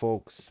here,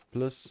 folks.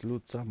 Plus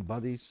loot some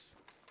bodies.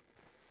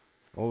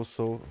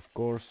 Also, of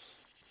course,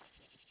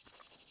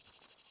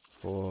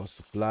 for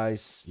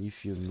supplies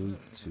if you need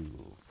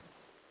to.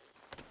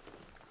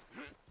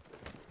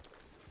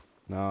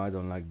 No, I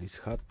don't like this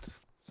hut,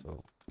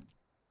 so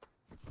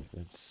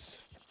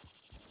let's.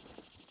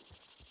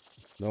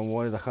 Don't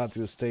worry, the hut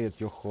will stay at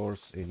your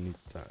horse anyway.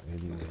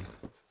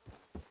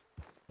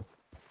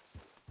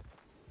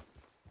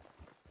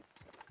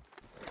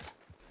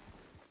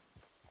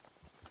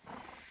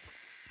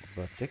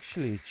 But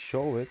actually, it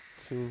show it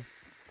to.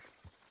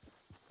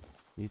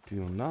 It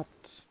will not.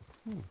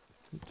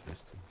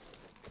 Interesting.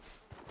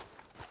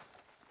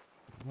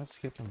 What's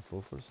happened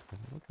for first time?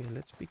 Okay,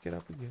 let's pick it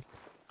up again.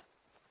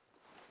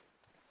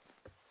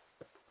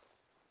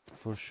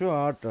 For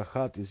sure, the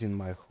hut is in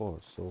my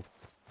horse, so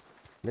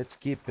let's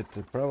keep it.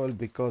 Probably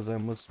because I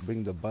must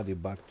bring the body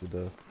back to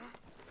the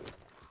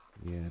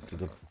to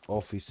the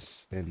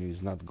office, and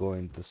he's not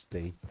going to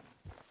stay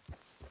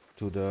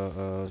to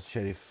the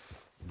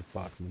sheriff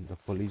department, the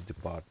police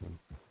department.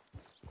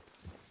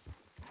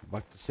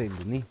 Back to Saint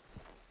Denis.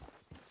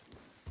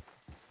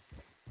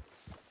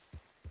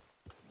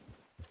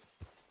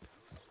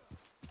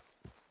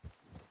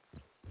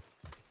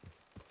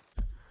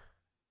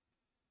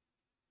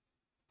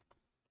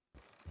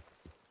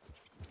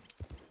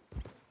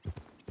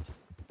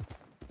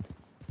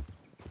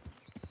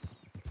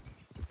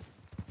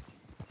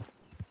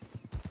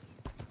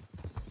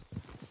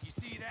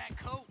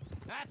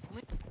 That's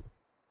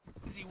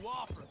Lindsay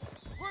Wofford's.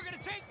 We're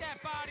gonna take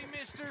that body,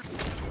 mister.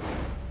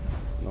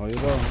 No, you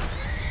don't.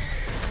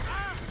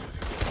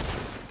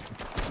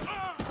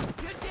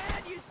 You're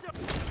dead, you son.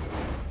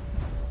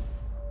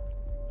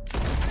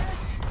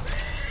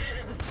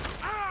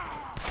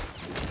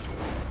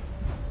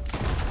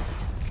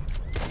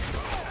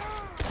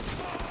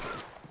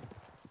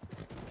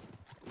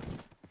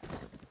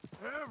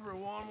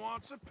 Everyone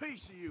wants a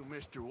piece of you,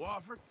 Mr.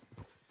 Wofford.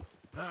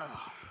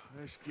 Ah,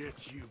 let's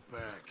get you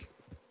back.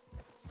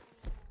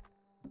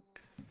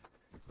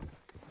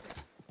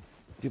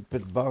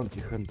 Stupid bounty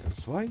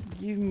hunters. Why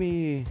give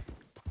me...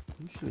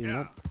 Usually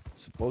not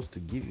supposed to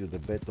give you the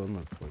bad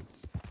honor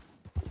points.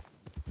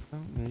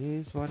 Well, it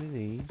is what it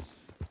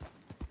is.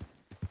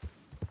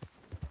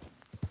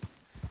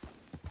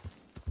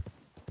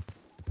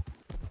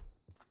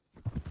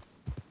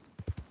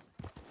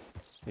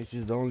 This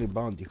is the only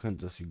bounty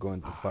hunters you're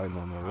going to find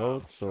on the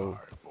road, so...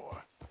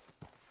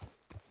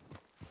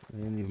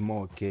 And if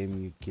more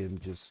came, you can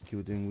just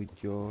kill them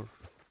with your...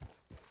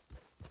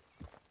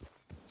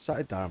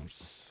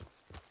 sidearms.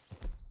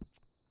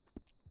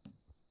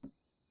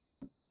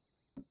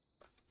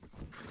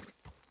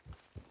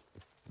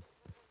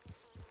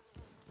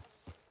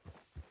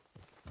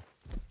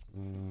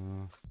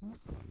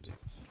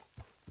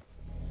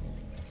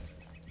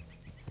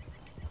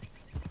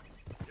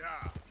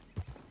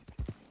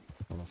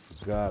 I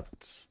forgot.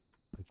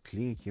 I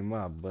cleaned him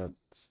up, but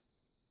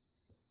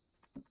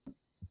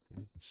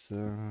it's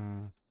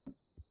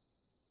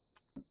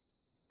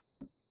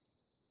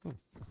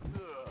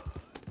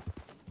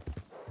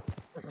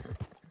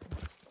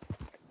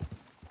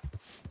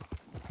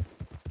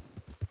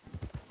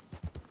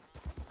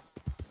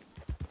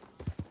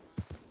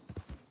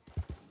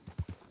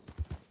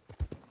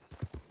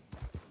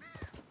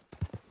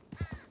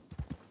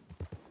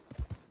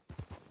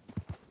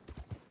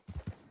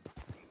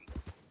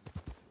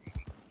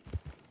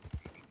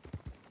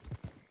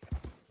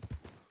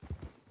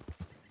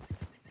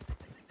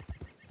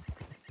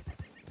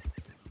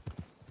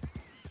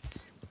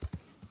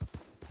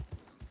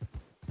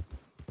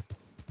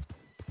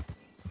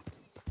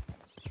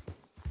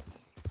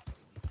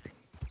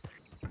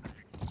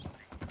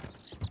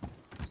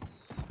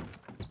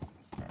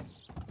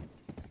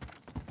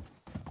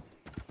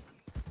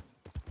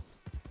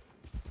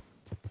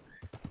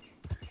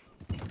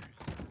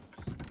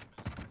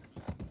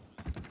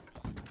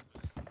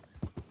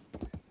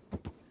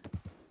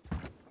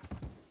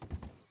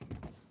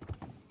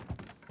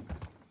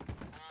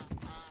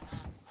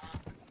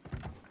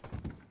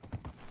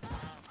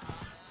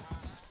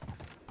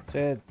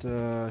said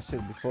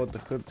before to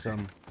hurt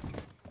some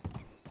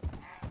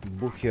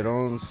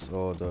bucherons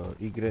or the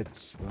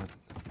egrets, but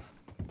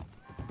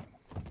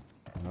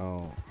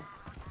no,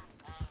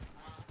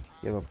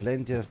 you have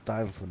plenty of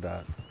time for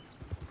that.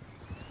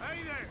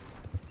 Hey there!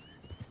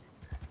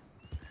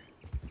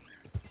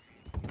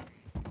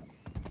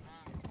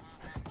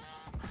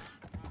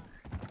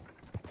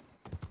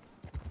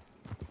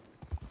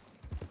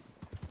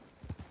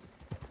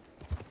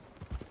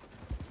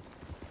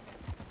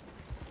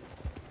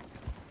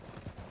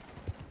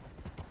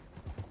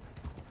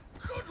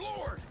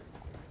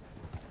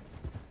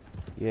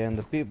 Yeah, and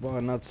the people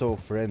are not so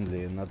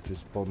friendly and not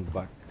respond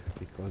back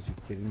because you're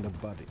killing the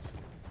bodies.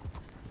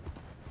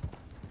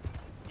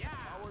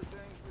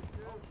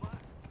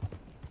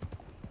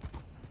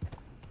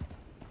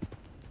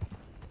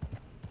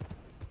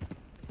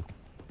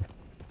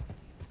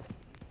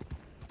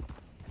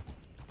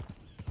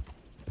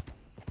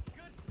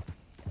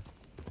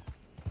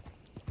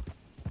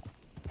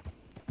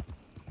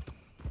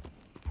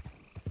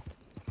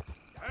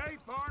 Hey,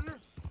 partner!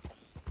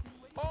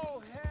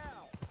 Oh,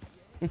 hell!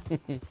 Hi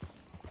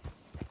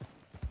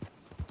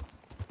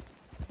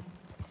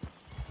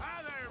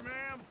there,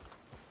 ma'am!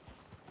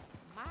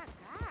 My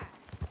God.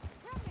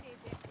 How many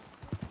victims?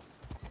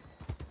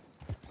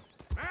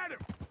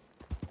 Madam!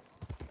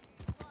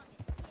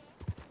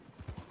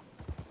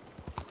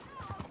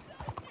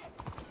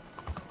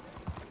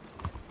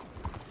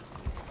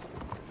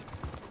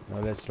 Now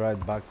let's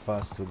ride back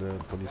fast to the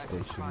police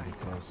station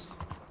because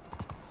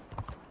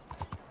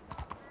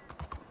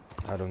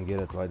I don't get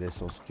it why they're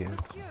so scared.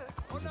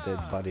 There's a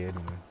dead body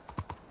anyway.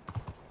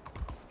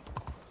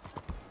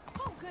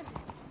 Oh,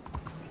 goodness.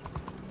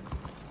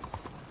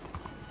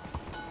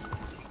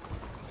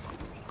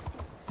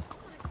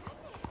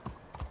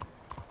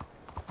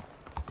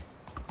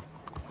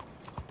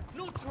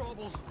 No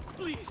trouble,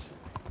 please.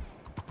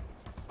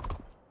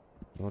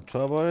 No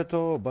trouble at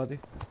all, buddy.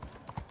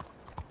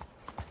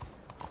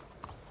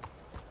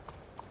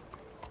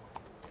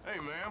 Hey,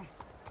 ma'am.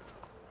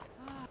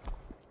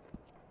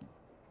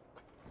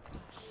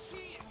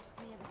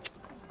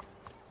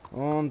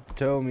 Don't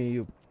tell me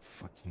you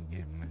fucking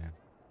game, man.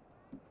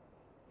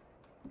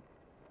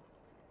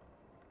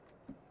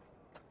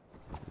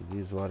 It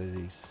is what it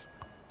is.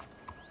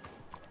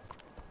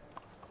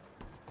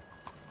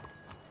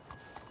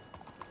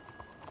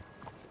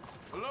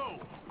 Hello.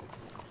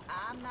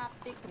 I'm not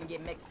fixing to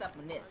get mixed up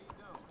in this.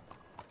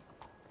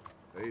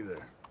 Hey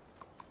there.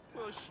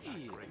 Well,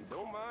 shit,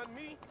 don't mind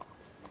me.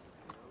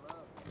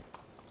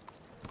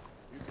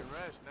 You can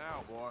rest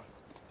now, boy.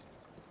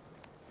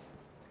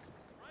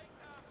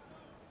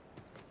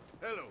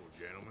 Hello,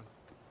 gentlemen.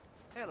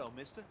 Hello,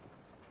 mister.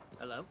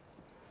 Hello.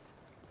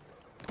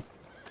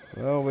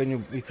 Well,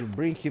 if you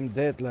bring him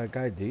dead like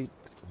I did,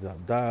 the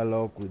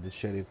dialogue with the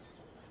sheriff,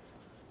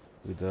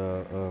 with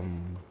the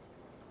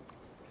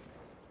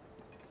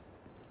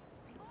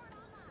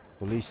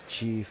police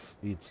chief,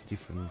 it's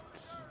different.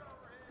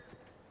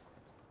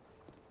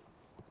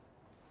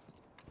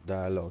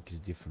 Dialogue is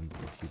different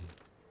with him.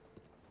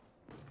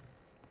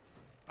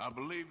 I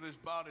believe this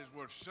body's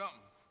worth something.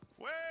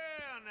 Well,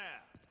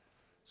 now.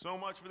 So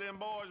much for them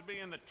boys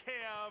being the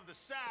tear of the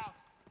South.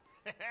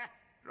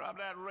 Drop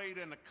that raid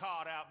in the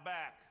cart out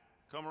back.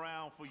 Come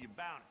around for your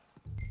bounty.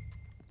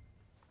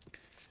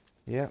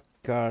 Yeah,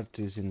 cart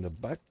is in the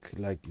back,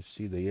 like you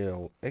see the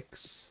yellow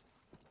X.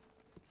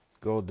 Let's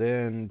go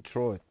there and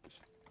throw it.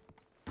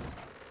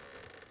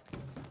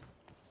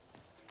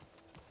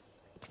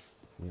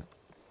 Yeah.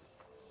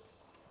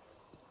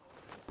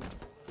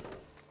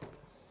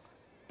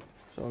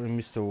 Sorry,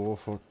 Mr.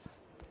 Warford.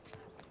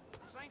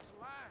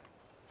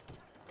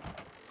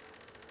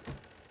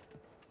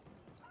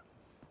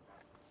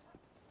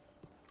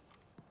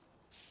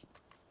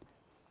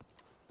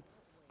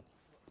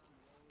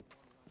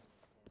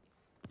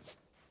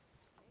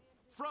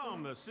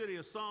 From the city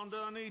of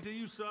Saint-Denis to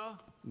you, sir,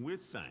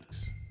 with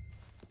thanks.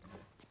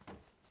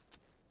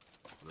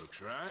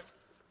 Looks right.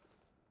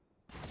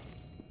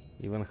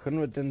 Even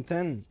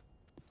 110.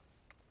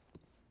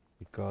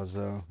 Because,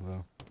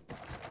 well,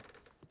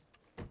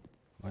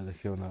 why the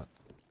hell not?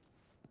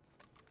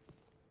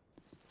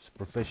 It's a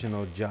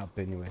professional job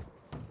anyway.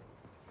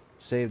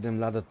 Save them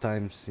a lot of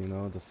times, you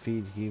know, to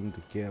feed him,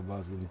 to care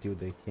about him until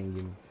they hang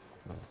him.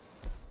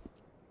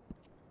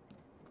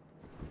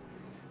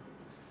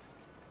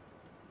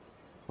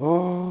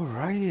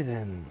 Alrighty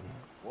then.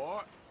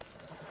 What?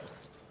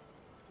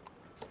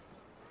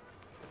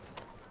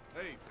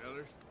 Hey,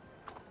 fellas.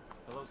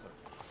 Hello, sir.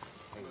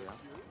 Hey, yeah.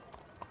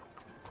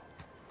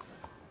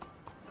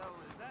 So,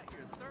 is that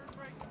your third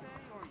break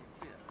today or your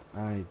fifth?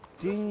 I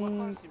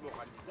think...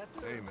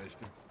 Hey,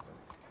 mister.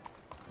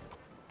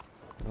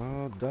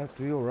 Oh, that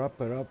will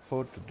wrap it up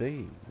for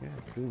today.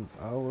 Yeah, 2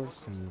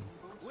 hours and...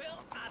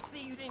 Well, I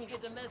see you didn't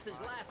get the message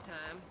last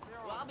time.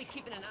 Well, I'll be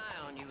keeping an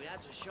eye on you,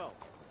 that's for sure.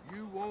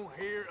 You won't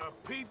hear a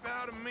peep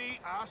out of me,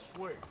 I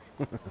swear.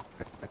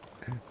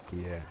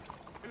 Yeah.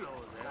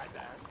 Hello there.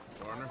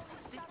 Partner.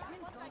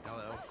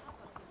 Hello.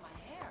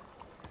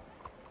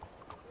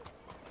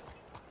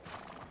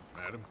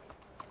 Madam.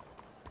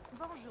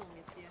 Bonjour,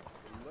 monsieur.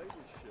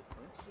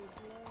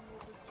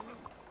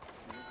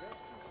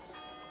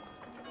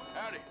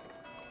 Howdy.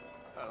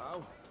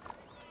 Hello.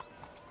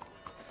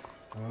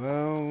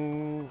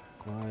 Well,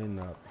 why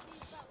not?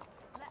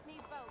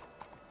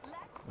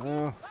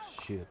 Oh,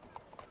 shit.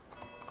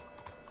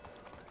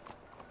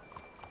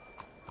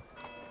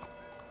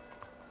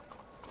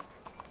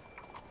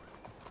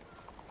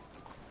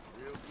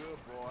 Real good,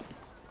 boy.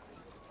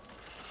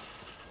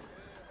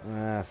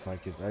 Ah,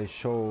 fuck it. I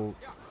show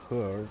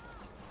her.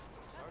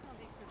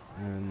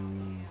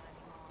 And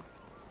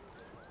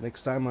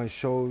next time I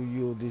show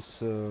you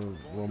this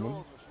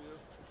woman.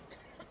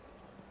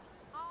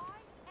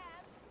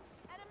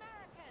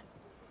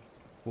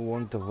 Who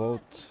want to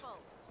vote.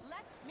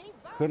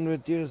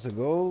 100 years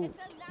ago,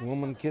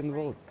 women can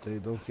vote. They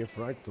don't have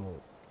right to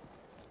vote.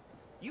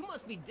 You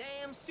must be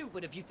damn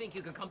stupid if you think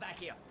you can come back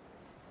here.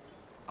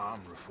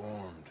 I'm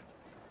reformed.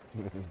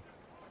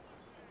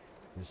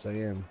 Yes, I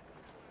am.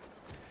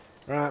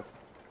 Right.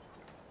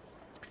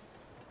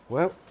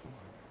 Well,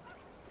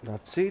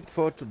 that's it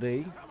for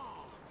today.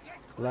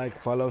 Like,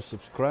 follow,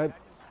 subscribe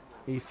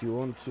if you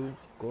want to,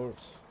 of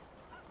course.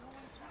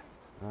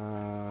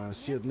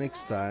 See you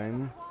next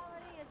time.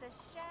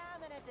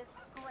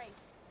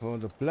 For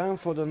the plan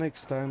for the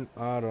next time,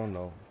 I don't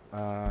know.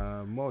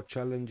 More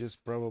challenges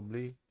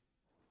probably.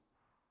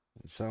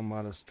 Some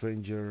other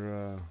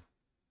stranger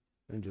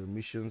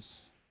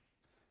missions.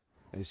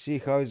 And see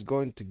how it's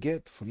going to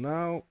get. For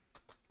now,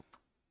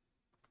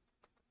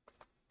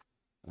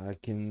 I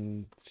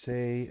can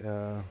say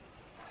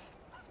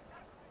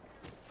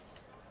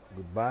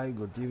goodbye,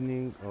 good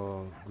evening,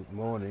 or good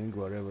morning,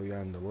 wherever you are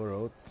in the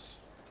world.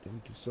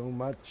 Thank you so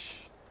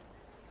much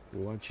for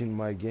watching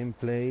my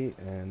gameplay,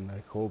 and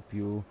I hope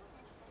you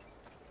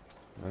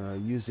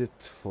use it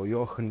for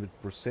your 100%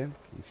 if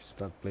you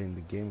start playing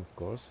the game, of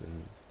course.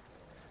 And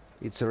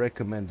it's a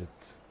recommended.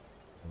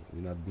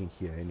 You're not being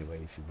here anyway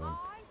if you don't.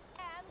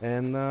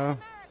 And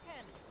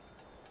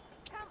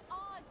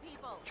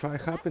try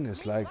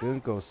happiness, like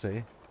Uncle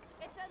say.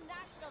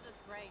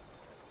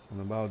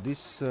 And about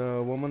this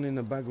woman in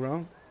the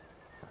background,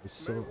 I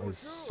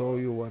saw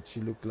you what she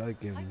looked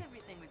like and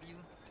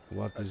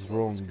what is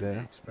wrong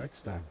there.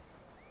 Next time.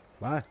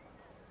 Bye.